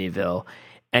Amityville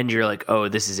and you're like, oh,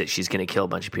 this is it. She's going to kill a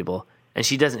bunch of people. And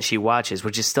she doesn't. She watches,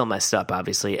 which is still messed up,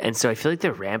 obviously. And so I feel like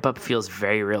the ramp up feels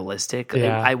very realistic.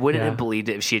 Yeah, I wouldn't have believed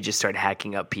it if she had just started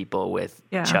hacking up people with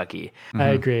Chucky. I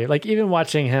agree. Like, even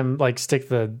watching him like stick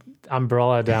the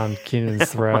umbrella down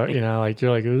Keenan's throat, like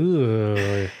you're like,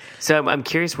 ooh. So I'm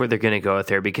curious where they're going to go with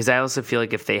her, because I also feel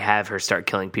like if they have her start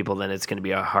killing people, then it's going to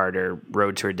be a harder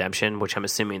road to redemption, which I'm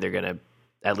assuming they're going to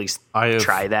at least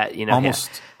try that.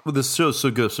 Almost. Well, this show is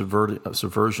so good at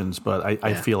subversions, but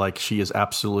I feel like she is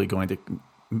absolutely going to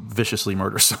viciously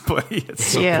murder somebody at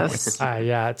some point.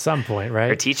 At some point, right?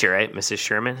 Her teacher, right? Mrs.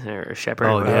 Sherman or Shepherd?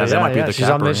 Oh, yeah, that might be the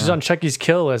capper. She's on Chucky's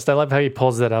kill list. I love how he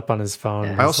pulls that up on his phone.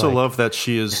 I also love that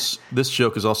this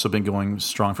joke has also been going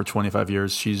strong for 25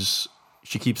 years. She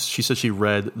said she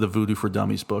read the Voodoo for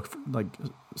Dummies book, like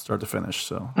start to finish.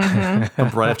 So from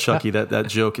Bride of Chucky, that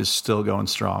joke is still going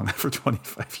strong for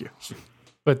 25 years.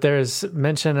 But there's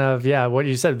mention of, what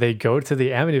you said. They go to the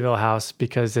Amityville house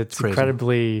because it's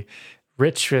incredibly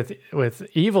rich with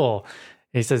evil.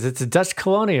 And he says it's a Dutch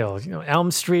colonial,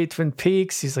 Elm Street, Twin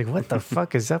Peaks. He's like, what the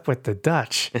fuck is up with the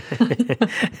Dutch?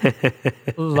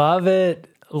 Love it.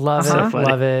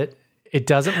 Love it. It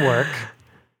doesn't work.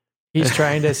 He's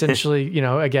trying to essentially,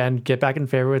 again, get back in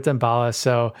favor with Damballa.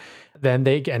 So then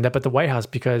they end up at the White House,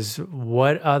 because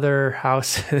what other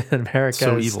house in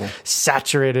America is evil,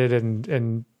 saturated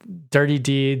in dirty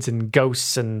deeds and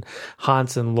ghosts and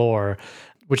haunts and lore,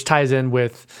 which ties in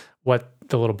with what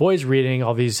the little boy's reading,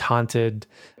 all these haunted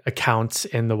accounts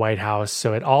in the White House.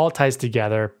 So it all ties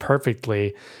together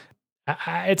perfectly.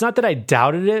 It's not that I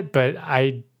doubted it, but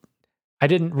I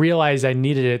didn't realize I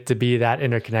needed it to be that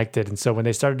interconnected. And so when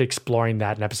they started exploring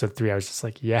that in episode 3, I was just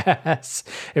like, yes.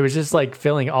 It was just like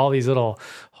filling all these little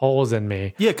holes in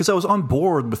me. Yeah, because I was on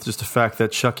board with just the fact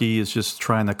that Chucky is just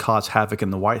trying to cause havoc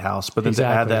in the White House, but then to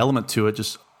add the element to it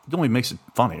just only makes it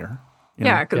funnier.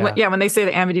 When they say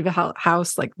the Amityville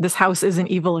house, like, this house isn't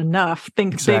evil enough,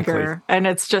 think bigger. And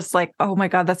it's just like, oh my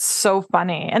God, that's so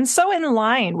funny. And so in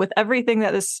line with everything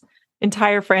that this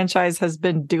entire franchise has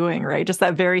been doing, right? Just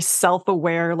that very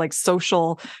self-aware, like,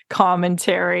 social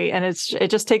commentary, and it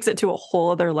just takes it to a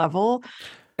whole other level.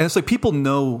 And it's like, people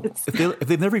know, if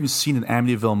they've never even seen an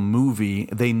Amityville movie,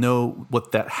 they know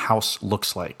what that house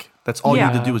looks like. That's all you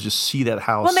need to do is just see that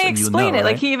house. Well, they explain it. Right?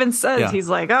 Like, he even says, he's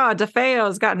like, oh,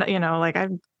 DeFeo's got,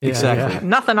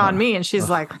 nothing on me. And she's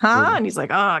like, huh? And he's like,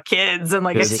 oh, kids. And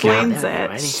like explains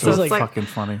it. So it's like fucking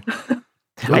funny.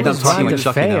 I'm talking like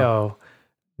Chucky now.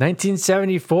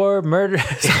 1974 murder.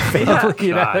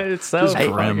 It's so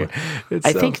grim.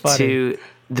 I think funny. Too,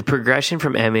 the progression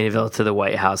from Amityville to the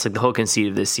White House, like the whole conceit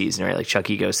of this season, right? Like,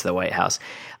 Chucky goes to the White House.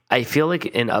 I feel like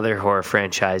in other horror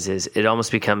franchises, it almost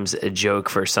becomes a joke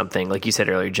for something, like you said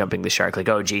earlier, jumping the shark, like,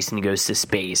 oh, Jason goes to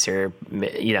space, or,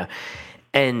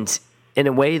 and in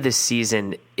a way, this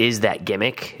season is that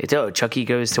gimmick. It's, Chucky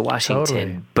goes to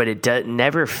Washington, but it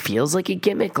never feels like a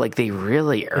gimmick. Like they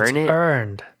really earn it.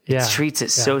 Earned. Yeah. It treats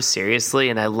it so seriously.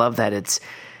 And I love that it's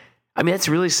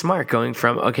really smart going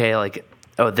from,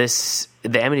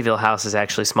 the Amityville house is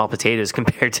actually small potatoes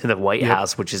compared to the White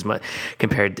House, which is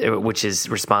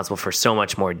responsible for so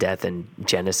much more death and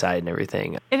genocide and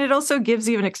everything. And it also gives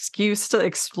you an excuse to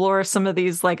explore some of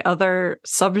these like other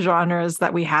subgenres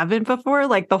that we haven't before,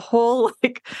 like the whole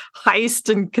like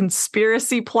heist and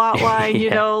conspiracy plot line, you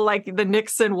know, like the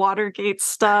Nixon Watergate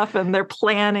stuff, and they're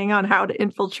planning on how to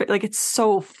infiltrate. Like it's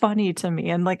so funny to me,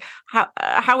 and like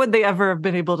how would they ever have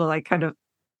been able to like kind of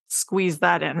squeeze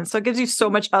that in? And so it gives you so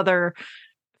much other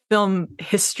film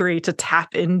history to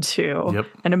tap into,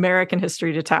 and American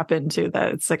history to tap into,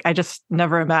 that it's like I just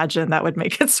never imagined that would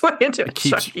make its way into a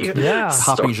Chucky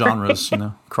hopping genres,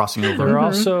 crossing over. They're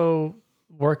also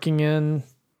working in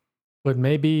with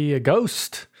maybe a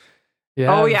ghost.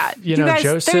 Yeah. You know, guys,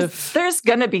 Joseph. There's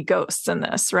gonna be ghosts in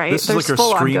this, right? This there's is like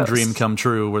a screen dream come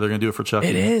true where they're gonna do it for Chucky.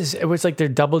 It is. It was like they're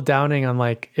double downing on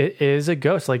like it is a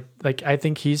ghost. Like I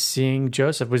think he's seeing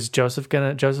Joseph. Was Joseph's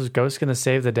ghost gonna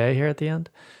save the day here at the end?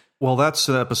 Well, that's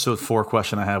an episode 4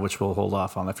 question I have, which we'll hold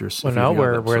off on if you're.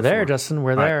 We're there, Justin.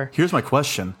 We're there. Right. Here's my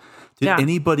question: Did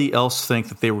anybody else think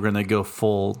that they were going to go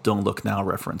full "Don't Look Now"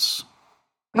 reference?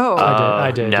 Oh,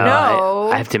 I did. No,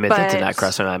 I have to admit that did not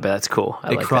cross my mind, but that's cool.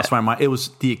 It crossed my mind. It was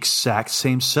the exact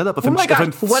same setup. Oh my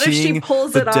god! What if she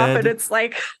pulls it off and it's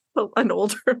like an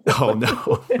older woman? Oh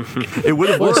no! It would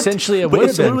have worked. Essentially, it would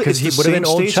have been because he would have been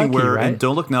old Chucky, right? And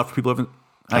 "Don't Look Now" for people who haven't.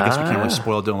 I guess we can't really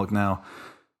spoil "Don't Look Now."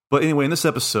 But anyway, in this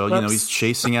episode, he's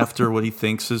chasing after what he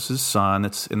thinks is his son.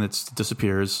 It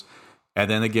disappears,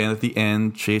 and then again at the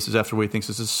end, chases after what he thinks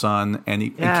is his son, and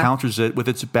he encounters it with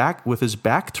his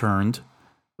back turned.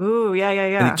 Ooh, yeah.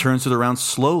 And he turns it around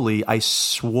slowly. I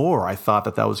swore I thought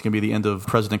that was going to be the end of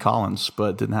President Collins, but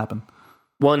it didn't happen.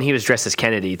 Well, and he was dressed as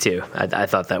Kennedy too. I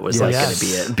thought that was going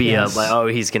to be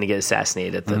he's going to get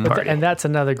assassinated at the party. And that's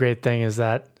another great thing is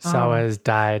that Sawez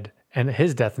died, and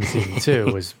his death in season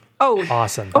 2 was.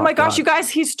 Awesome. Oh my gosh, you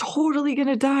guys, he's totally going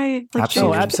to die. Like,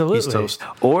 absolutely. He's toast.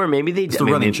 Or maybe maybe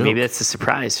that's the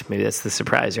surprise. Maybe that's the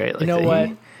surprise, right? Like you know what?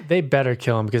 They better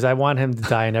kill him because I want him to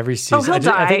die in every season. He'll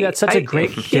die. I think that's such a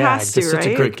great gag. It's such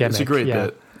a great gimmick. It's a great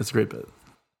bit. It's a great bit.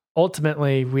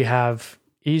 Ultimately, we have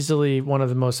easily one of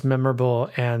the most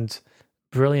memorable and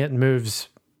brilliant moves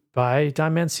by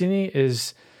Don Mancini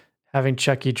is having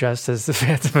Chucky dressed as the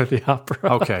Phantom of the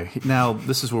Opera. Okay, now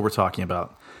this is what we're talking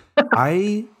about.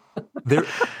 Dan,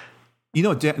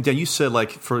 you said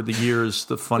like for the years,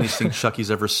 the funniest thing Chucky's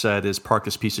ever said is "park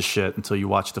this piece of shit" until you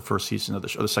watch the first season of the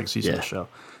show, or the second season of the show.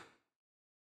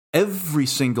 Every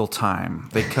single time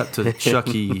they cut to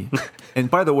Chucky,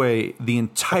 and by the way, the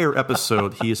entire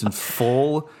episode he is in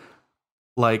full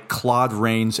like Claude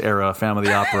Rains era Phantom of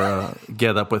the Opera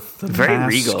get up with the very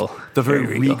mask, regal,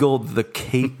 very regal, the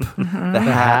cape, the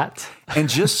hat, and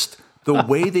just the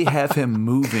way they have him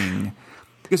moving.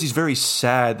 Because he's very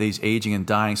sad that he's aging and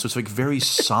dying, so it's like very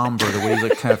somber the way he's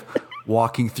like kind of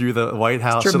walking through the White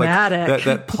House, it's dramatic. So like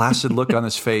that placid look on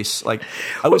his face. Like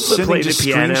I was sending just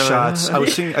screenshots. I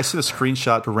sent a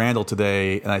screenshot to Randall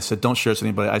today, and I said, "Don't share this with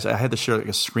anybody." I had to share like a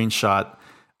screenshot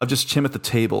of just him at the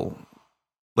table,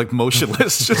 like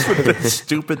motionless, just with that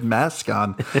stupid mask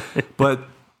on. But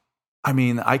I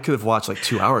mean, I could have watched like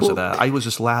 2 hours of that. I was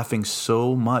just laughing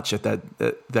so much at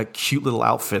that cute little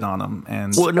outfit on him,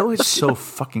 and it's so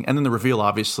fucking. And then the reveal,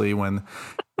 obviously, when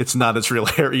it's not its real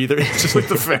hair either. It's just like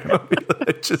the family.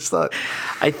 I just thought.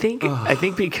 I think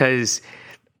because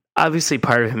obviously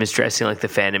part of him is dressing like the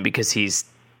Phantom because he's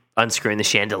unscrewing the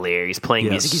chandelier, he's playing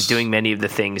music, he's doing many of the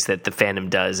things that the Phantom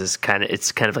does. It's kind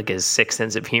of like his sixth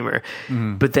sense of humor.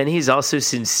 Mm. But then he's also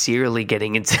sincerely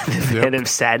getting into the Phantom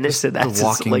sadness. So that's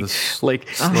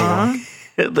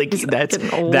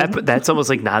that's almost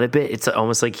like not a bit. It's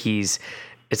almost like it's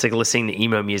like listening to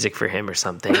emo music for him or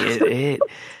something. I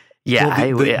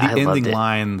the ending loved it.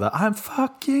 line, I'm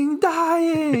fucking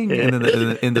dying, and then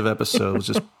the end of episode was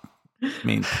just,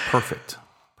 perfect.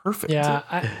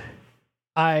 Yeah,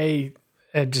 I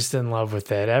am just in love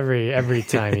with it. Every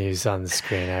time he's on the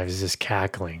screen, I was just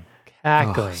cackling.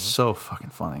 Oh, so fucking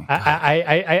funny.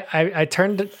 I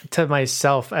turned to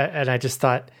myself and I just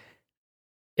thought,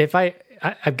 if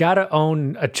I've got to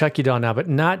own a Chucky doll now, but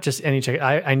not just any Chucky.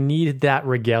 I need that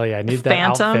regalia. I need that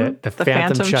outfit. The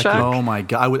Phantom Chucky. Oh my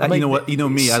god! You know what? You know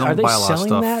me. I don't buy a lot of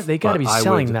stuff. That? They got to be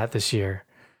selling that this year.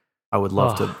 I would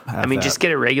love to have that. Just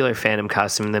get a regular Phantom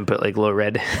costume and then put like little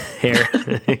red hair.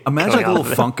 Imagine like a little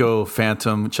Funko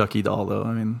Phantom Chucky doll, though.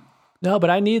 No, but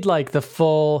I need like the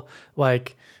full,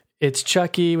 like, it's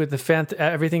Chucky with the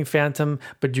everything Phantom,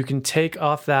 but you can take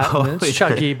off that, and then it's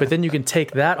Chucky, but then you can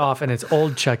take that off, and it's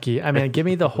old Chucky. I mean, give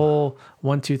me the whole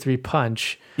 1, 2, 3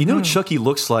 punch. You know what Chucky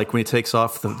looks like when he takes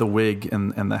off the wig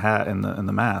and the hat and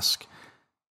the mask?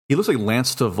 He looks like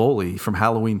Lance Stavoli from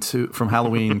Halloween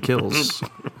Kills,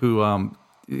 who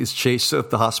is chased at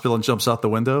the hospital and jumps out the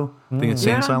window. The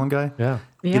insane asylum guy. Yeah,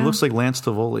 he looks like Lance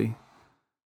Stavoli.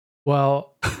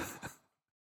 Well,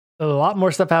 a lot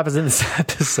more stuff happens in this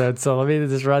episode, so let me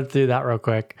just run through that real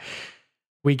quick.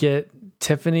 We get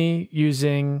Tiffany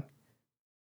using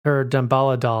her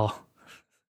Dumbala doll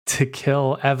to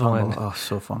kill Evelyn. Oh,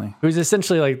 so funny. Who's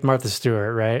essentially like Martha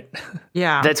Stewart, right?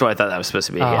 Yeah. That's what I thought that was supposed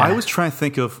to be. I was trying to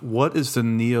think of what is the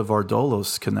Nia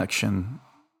Vardalos connection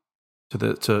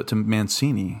to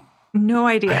Mancini. No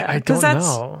idea. I don't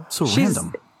know. So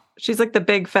random. She's like the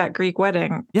big fat Greek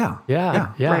wedding. Yeah.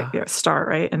 Right, star,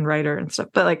 right? And writer and stuff.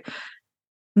 But like,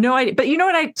 no idea. But you know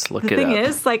what the thing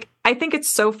is, like, I think it's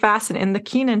so fascinating. And the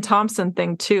Kenan Thompson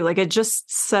thing too, like it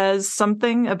just says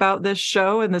something about this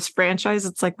show and this franchise.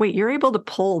 It's like, wait, you're able to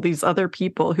pull these other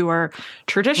people who are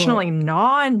traditionally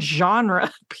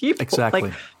non-genre people.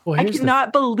 Exactly. Like, I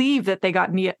cannot believe that they got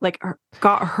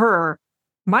her,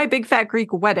 My Big Fat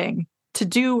Greek Wedding, to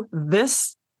do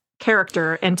this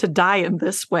character and to die in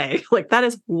this way. Like, that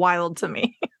is wild to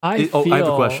me. I have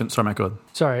a question. Sorry, Matt, go ahead.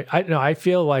 Sorry. I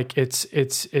feel like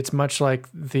it's much like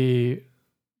the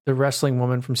wrestling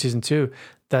woman from season 2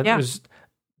 that was,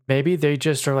 maybe they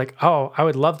just are like, oh, I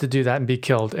would love to do that and be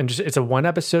killed. And just, it's a 1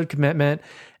 episode commitment,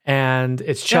 and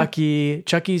it's Chucky. Yeah.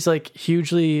 Chucky's like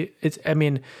hugely,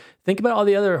 think about all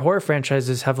the other horror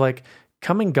franchises have like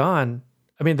come and gone.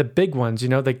 I mean, the big ones,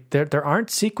 like there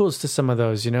aren't sequels to some of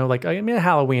those, like,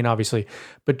 Halloween, obviously,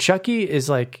 but Chucky is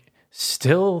like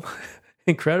still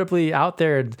incredibly out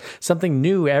there, and something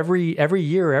new every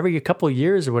year, every couple of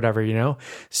years or whatever,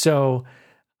 So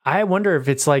I wonder if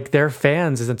it's like their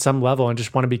fans is at some level and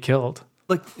just want to be killed.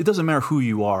 Like, it doesn't matter who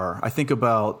you are. I think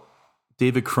about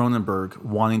David Cronenberg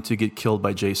wanting to get killed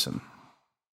by Jason.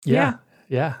 Yeah.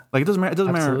 Like, it doesn't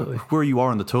matter where you are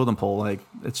on the totem pole. Like,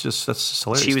 that's just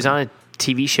hilarious. She was on a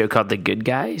TV show called The Good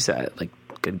Guy. Is that like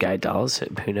Good Guy Dolls?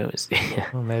 Who knows?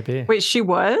 Well, maybe. Wait, she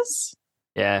was?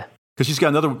 Yeah. Because she's got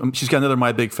another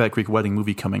My Big Fat Greek Wedding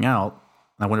movie coming out.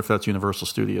 I wonder if that's Universal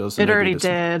Studios. It already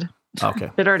did.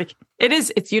 Okay.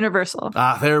 It's Universal.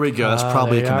 There we go. That's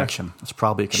probably a connection. It's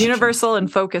probably a connection. Universal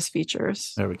and Focus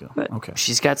Features. There we go. Okay.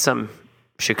 She's got some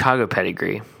Chicago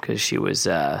pedigree because she was.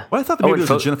 I thought maybe it was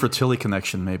a Jennifer Tilly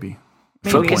connection, maybe.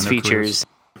 Focus Features.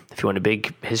 If you want a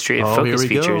big history of Focus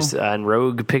Features on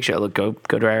Rogue Picture, go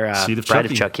to our Bride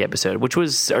of Chucky episode, which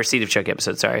was our Seed of Chucky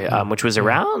episode. Sorry, which was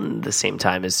around the same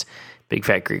time as Big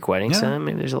Fat Greek Wedding. So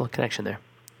maybe there's a little connection there.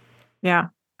 Yeah,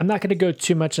 I'm not going to go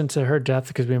too much into her death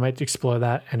because we might explore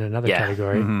that in another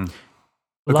category. Mm-hmm.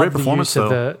 Love great performance, the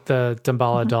use of the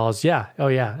Dumbala dolls. Yeah. Oh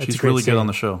yeah, she's really good on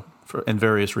the show for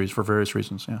various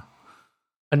reasons. Yeah.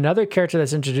 Another character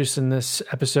that's introduced in this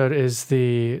episode is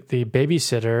the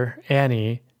babysitter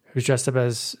Annie, who's dressed up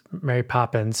as Mary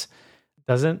Poppins.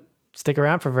 Doesn't stick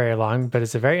around for very long, but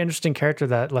it's a very interesting character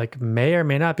that like may or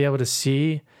may not be able to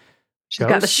see. She's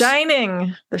got the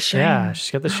shining. The shine. Yeah,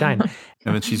 she's got the shine.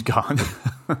 And then she's gone.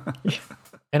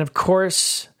 And of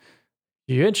course,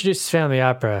 you introduce family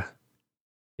opera,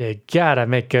 you gotta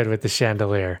make good with the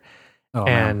chandelier. Oh,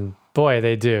 and man. Boy,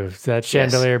 they do. That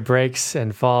chandelier breaks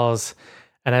and falls.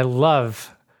 And I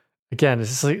love, again,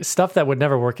 it's like stuff that would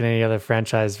never work in any other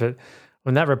franchise, but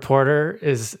when that reporter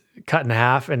is cut in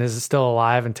half and is still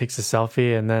alive and takes a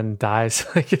selfie and then dies,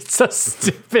 like, it's so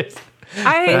stupid.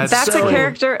 That's so a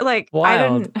character, like,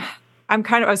 wild. I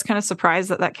was kind of surprised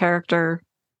that character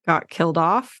got killed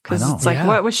off, because it's like,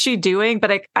 what was she doing?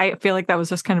 But I feel like that was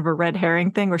just kind of a red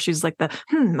herring thing where she's like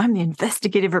I'm the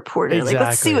investigative reporter. Exactly. Like,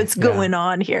 let's see what's going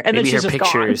on here. And maybe then she's her just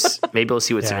pictures. gone. Maybe we'll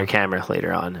see what's in her camera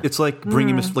later on. It's like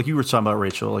bringing like you were talking about,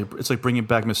 Rachel. Like, it's like bringing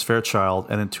back Miss Fairchild,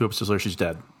 and then 2 episodes later she's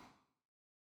dead.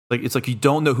 Like, it's like you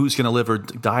don't know who's going to live or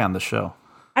die on the show.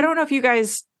 I don't know if you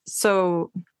guys.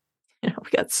 So, we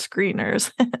got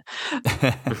screeners,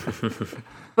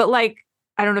 but like,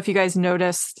 I don't know if you guys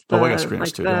noticed. I got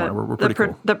screeners too. We're pretty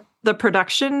cool. The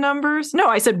production numbers. No,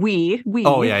 I said we.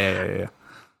 Oh yeah.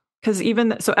 Because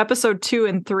even so, episode 2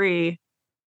 and 3,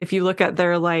 if you look at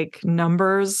their like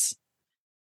numbers,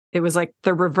 it was like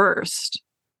they're reversed.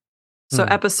 So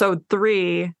episode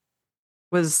 3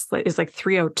 is like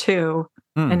 302,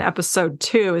 and episode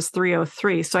 2 is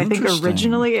 303. So I think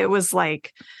originally it was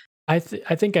like. I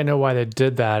think I know why they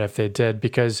did that, if they did,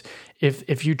 because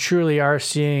if you truly are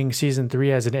seeing season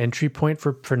 3 as an entry point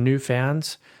for new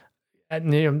fans,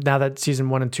 now that season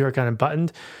 1 and 2 are kind of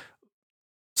buttoned,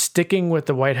 sticking with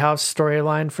the White House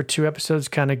storyline for 2 episodes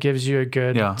kind of gives you a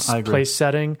good I agree. place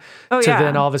setting Oh, to yeah.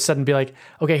 then all of a sudden be like,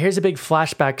 okay, here's a big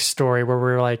flashback story where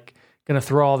we're like going to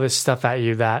throw all this stuff at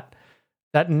you that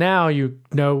now you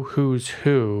know who's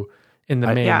who in the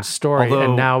main story, Although,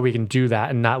 and now we can do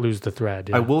that and not lose the thread.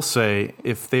 I will say,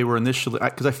 if they were initially,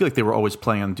 because I feel like they were always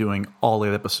planning on doing all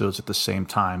 8 episodes at the same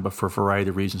time, but for a variety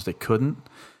of reasons they couldn't.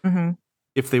 Mm-hmm.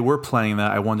 If they were planning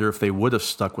that, I wonder if they would have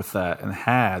stuck with that and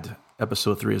had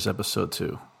episode 3 as episode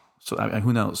 2. So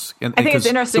who knows? And, I think it's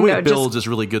interesting. The way though, it builds is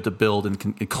really good to build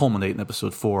and culminate in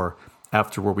episode 4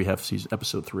 after where we have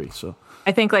episode 3. So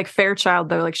I think like Fairchild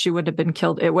though, like she would have been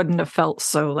killed. It wouldn't have felt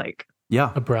so like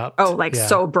abrupt. Oh, like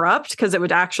so abrupt because it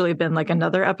would actually have been like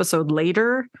another episode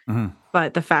later. Mm-hmm.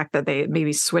 But the fact that they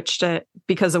maybe switched it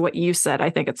because of what you said, I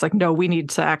think it's like, no, we need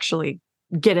to actually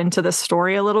get into the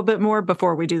story a little bit more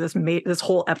before we do this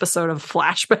whole episode of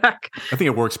flashback. I think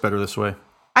it works better this way.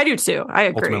 I do too. I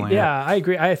agree. Ultimately, Yeah, I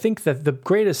agree. I think that the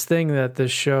greatest thing that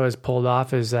this show has pulled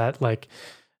off is that like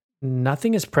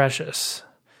nothing is precious.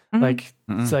 Mm-hmm. Like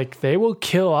it's like they will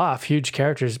kill off huge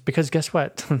characters because guess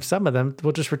what? Some of them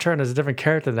will just return as a different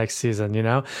character next season, you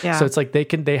know? Yeah. So it's like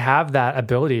they have that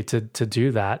ability to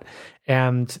do that.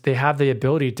 And they have the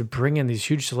ability to bring in these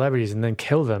huge celebrities and then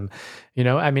kill them. You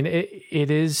know, I mean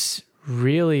it is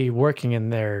really working in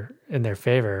their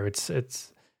favor.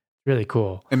 It's really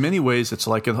cool. In many ways, it's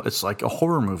like a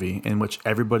horror movie in which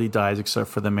everybody dies except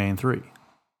for the main 3.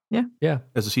 Yeah. Yeah.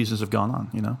 As the seasons have gone on,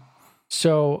 you know?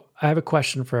 So I have a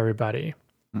question for everybody.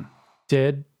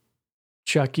 Did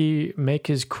Chucky make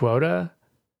his quota?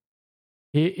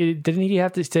 Didn't he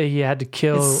have to say he had to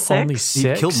kill only 6?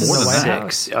 He killed more than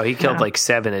that. 6. Oh, he killed like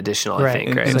 7 additional, I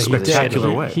think. Right? In a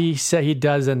spectacular way. He said he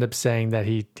does end up saying that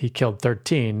he killed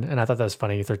 13, and I thought that was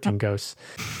funny. 13 ghosts.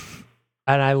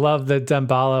 And I love the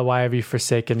Damballa, why have you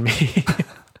forsaken me?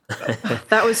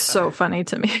 That was so funny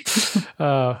to me.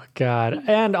 Oh God!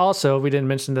 And also, we didn't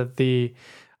mention that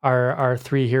our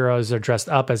 3 heroes are dressed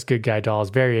up as good guy dolls,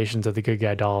 variations of the good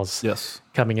guy dolls. Yes,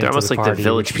 coming They're into almost the like party, the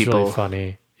Village which is People. really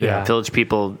funny. Yeah, Village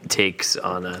People takes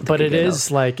on a. But it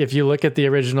is like if you look at the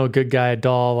original good guy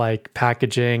doll like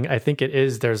packaging, I think it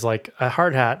is. There's like a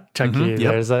hard hat Chucky. Mm-hmm,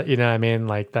 yep. There's a, you know what I mean,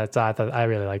 like that's. I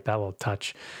really like that little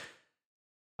touch.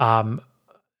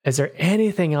 Is there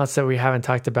anything else that we haven't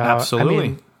talked about?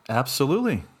 Absolutely.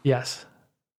 Absolutely. Yes.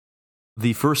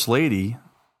 The First Lady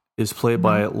is played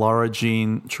by Laura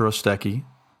Jean Chorostecki,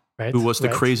 who was the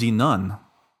crazy nun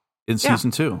in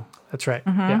season 2. That's right.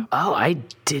 Mm-hmm. Yeah. Oh, I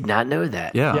did not know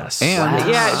that. Yeah. Yes. And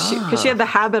because she had the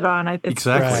habit on.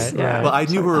 Exactly. Yeah. Well, I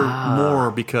knew her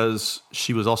more because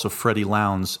she was also Freddie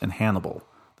Lowndes in Hannibal,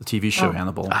 the TV show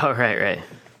Hannibal. Oh, right.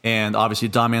 And obviously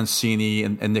Don Mancini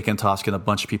and Nick Antosca and a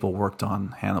bunch of people worked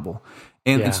on Hannibal.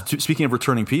 And speaking of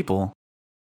returning people,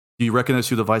 do you recognize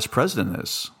who the vice president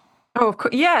is? Oh, of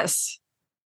course. Yes.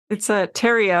 It's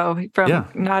Terrio from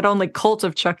not only Cult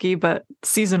of Chucky, but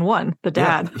season 1, the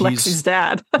dad, Lexi's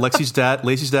dad.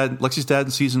 Lacey's dad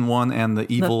in season 1, and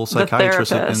the evil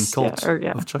psychiatrist in Cult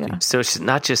of Chucky. Yeah. So it's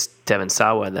not just Devon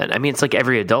Sawa then. I mean, it's like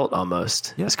every adult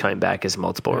almost is coming back as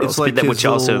multiple roles. It's like which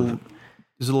also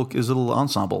his little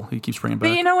ensemble he keeps bringing back.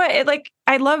 But you know what?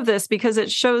 I love this because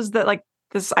it shows that like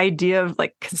this idea of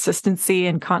like consistency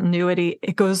and continuity,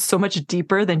 it goes so much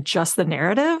deeper than just the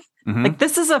narrative. Mm-hmm. Like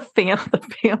this is the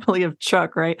family of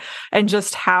Chuck, right? And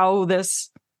just how this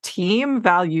team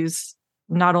values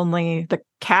not only the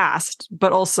cast,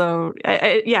 but also,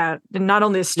 not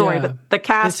only the story, but the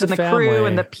cast and the crew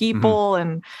and the people.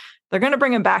 And they're going to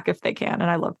bring him back if they can.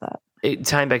 And I love that.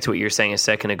 Tying back to what you were saying a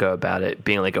second ago about it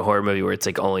being like a horror movie where it's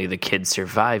like only the kids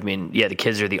survive. I mean, the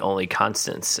kids are the only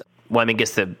constants. Well, I mean, I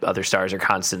guess the other stars are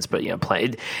constants, but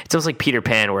it's almost like Peter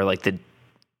Pan where like the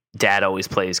dad always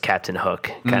plays Captain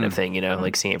Hook kind of thing,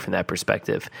 like seeing it from that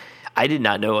perspective. I did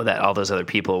not know that all those other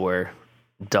people were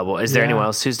double. Is there anyone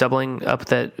else who's doubling up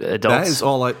that adults? That is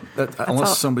all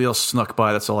unless somebody else snuck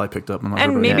by, that's all I picked up.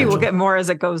 And maybe we'll get more as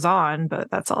it goes on, but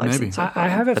that's all I've seen so far. I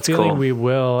have a feeling we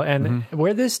will. And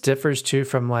where this differs too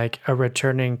from like a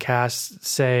returning cast,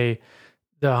 say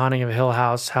The Haunting of Hill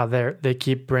House, how they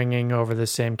keep bringing over the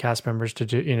same cast members to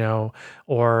do,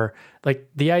 or like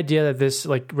the idea that this,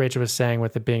 like Rachel was saying,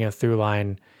 with it being a through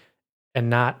line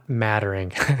and not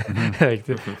mattering,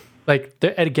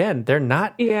 again, they're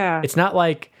not. Yeah, it's not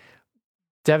like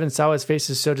Devon Sawa's face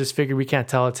is so disfigured we can't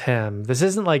tell it's him. This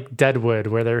isn't like Deadwood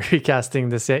where they're recasting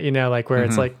this, like where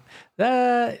it's like,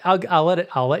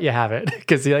 I'll let you have it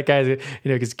because that guy's,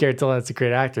 because Garrett Dillon's a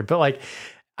great actor, but like.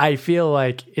 I feel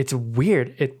like it's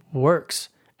weird. It works,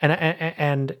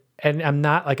 and I'm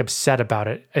not like upset about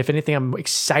it. If anything, I'm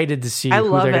excited to see who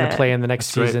they're going to play in the next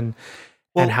season.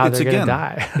 and how they're going to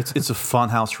die. it's a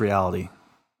funhouse reality.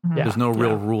 Yeah. There's no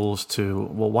real rules to,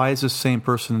 well, why is this same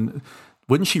person?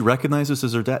 Wouldn't she recognize this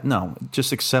as her dad? No,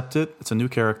 just accept it. It's a new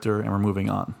character, and we're moving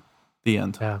on. The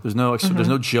end. Yeah. There's no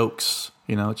jokes.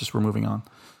 Just we're moving on.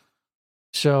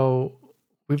 So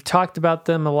we've talked about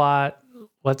them a lot.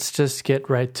 Let's just get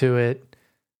right to it.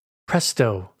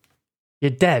 Presto, you're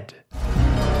dead.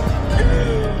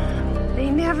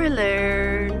 They never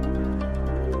learn.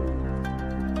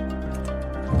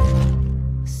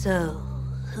 So,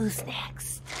 who's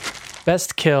next?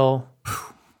 Best kill.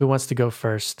 Who wants to go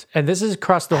first? And this is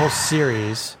across the whole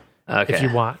series. Okay. If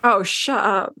you want. Oh, shut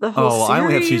up. The whole series? I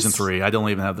only have season 3. I don't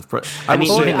even have the... at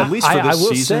least for this I will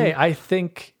season... say, I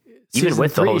think even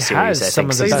with the whole series, I think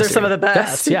these are some of the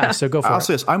best. Yeah, so go for it. I'll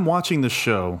say this. I'm watching the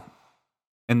show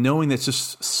and knowing that it's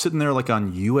just sitting there like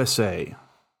on USA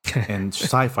and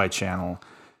Sci-Fi Channel,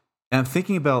 and I'm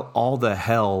thinking about all the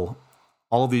hell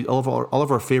all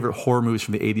of our favorite horror movies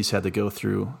from the 80s had to go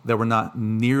through that were not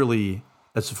nearly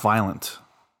as violent.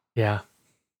 Yeah.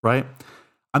 Right?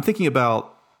 I'm thinking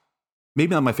about,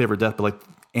 maybe not my favorite death, but like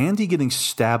Andy getting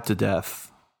stabbed to death.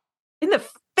 In the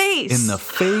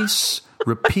face.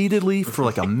 Repeatedly for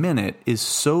like a minute is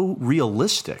so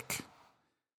realistic.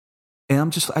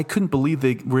 And I couldn't believe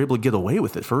they were able to get away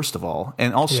with it, first of all.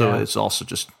 And also, it's also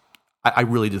just, I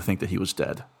really did think that he was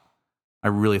dead. I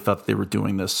really thought they were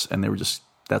doing this and they were just,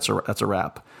 that's a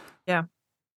wrap. Yeah.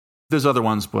 There's other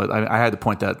ones, but I had to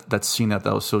point that scene out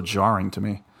that was so jarring to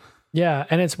me. Yeah.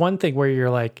 And it's one thing where you're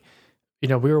like, we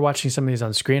were watching some of these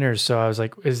on screeners. So I was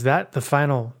like, is that the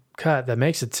final cut that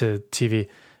makes it to TV?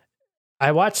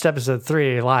 I watched episode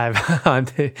 3 live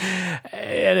and it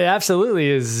absolutely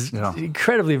is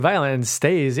incredibly violent and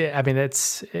stays. I mean,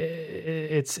 it's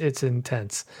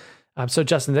intense. So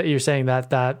Justin, that you're saying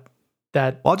that.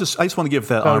 Well, I just want to give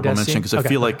that honorable mention because I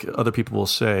feel like other people will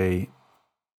say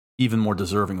even more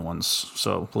deserving ones.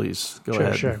 So please go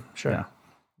ahead. Sure. Yeah.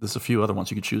 There's a few other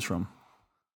ones you could choose from.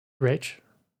 Rach?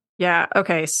 Yeah.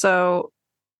 Okay. So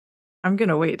I'm going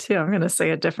to wait too. I'm going to say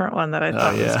a different one that I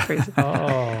thought was crazy. All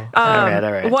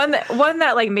right. One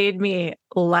that like made me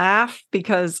laugh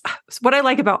because what I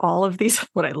like about all of these,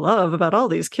 what I love about all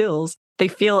these kills, they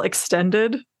feel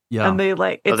extended. Yeah. And they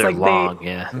it's like long,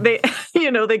 they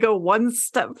they go one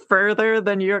step further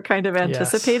than you're kind of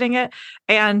anticipating it.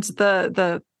 And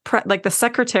the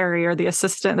secretary or the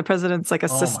assistant, the president's like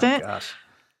assistant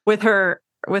with her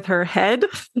head,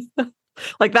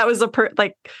 like that was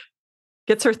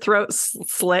gets her throat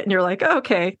slit and you're like, oh,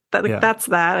 okay, that's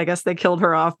that. I guess they killed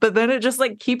her off. But then it just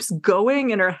like keeps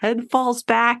going and her head falls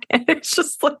back and it's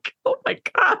just like, oh my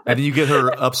God. And then you get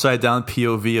her upside down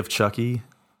POV of Chucky.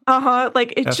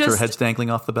 Like it after just her head's dangling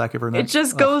off the back of her neck. It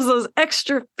just goes those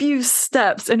extra few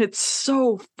steps and it's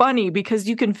so funny because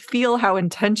you can feel how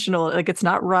intentional, like it's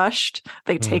not rushed.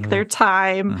 They take their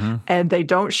time and they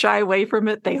don't shy away from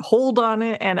it. They hold on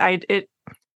it. And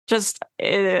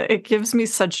it gives me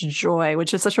such joy,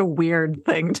 which is such a weird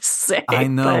thing to say. I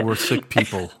know, we're sick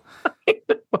people.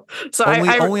 So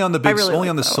only on the big, really only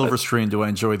on the silver screen do I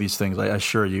enjoy these things. I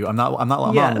assure you, I'm not on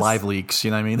live leaks.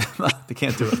 You know what I mean? They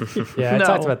can't do it. Yeah, I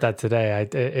talked about that today.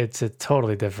 It's a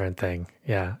totally different thing.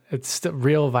 Yeah, it's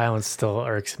real violence still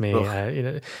irks me.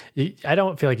 I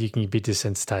don't feel like you can be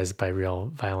desensitized by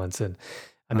real violence, and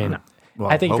I mean.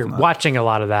 I think if you're watching a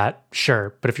lot of that,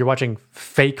 sure. But if you're watching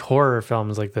fake horror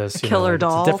films like this, Killer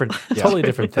Doll, it's a different, totally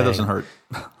different thing. That doesn't hurt.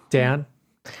 Dan?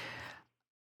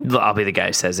 I'll be the guy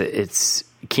who says it. It's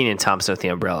Kenan Thompson with the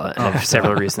umbrella, and there's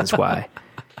several reasons why.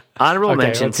 Honorable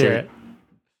mention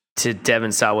to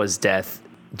Devon Sawa's death,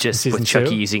 just season with Chucky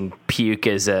 2? using puke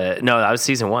as that was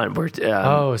season 1, where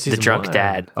the drunk 1.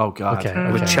 dad. Oh, God.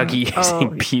 Okay. With Chucky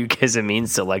using puke as a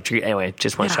means to electrocute. Anyway,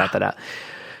 just want to shout that out.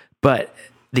 But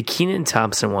the Kenan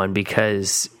Thompson one,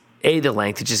 because the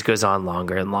length, it just goes on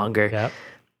longer and longer.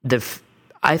 Yep.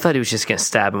 I thought he was just going to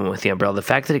stab him with the umbrella. The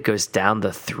fact that it goes down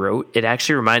the throat, it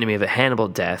actually reminded me of a Hannibal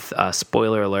death.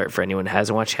 Spoiler alert for anyone who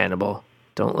hasn't watched Hannibal.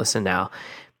 Don't listen now.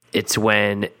 It's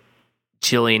when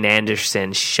Gillian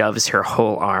Anderson shoves her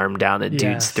whole arm down a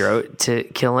dude's throat to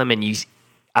kill him. And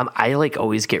I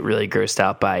always get really grossed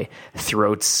out by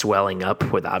throats swelling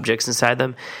up with objects inside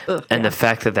them. And the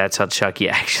fact that that's how Chucky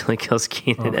actually kills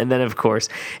Kenan. And then, of course,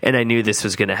 and I knew this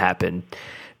was going to happen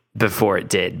before it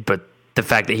did, but the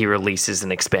fact that he releases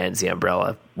and expands the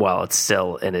umbrella while it's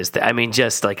still in his...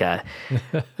 just like a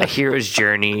hero's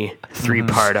journey,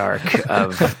 3-part arc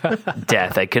of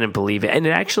death. I couldn't believe it. And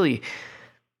it actually...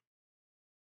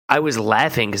 I was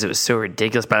laughing because it was so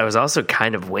ridiculous, but I was also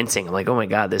kind of wincing. I'm like, oh my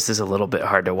God, this is a little bit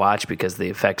hard to watch because the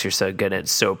effects are so good and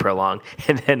it's so prolonged.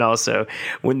 And then also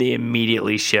when they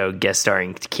immediately show guest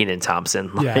starring Kenan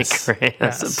Thompson, like, Yes. right?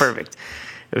 That's perfect.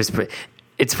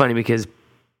 It's funny because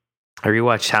I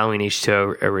rewatched Halloween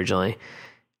H2O originally,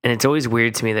 and it's always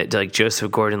weird to me that like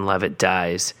Joseph Gordon-Levitt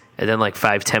dies, and then like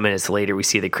 5-10 minutes later we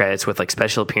see the credits with like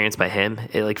special appearance by him.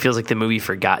 It like feels like the movie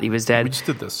forgot he was dead. We just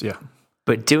did this, yeah.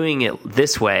 But doing it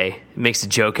this way makes a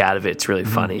joke out of it. It's really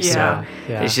funny. Yeah.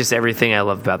 So it's just everything I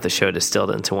love about the show distilled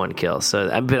into one kill.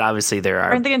 So, but obviously there are.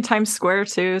 Aren't they in Times Square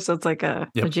too? So it's like a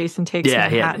Jason Takes Yeah,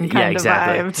 Manhattan kind of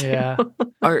vibe. Too. Yeah.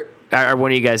 Are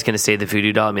one of you guys going to say the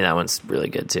voodoo doll? I mean, that one's really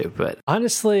good too. But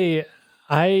honestly,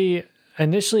 I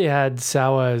initially had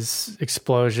Sawa's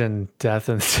explosion death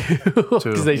in 2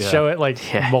 because they show it like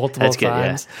multiple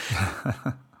times.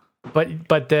 Yeah.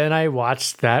 But then I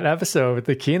watched that episode with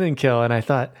the Kenan kill, and I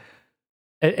thought,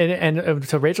 and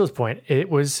to Rachel's point, it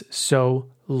was so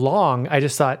long. I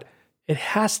just thought it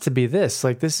has to be this.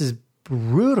 Like, this is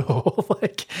brutal.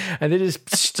 Like, and they're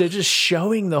just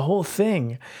showing the whole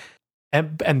thing,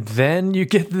 and then you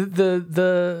get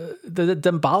the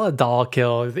Damballa doll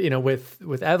kill, you know,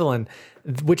 with Evelyn,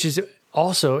 which is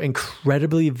also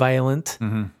incredibly violent.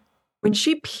 Mm-hmm. When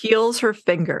she peels her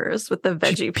fingers with the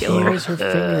veggie peeler. Peels her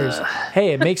fingers.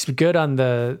 Hey, it makes good on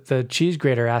the cheese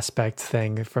grater aspect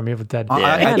thing from Evil Dead.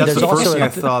 That's the first thing I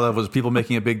thought of was people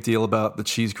making a big deal about the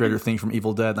cheese grater thing from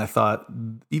Evil Dead, and I thought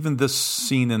even this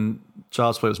scene in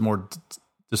Child's Play was more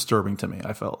disturbing to me.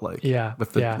 I felt like,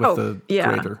 with the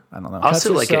grater. I don't know.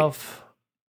 Also, like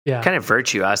kind of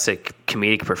virtuosic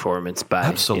comedic performance by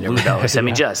Rebellis. I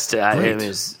mean, it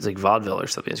was like vaudeville or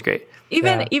something. It's great.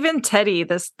 Even Teddy,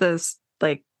 this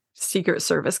like Secret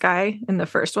Service guy in the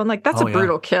first one, like that's a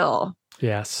brutal kill.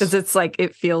 Yes, because it's like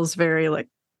it feels very like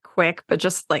quick, but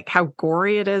just like how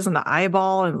gory it is in the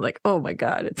eyeball, and like, oh my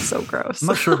God, it's so gross. I'm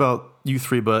not sure about you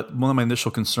three, but one of my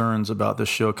initial concerns about this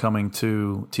show coming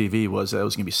to TV was that it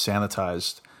was going to be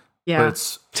sanitized. Yeah, but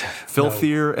it's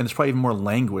filthier and it's probably even more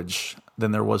language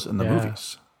than there was in the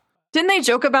movies. Didn't they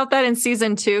joke about that in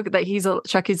season 2 that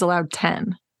Chucky's allowed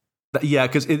 10? Yeah,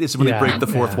 because it's when they break the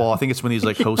fourth wall. I think it's when he's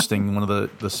like hosting one of the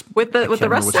with the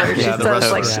wrestlers. The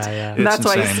wrestlers. That's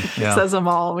why he says them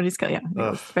all when he's going.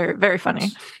 Yeah, it's very, very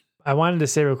funny. I wanted to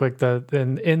say real quick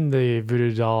in the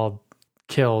voodoo doll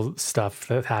kill stuff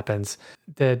that happens,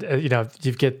 that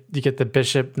you get the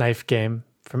bishop knife game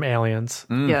from Aliens.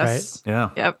 Yes. Right?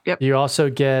 Yeah. Yep. You also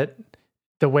get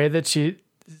the way that she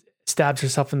stabs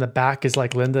herself in the back is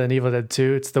like Linda in Evil Dead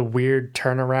 2. It's the weird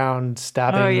turnaround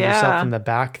stabbing yourself in the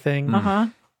back thing.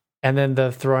 And then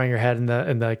the throwing your head in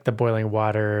the boiling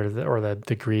water or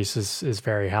the grease is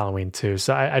very Halloween too.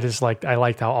 So I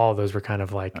liked how all of those were kind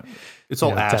of like it's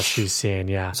all Ash. Death she's seeing,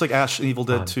 It's like Ash in Evil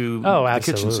Dead 2. Oh, the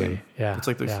absolutely. kitchen scene. Yeah. It's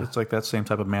like that same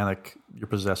type of manic, you're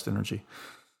possessed energy.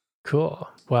 Cool.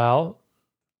 Well,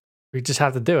 we just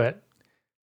have to do it.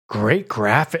 Great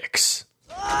graphics.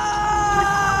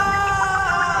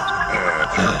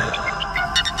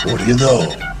 What do you know?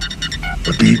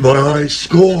 I beat my high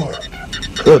score.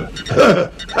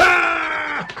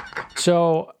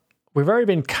 So we've already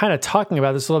been kind of talking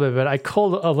about this a little bit, but I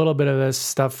culled a little bit of this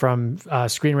stuff from a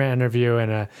Screen Rant interview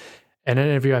and an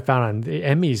interview I found on the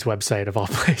Emmys website of all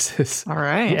places. All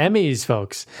right. The Emmys,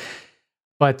 folks.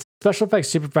 But special effects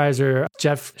supervisor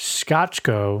Jeff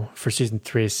Scotchko for season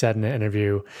 3 said in an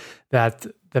interview that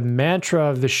the mantra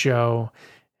of the show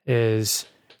is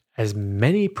as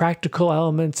many practical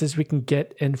elements as we can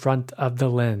get in front of the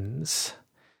lens.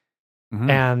 Mm-hmm.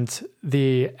 And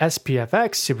the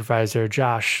SPFX supervisor,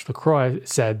 Josh LaCroix,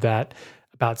 said that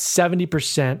about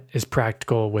 70% is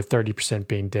practical with 30%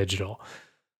 being digital.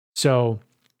 So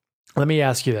let me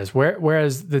ask you this.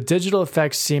 Whereas the digital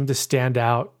effects seem to stand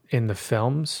out in the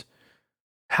films,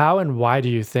 how and why do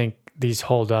you think these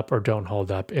hold up or don't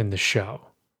hold up in the show?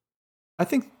 I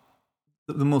think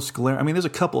the most glaring, I mean, there's a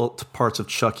couple of parts of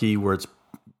Chucky where it's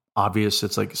obvious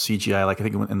it's like CGI. Like I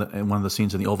think in one of the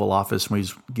scenes in the Oval Office when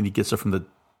he gets it from the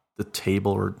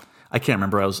table, or I can't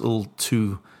remember. I was a little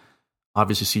too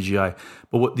obviously CGI.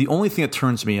 But the only thing that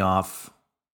turns me off,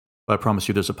 but I promise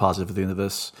you there's a positive at the end of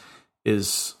this,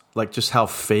 is like just how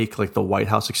fake like the White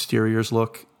House exteriors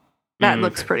look. That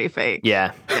looks pretty fake.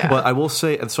 Yeah. But I will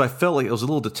say, and so I felt like it was a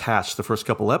little detached the first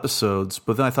couple episodes,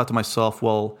 but then I thought to myself,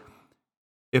 well,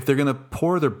 if they're going to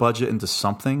pour their budget into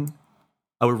something,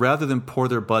 I would rather than pour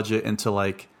their budget into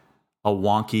like a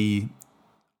wonky,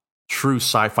 true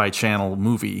sci-fi channel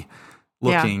movie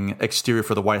looking exterior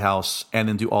for the White House and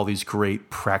then do all these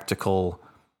great practical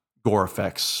gore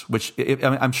effects, which I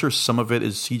mean, I'm sure some of it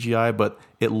is CGI, but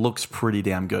it looks pretty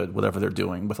damn good, whatever they're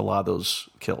doing with a lot of those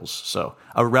kills. So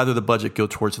I would rather the budget go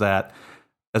towards that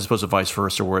as opposed to vice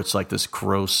versa, where it's like this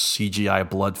gross CGI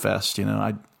bloodfest. You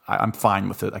know, I'm fine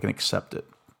with it. I can accept it.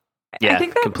 Yeah, I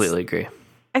completely agree.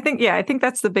 I think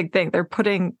that's the big thing. They're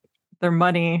putting their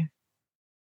money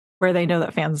where they know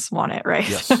that fans want it, right?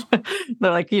 Yes. They're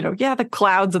like, you know, yeah, the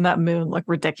clouds and that moon look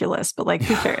ridiculous, but like,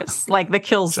 who cares? Like, the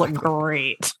kills look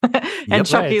great. And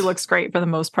Chucky looks great for the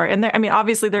most part. And I mean,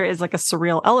 obviously there is like a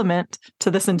surreal element to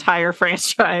this entire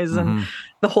franchise. And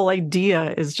the whole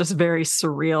idea is just very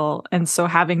surreal. And so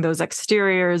having those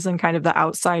exteriors and kind of the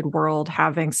outside world,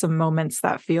 having some moments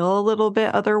that feel a little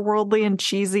bit otherworldly and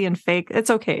cheesy and fake, it's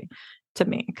okay to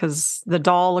me, because the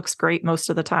doll looks great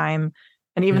most of the time.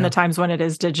 And even the times when it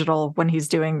is digital, when he's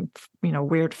doing, you know,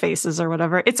 weird faces or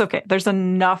whatever, it's okay. There's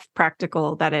enough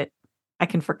practical that I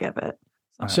can forgive it.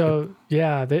 So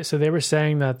yeah, they were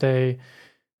saying that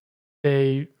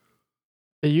they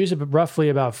use roughly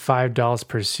about $5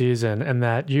 per season, and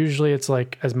that usually it's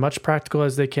like as much practical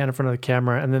as they can in front of the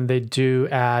camera, and then they do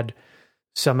add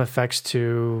some effects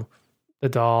to the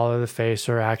doll or the face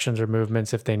or actions or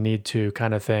movements if they need to,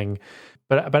 kind of thing.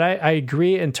 But I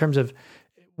agree in terms of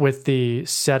with the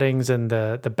settings and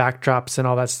the backdrops and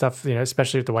all that stuff, you know,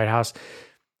 especially at the White House,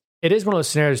 it is one of those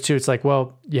scenarios too. It's like,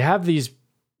 well, you have these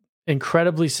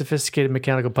incredibly sophisticated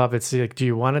mechanical puppets. Like, do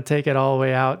you want to take it all the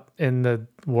way out in the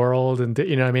world? And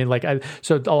you know what I mean? Like,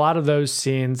 so a lot of those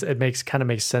scenes, it makes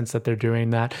sense that they're doing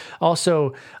that.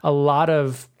 Also,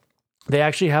 they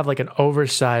actually have like an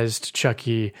oversized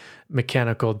Chucky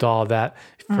mechanical doll that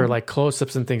for like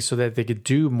close-ups and things, so that they could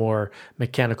do more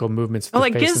mechanical movements. Oh,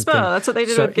 like Gizmo. That's what they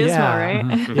did with Gizmo,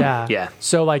 right? Yeah. Yeah.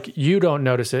 So like you don't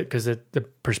notice it because the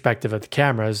perspective of the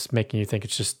camera is making you think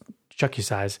it's just Chucky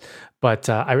size. But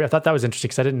I thought that was interesting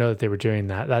because I didn't know that they were doing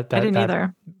that. I didn't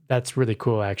either. That's really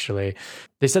cool, actually.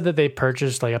 They said that they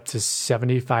purchased like up to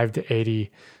 75 to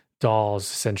 80 dolls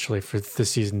essentially for the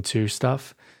season 2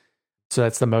 stuff. So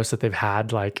that's the most that they've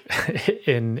had like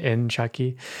in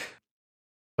Chucky.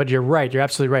 But you're right. You're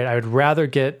absolutely right. I would rather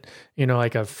get, you know,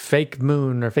 like a fake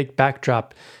moon or fake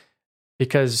backdrop,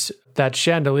 because that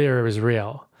chandelier was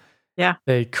real. Yeah.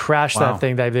 They crashed that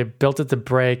thing. They built it to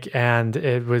break, and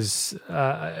it was,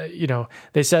 you know,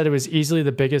 they said it was easily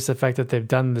the biggest effect that they've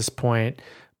done at this point,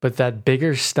 but that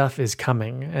bigger stuff is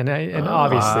coming. And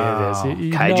obviously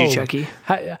it is. Kaiju Chucky.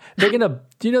 They're going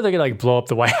to like blow up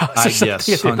the White House. Yes,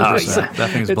 100%. That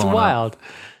thing's it's blowing wild.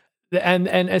 up. And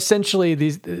essentially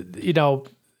these, you know,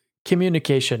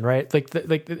 communication, right?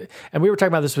 And we were talking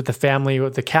about this with the family,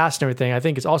 with the cast and everything. I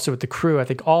think it's also with the crew. I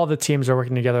think all the teams are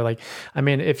working together. Like, I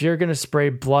mean, if you're going to spray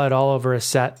blood all over a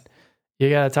set, you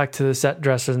got to talk to the set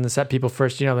dressers and the set people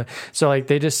first, you know? So like,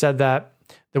 they just said that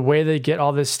the way they get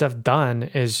all this stuff done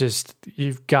is just,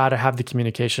 you've got to have the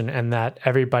communication, and that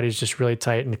everybody's just really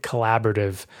tight and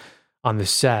collaborative on the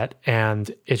set.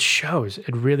 And it shows,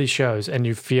 it really shows. And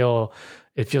it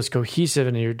feels cohesive,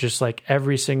 and you're just like,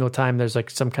 every single time there's like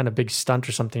some kind of big stunt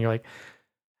or something, you're like,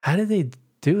 how did they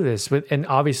do this? And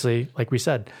obviously, like we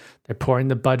said, they're pouring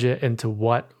the budget into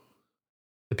what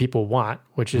the people want,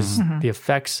 which is the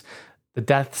effects, the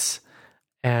deaths,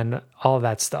 and all of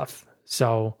that stuff.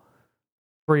 So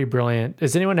pretty brilliant.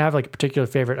 Does anyone have like a particular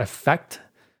favorite effect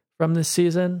from this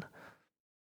season?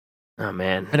 Oh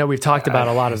man, I know we've talked about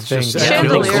a lot of things.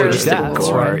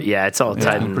 Right? Yeah, it's all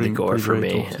tied into the gore for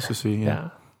me.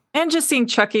 Yeah. And just seeing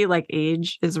Chucky like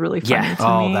age is really funny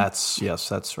to me. That's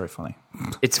very funny.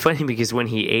 It's funny because when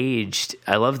he aged,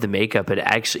 I love the makeup.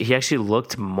 He actually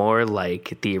looked more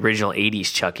like the original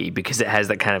 '80s Chucky, because it has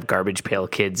that kind of Garbage Pail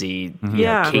Kidsy,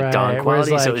 caked on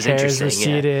quality. Like, so it was interesting.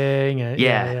 Receding,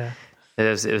 yeah. It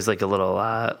was like a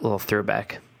little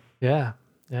throwback. Yeah.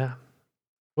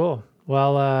 Cool.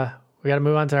 Well, we got to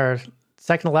move on to our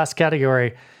second to last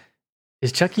category.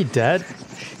 Is Chucky dead?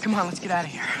 Come on, let's get out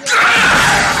of here. He's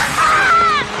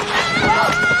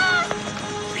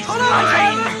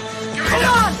mine! Come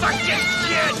on! Fucking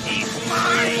shit! He's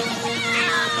mine!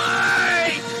 He's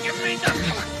mine! Give me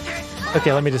the...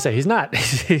 Okay, let me just say, he's not.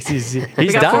 he's we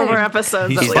got dying. 4 more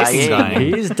episodes. He's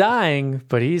dying. He's dying,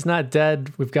 but he's not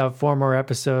dead. We've got 4 more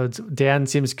episodes. Dan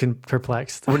seems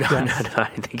perplexed. No. I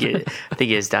think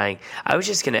he is dying. I was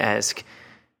just going to ask,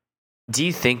 do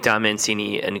you think Don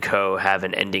Mancini and co have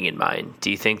an ending in mind?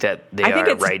 Do you think that they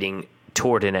are writing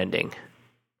toward an ending?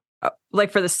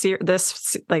 Like for this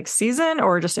season,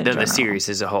 or just in general? The series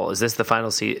as a whole. Is this the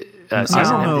final season? I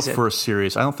don't know for a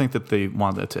series. I don't think that they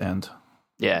wanted it to end.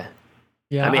 Yeah.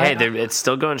 Yeah, I mean, it's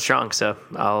still going strong. So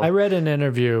I read an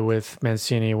interview with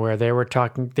Mancini where they were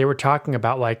talking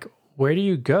about like where do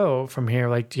you go from here?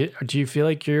 Like, do you feel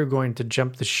like you're going to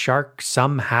jump the shark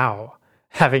somehow,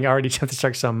 having already jumped the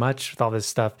shark so much with all this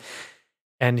stuff?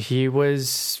 And he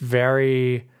was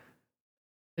very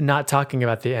not talking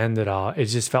about the end at all. It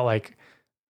just felt like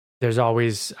there's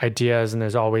always ideas and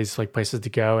there's always like places to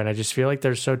go. And I just feel like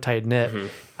they're so tight knit. Mm-hmm.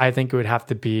 I think it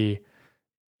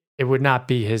would not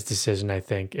be his decision, I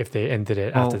think, if they ended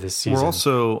it after this season. We're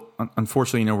also,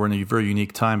 unfortunately, we're in a very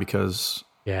unique time because,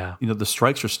 the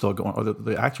strikes are still going, or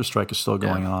the actor strike is still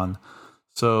going on.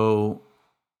 So,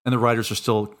 and the writers are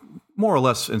still more or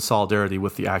less in solidarity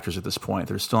with the actors at this point.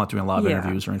 They're still not doing a lot of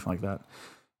interviews or anything like that.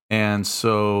 And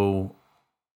so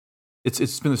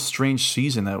it's been a strange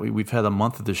season that we've had a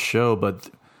month of this show, but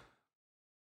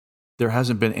there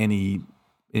hasn't been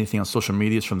anything on social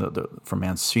media from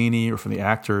Mancini or from the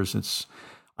actors.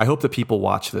 I hope that people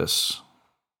watch this.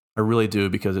 I really do,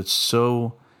 because it's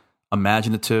so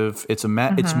imaginative. It's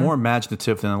more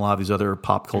imaginative than a lot of these other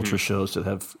pop culture shows that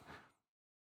have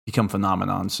become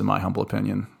phenomenons, in my humble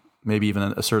opinion. Maybe even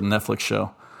a certain Netflix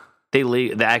show.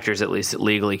 The actors at least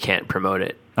legally can't promote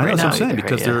it. I know, that's what I'm saying,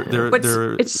 because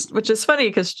they're which is funny,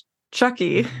 because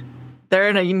Chucky, they're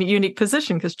in a unique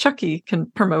position because Chucky can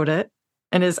promote it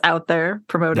and is out there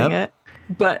promoting it.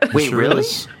 But wait, really?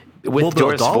 With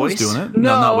Dora's voice? Doing it?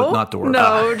 No, not Dora.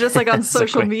 No, just like on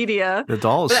social media. The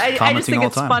doll is commenting I just think all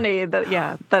it's the time. funny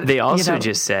that they also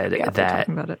just said that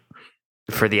about it.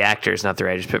 For the actors, not the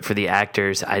writers, but for the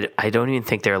actors, I don't even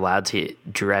think they're allowed to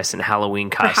dress in Halloween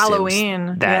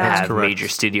costumes that have major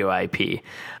studio IP.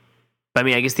 I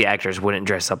mean, I guess the actors wouldn't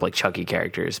dress up like Chucky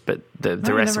characters, but the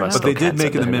rest of us. But they did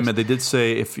make an amendment. They did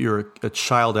say if you're a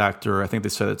child actor, I think they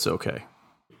said it's okay.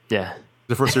 Yeah.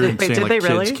 The first year saying like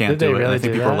kids can't do it. Really, and I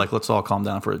think people are like, let's all calm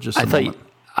down for it. Just a moment.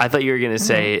 I thought you were going to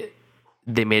say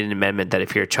they made an amendment that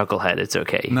if you're a chucklehead, it's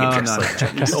okay. You can dress like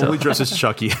Chucky still. Only dress as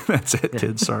Chucky. That's it,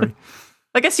 kids. Sorry.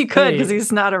 I guess you could, because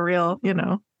he's not a real,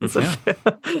 it's a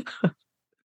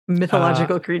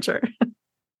mythological creature.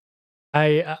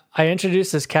 I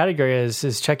introduced this category as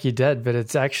is Chucky dead, but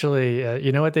it's actually,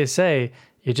 you know what they say,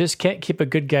 you just can't keep a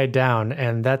good guy down,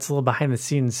 and that's a little behind the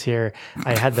scenes here.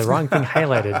 I had the wrong thing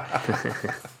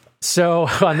highlighted. So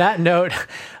on that note,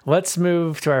 let's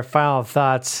move to our final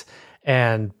thoughts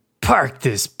and park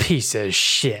this piece of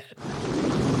shit.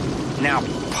 Now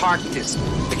park this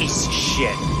piece of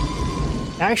shit.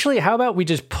 Actually, how about we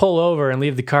just pull over and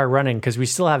leave the car running, because we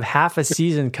still have half a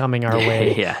season coming our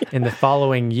way in the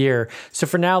following year. So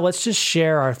for now, let's just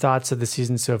share our thoughts of the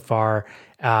season so far.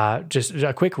 Just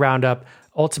a quick roundup.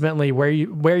 Ultimately, where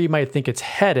you might think it's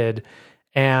headed,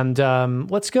 and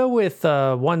let's go with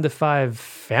 1 to 5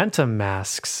 Phantom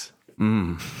masks.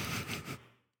 Here,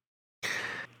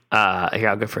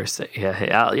 I'll go first.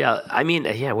 Yeah. I mean,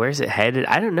 where's it headed?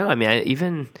 I don't know. I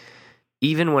mean,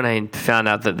 even when I found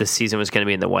out that this season was going to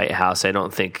be in the White House, I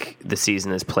don't think the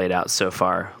season has played out so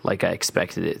far like I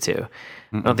expected it to.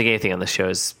 I don't think anything on the show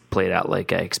has played out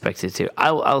like I expected it to.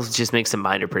 I'll just make some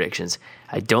minor predictions.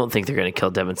 I don't think they're going to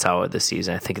kill Devon Sawa this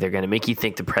season. I think they're going to make you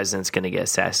think the president's going to get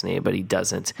assassinated, but he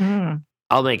doesn't.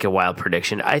 I'll make a wild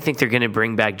prediction. I think they're going to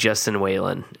bring back Justin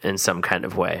Whalen in some kind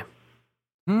of way.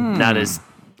 Not as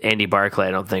Andy Barclay,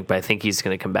 I don't think, but I think he's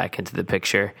going to come back into the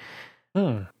picture.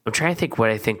 I'm trying to think what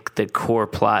I think the core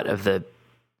plot of the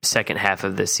second half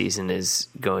of this season is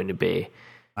going to be.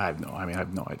 I have no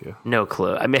idea. No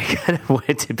clue. I mean, I kind of want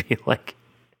it to be like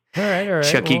all right.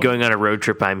 Chucky going on a road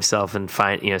trip by himself and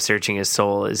searching his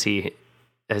soul as he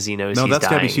knows he's dying. No, that's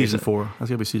got to be season 4. That's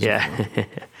got to be season 4.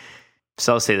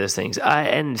 So I'll say those things.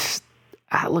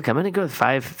 Look, I'm going to go with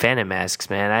 5 Phantom masks,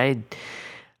 man.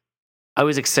 I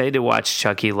was excited to watch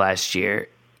Chucky last year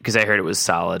because I heard it was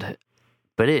solid.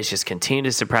 But it's just continued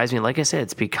to surprise me. Like I said,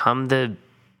 it's become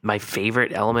my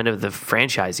favorite element of the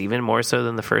franchise, even more so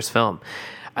than the first film.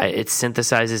 It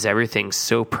synthesizes everything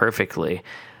so perfectly.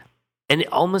 And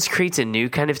it almost creates a new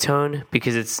kind of tone,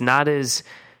 because it's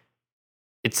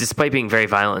despite being very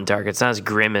violent and dark, it's not as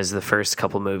grim as the first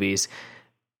couple movies,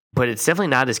 but it's definitely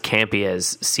not as campy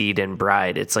as Seed and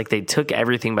Bride. It's like they took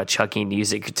everything about Chucky and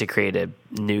used it to create a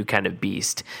new kind of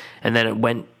beast. And then it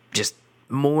went just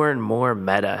more and more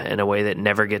meta in a way that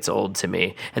never gets old to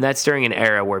me. And that's during an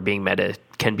era where being meta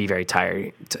can be very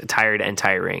tired and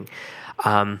tiring.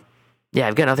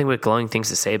 I've got nothing but glowing things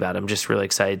to say about it. I'm just really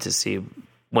excited to see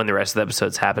when the rest of the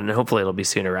episodes happen, and hopefully it'll be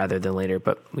sooner rather than later,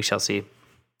 but we shall see.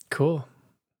 Cool.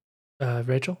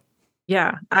 Rachel?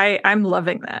 Yeah, I'm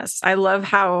loving this. I love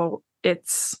how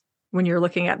it's, when you're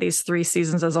looking at these 3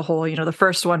 seasons as a whole, the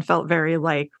first one felt very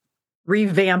like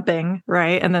revamping,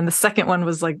 right? And then the second one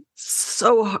was like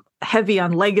so heavy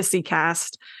on legacy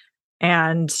cast.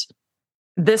 And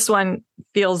this one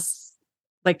feels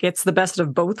like it's the best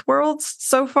of both worlds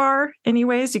so far.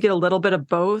 Anyways, you get a little bit of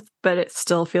both, but it's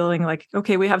still feeling like,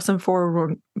 okay, we have some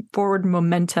forward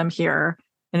momentum here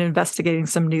and investigating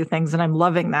some new things. And I'm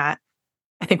loving that.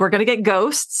 I think we're going to get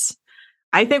ghosts.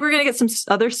 I think we're going to get some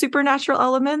other supernatural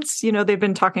elements. You know, they've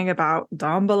been talking about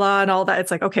Damballa and all that. It's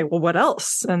like, okay, well, what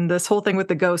else? And this whole thing with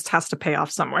the ghost has to pay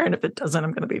off somewhere. And if it doesn't,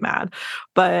 I'm going to be mad.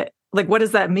 But like, what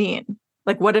does that mean?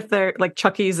 Like, what if they're like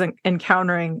Chucky's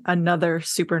encountering another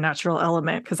supernatural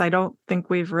element? Because I don't think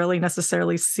we've really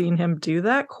necessarily seen him do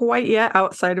that quite yet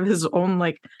outside of his own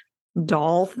like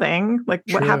doll thing. Like,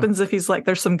 what happens if he's like,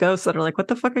 there's some ghosts that are like, what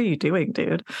the fuck are you doing,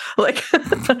 dude? Like,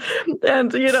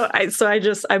 and you know,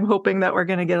 I'm hoping that we're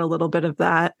going to get a little bit of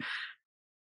that.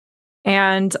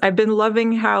 And I've been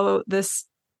loving how this,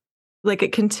 like,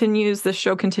 the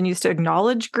show continues to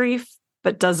acknowledge grief,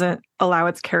 but doesn't allow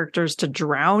its characters to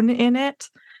drown in it.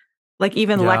 Like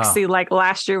even Lexi, like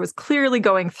last year, was clearly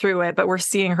going through it, but we're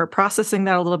seeing her processing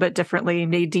that a little bit differently.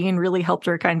 Nadine really helped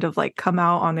her kind of like come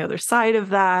out on the other side of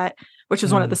that, which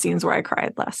was one of the scenes where I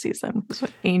cried last season.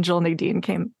 Angel Nadine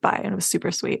came by and it was super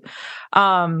sweet.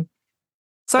 So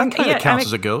that kind of counts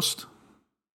as a ghost.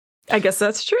 I guess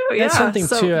that's true. Yeah, that's something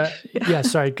too. Yeah,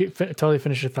 sorry, totally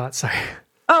finish your thought. Sorry.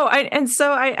 Oh,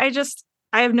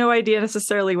 I have no idea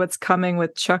necessarily what's coming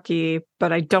with Chucky,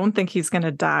 but I don't think he's going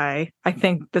to die. I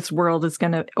think this world is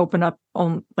going to open up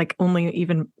only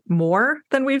even more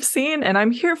than we've seen, and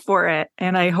I'm here for it.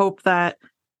 And I hope that,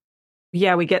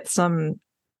 we get some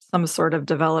sort of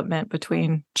development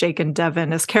between Jake and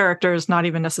Devin as characters, not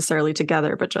even necessarily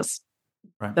together, but just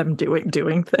them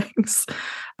doing things.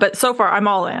 But so far, I'm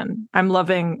all in. I love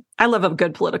a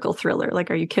good political thriller.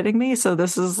 Like, are you kidding me? So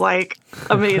this is like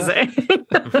amazing.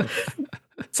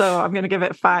 So I'm going to give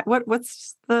it 5.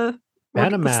 What's the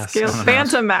Phantom Masks?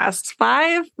 Phantom Masks.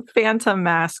 5 Phantom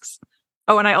Masks.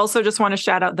 Oh, and I also just want to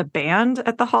shout out the band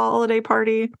at the holiday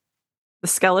party. The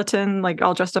skeleton, like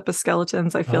all dressed up as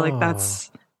skeletons. I feel like that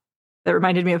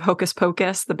reminded me of Hocus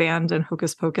Pocus. The band in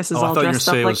Hocus Pocus is all dressed up like that. I thought you were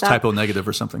saying it was typo negative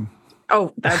or something.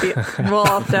 Oh, that'd be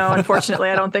well. No, unfortunately,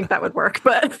 I don't think that would work.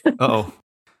 But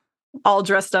all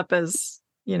dressed up as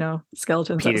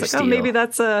skeletons. I was like, maybe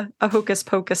that's a Hocus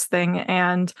Pocus thing.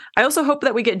 And I also hope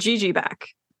that we get Gigi back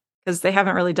because they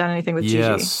haven't really done anything with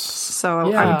Gigi.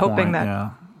 So I'm hoping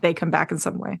that they come back in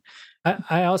some way.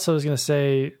 I also was going to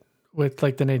say with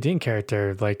like the Nadine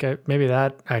character, like maybe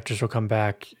that actress will come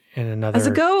back in another as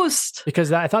a ghost,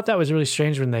 because I thought that was really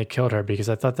strange when they killed her, because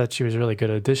I thought that she was a really good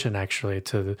addition actually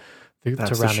to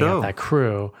rounding out that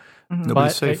crew. Mm-hmm.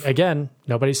 Nobody's safe. Again,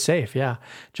 nobody's safe. Yeah.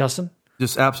 Justin?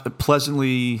 Just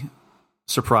pleasantly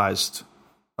surprised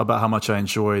about how much I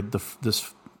enjoyed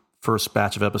this first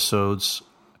batch of episodes.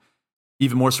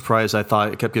 Even more surprised, I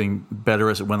thought it kept getting better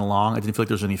as it went along. I didn't feel like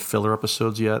there was any filler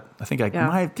episodes yet. I think there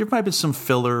might have been some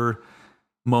filler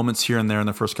moments here and there in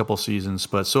the first couple of seasons,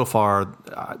 but so far,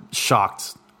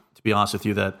 shocked, to be honest with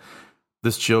you, that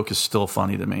this joke is still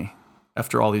funny to me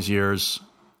after all these years.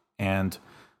 And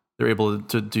they're able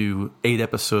to do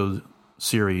 8-episode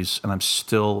series, and I'm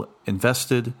still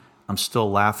invested. I'm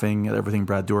still laughing at everything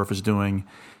Brad Dourif is doing.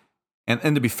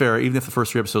 And to be fair, even if the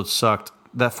first 3 episodes sucked,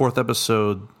 that 4th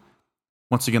episode,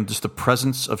 once again, just the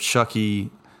presence of Chucky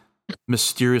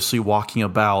mysteriously walking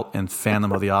about in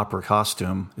Phantom of the Opera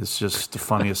costume is just the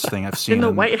funniest thing I've seen in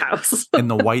the White House. In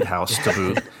the White House, to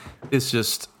boot. It's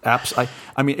just I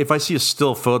mean, if I see a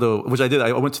still photo, which I did,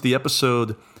 I went to the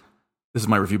episode. This is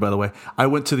my review, by the way. I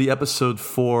went to the episode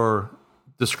 4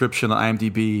 description on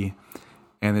IMDb,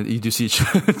 and you do see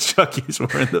Chucky's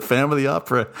wearing the Phantom of the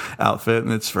Opera outfit,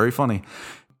 and it's very funny.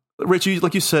 Rich,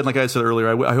 like you said, like I said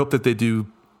earlier, I hope that they do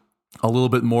a little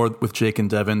bit more with Jake and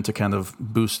Devin to kind of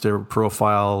boost their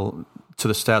profile to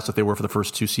the stats that they were for the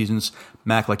first 2 seasons.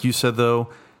 Mac, like you said, though,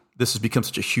 this has become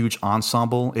such a huge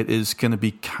ensemble. It is going to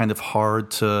be kind of hard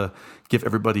to give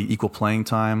everybody equal playing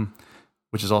time,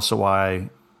 which is also why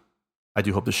I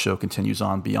do hope the show continues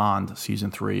on beyond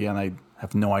season 3, and I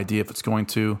have no idea if it's going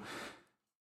to.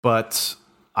 But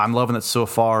I'm loving it so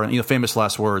far. And, famous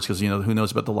last words, because, who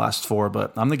knows about the last 4,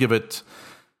 but I'm going to give it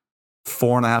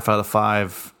 4.5 out of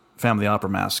 5 Family Opera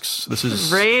masks. This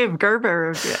is Rave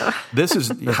Gerber. Yeah. This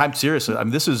is, I'm serious. I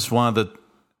mean, this is one of the,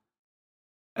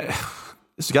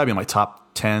 this has got to be in my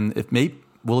top 10.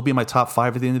 Will it be in my top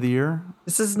 5 at the end of the year?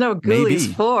 This is no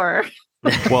Ghoulies 4.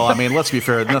 Well, I mean, let's be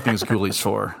fair. Nothing's Ghoulies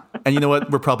 4. And you know what?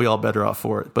 We're probably all better off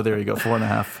for it. But there you go.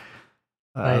 4.5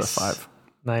 out of 5.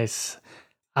 Nice.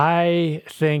 I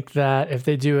think that if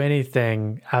they do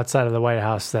anything outside of the White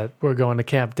House, that we're going to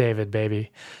Camp David,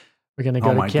 baby. We're going to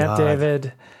go to Camp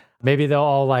David. Maybe they'll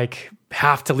all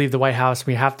have to leave the White House.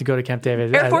 We have to go to Camp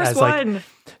David. Air Force One.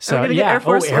 So yeah, Air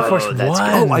Force One.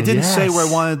 Oh, I didn't say where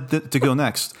I wanted to go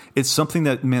next. It's something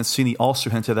that Mancini also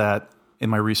hinted at in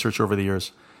my research over the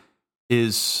years.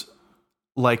 Is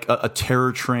like a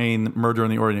terror train, Murder on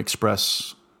the Orient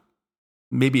Express.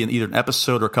 Maybe in either an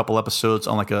episode or a couple episodes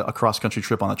on like a cross country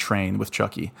trip on a train with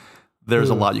Chucky. There's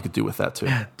a lot you could do with that too.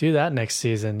 Yeah, do that next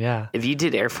season. Yeah. If you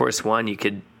did Air Force One, you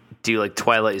could do like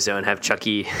Twilight Zone, have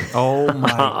Chucky. Oh my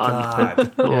God.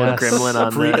 Little gremlin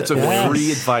on free, the, it's a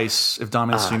free advice. If Don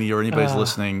Mancini or anybody's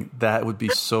listening, that would be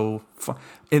so fun.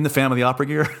 In the Phantom of the Opera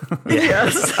gear.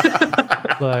 Yes.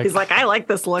 Look, he's like, I like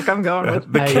this look. I'm going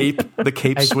with the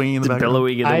cape swinging in the background.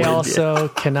 Billowing in the I wind, also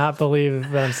cannot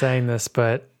believe that I'm saying this,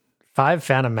 but 5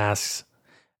 Phantom masks.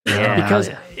 Yeah. Because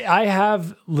I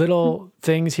have little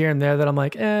things here and there that I'm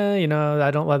like, I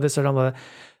don't love this or I don't love that.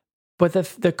 But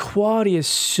the quality is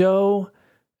so,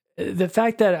 the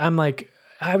fact that I'm like,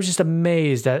 I was just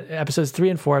amazed at episodes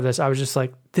 3 and 4 of this. I was just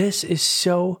like, this is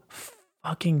so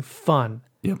fucking fun.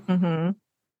 Yep. Mm-hmm.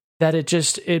 That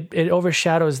it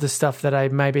overshadows the stuff that I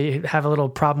maybe have a little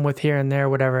problem with here and there,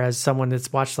 whatever, as someone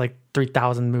that's watched like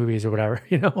 3,000 movies or whatever,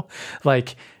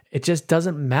 like it just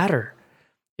doesn't matter.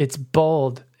 It's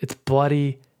bold, it's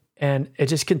bloody, and it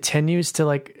just continues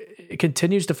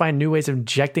to find new ways of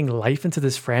injecting life into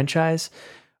this franchise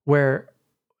where,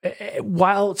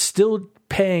 while still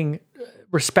paying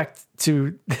respect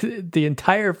to the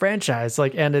entire franchise,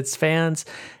 like, and its fans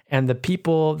and the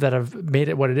people that have made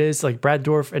it what it is, like Brad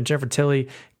Dourif and Jennifer Tilly,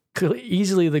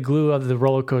 easily the glue of the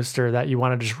roller coaster that you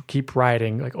want to just keep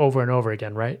riding like over and over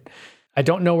again, right? I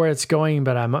don't know where it's going,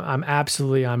 but I'm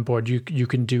absolutely on board. You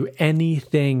can do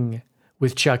anything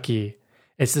with Chucky.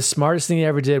 It's the smartest thing he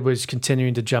ever did was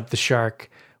continuing to jump the shark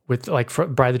with like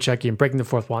Bride of Chucky and breaking the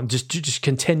fourth wall. Just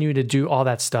continue to do all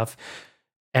that stuff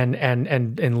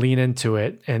and lean into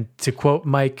it. And to quote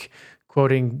Mike,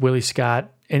 quoting Willie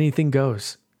Scott, anything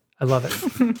goes. I love it.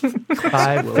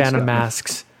 5 Phantom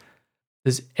masks.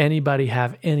 Does anybody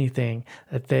have anything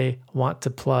that they want to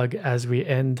plug as we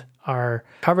end our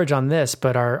coverage on this?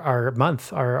 But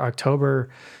our October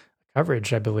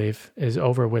coverage, I believe, is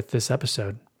over with this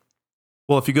episode.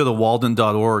 Well, if you go to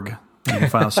walden.org, you can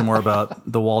find out some more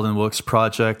about the Walden Books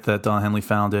project that Don Henley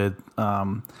founded.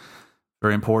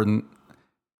 Very important.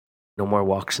 No more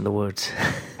walks in the woods.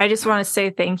 I just want to say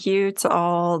thank you to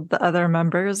all the other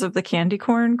members of the Candy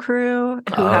Corn crew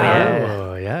who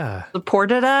have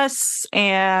supported us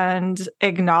and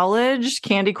acknowledged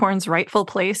Candy Corn's rightful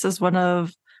place as one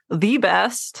of the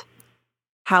best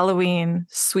Halloween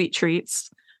sweet treats.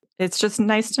 It's just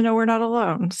nice to know we're not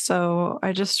alone. So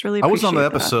I just really appreciate I was on the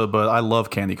that. episode, but I love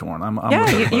candy corn. You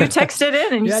texted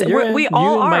in and you said we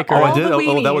all and are. Mike all I did? the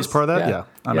weenies. That was part of that? Yeah,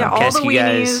 I'm all in. the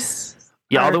weenies.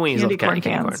 Yeah, all the weenies love candy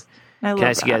corn. fans. I Can I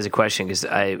ask love you that. guys a question? Because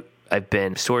I've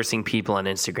been sourcing people on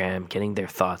Instagram, getting their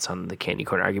thoughts on the candy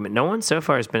corn argument. No one so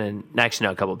far has been actually,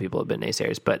 no, a couple of people have been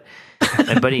naysayers, but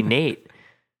my buddy Nate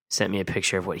sent me a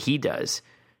picture of what he does.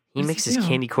 He mixes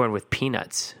candy corn with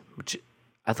peanuts, which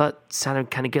I thought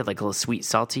sounded kind of good, like a little sweet,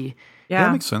 salty. Yeah,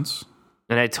 that makes sense.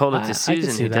 And I told it to I could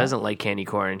Susan, see who that. doesn't like candy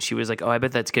corn, and she was like, "Oh, I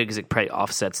bet that's good because it probably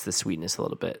offsets the sweetness a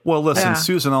little bit." Well, listen,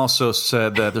 Susan also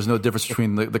said that there's no difference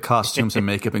between the costumes and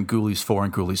makeup in Ghoulies 4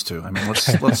 and Ghoulies 2. I mean, let's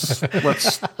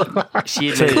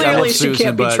She say, clearly she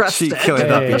can't be but trusted. She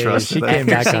cannot be trusted. She came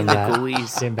back on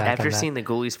that. After seeing the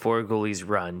Ghoulies 4 Ghoulies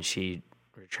run, she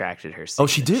retracted her. Oh,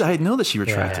 she did. I didn't know that she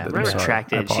retracted it. I'm sorry. I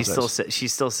Retracted. apologize. She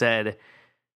still said,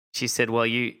 "Well,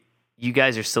 you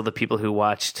guys are still the people who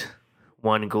watched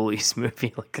one Ghoulies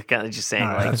movie." Like, kind of just saying, All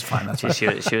right, like, that's fine. That's she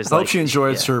fine. was I hope like, she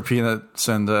enjoyed her peanuts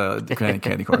and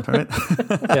candy corn. Right?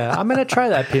 Yeah, I'm gonna try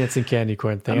that peanuts and candy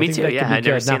corn thing. Me I think too. that Yeah, could be I'd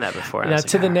never good. seen Now- that before. Now,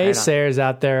 to the naysayers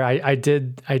out there, I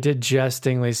did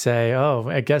jestingly say, "Oh,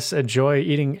 I guess enjoy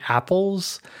eating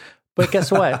apples." But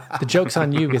guess what? The joke's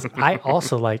on you because I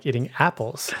also like eating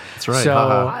apples. That's right. So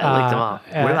I like them all.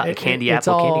 What about candy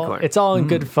apple candy corn? It's all in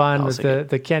good fun. Also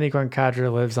The candy corn cadre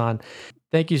lives on.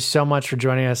 Thank you so much for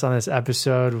joining us on this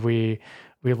episode. We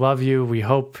love you. We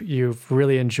hope you've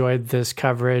really enjoyed this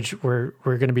coverage. We're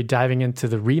going to be diving into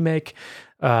the remake,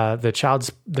 the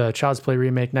Child's Play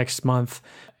remake next month,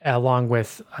 along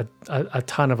with a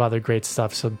ton of other great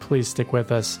stuff. So please stick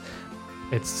with us.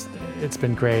 It's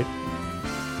been great.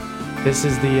 This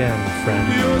is the end,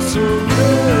 friend. You're so cool.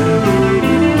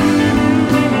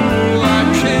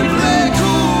 I can't play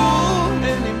cool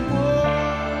anymore.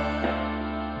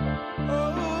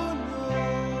 Oh no,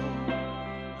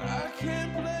 I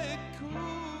can't play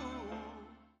cool.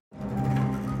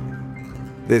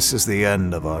 This is the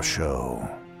end of our show.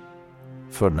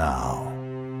 For now.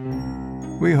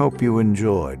 We hope you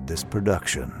enjoyed this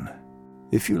production.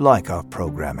 If you like our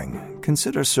programming,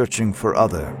 consider searching for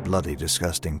other bloody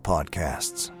disgusting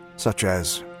podcasts, such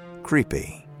as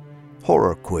Creepy,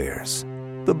 Horror Queers,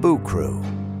 The Boo Crew,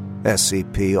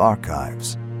 SCP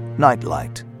Archives,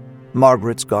 Nightlight,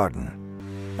 Margaret's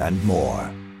Garden, and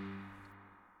more.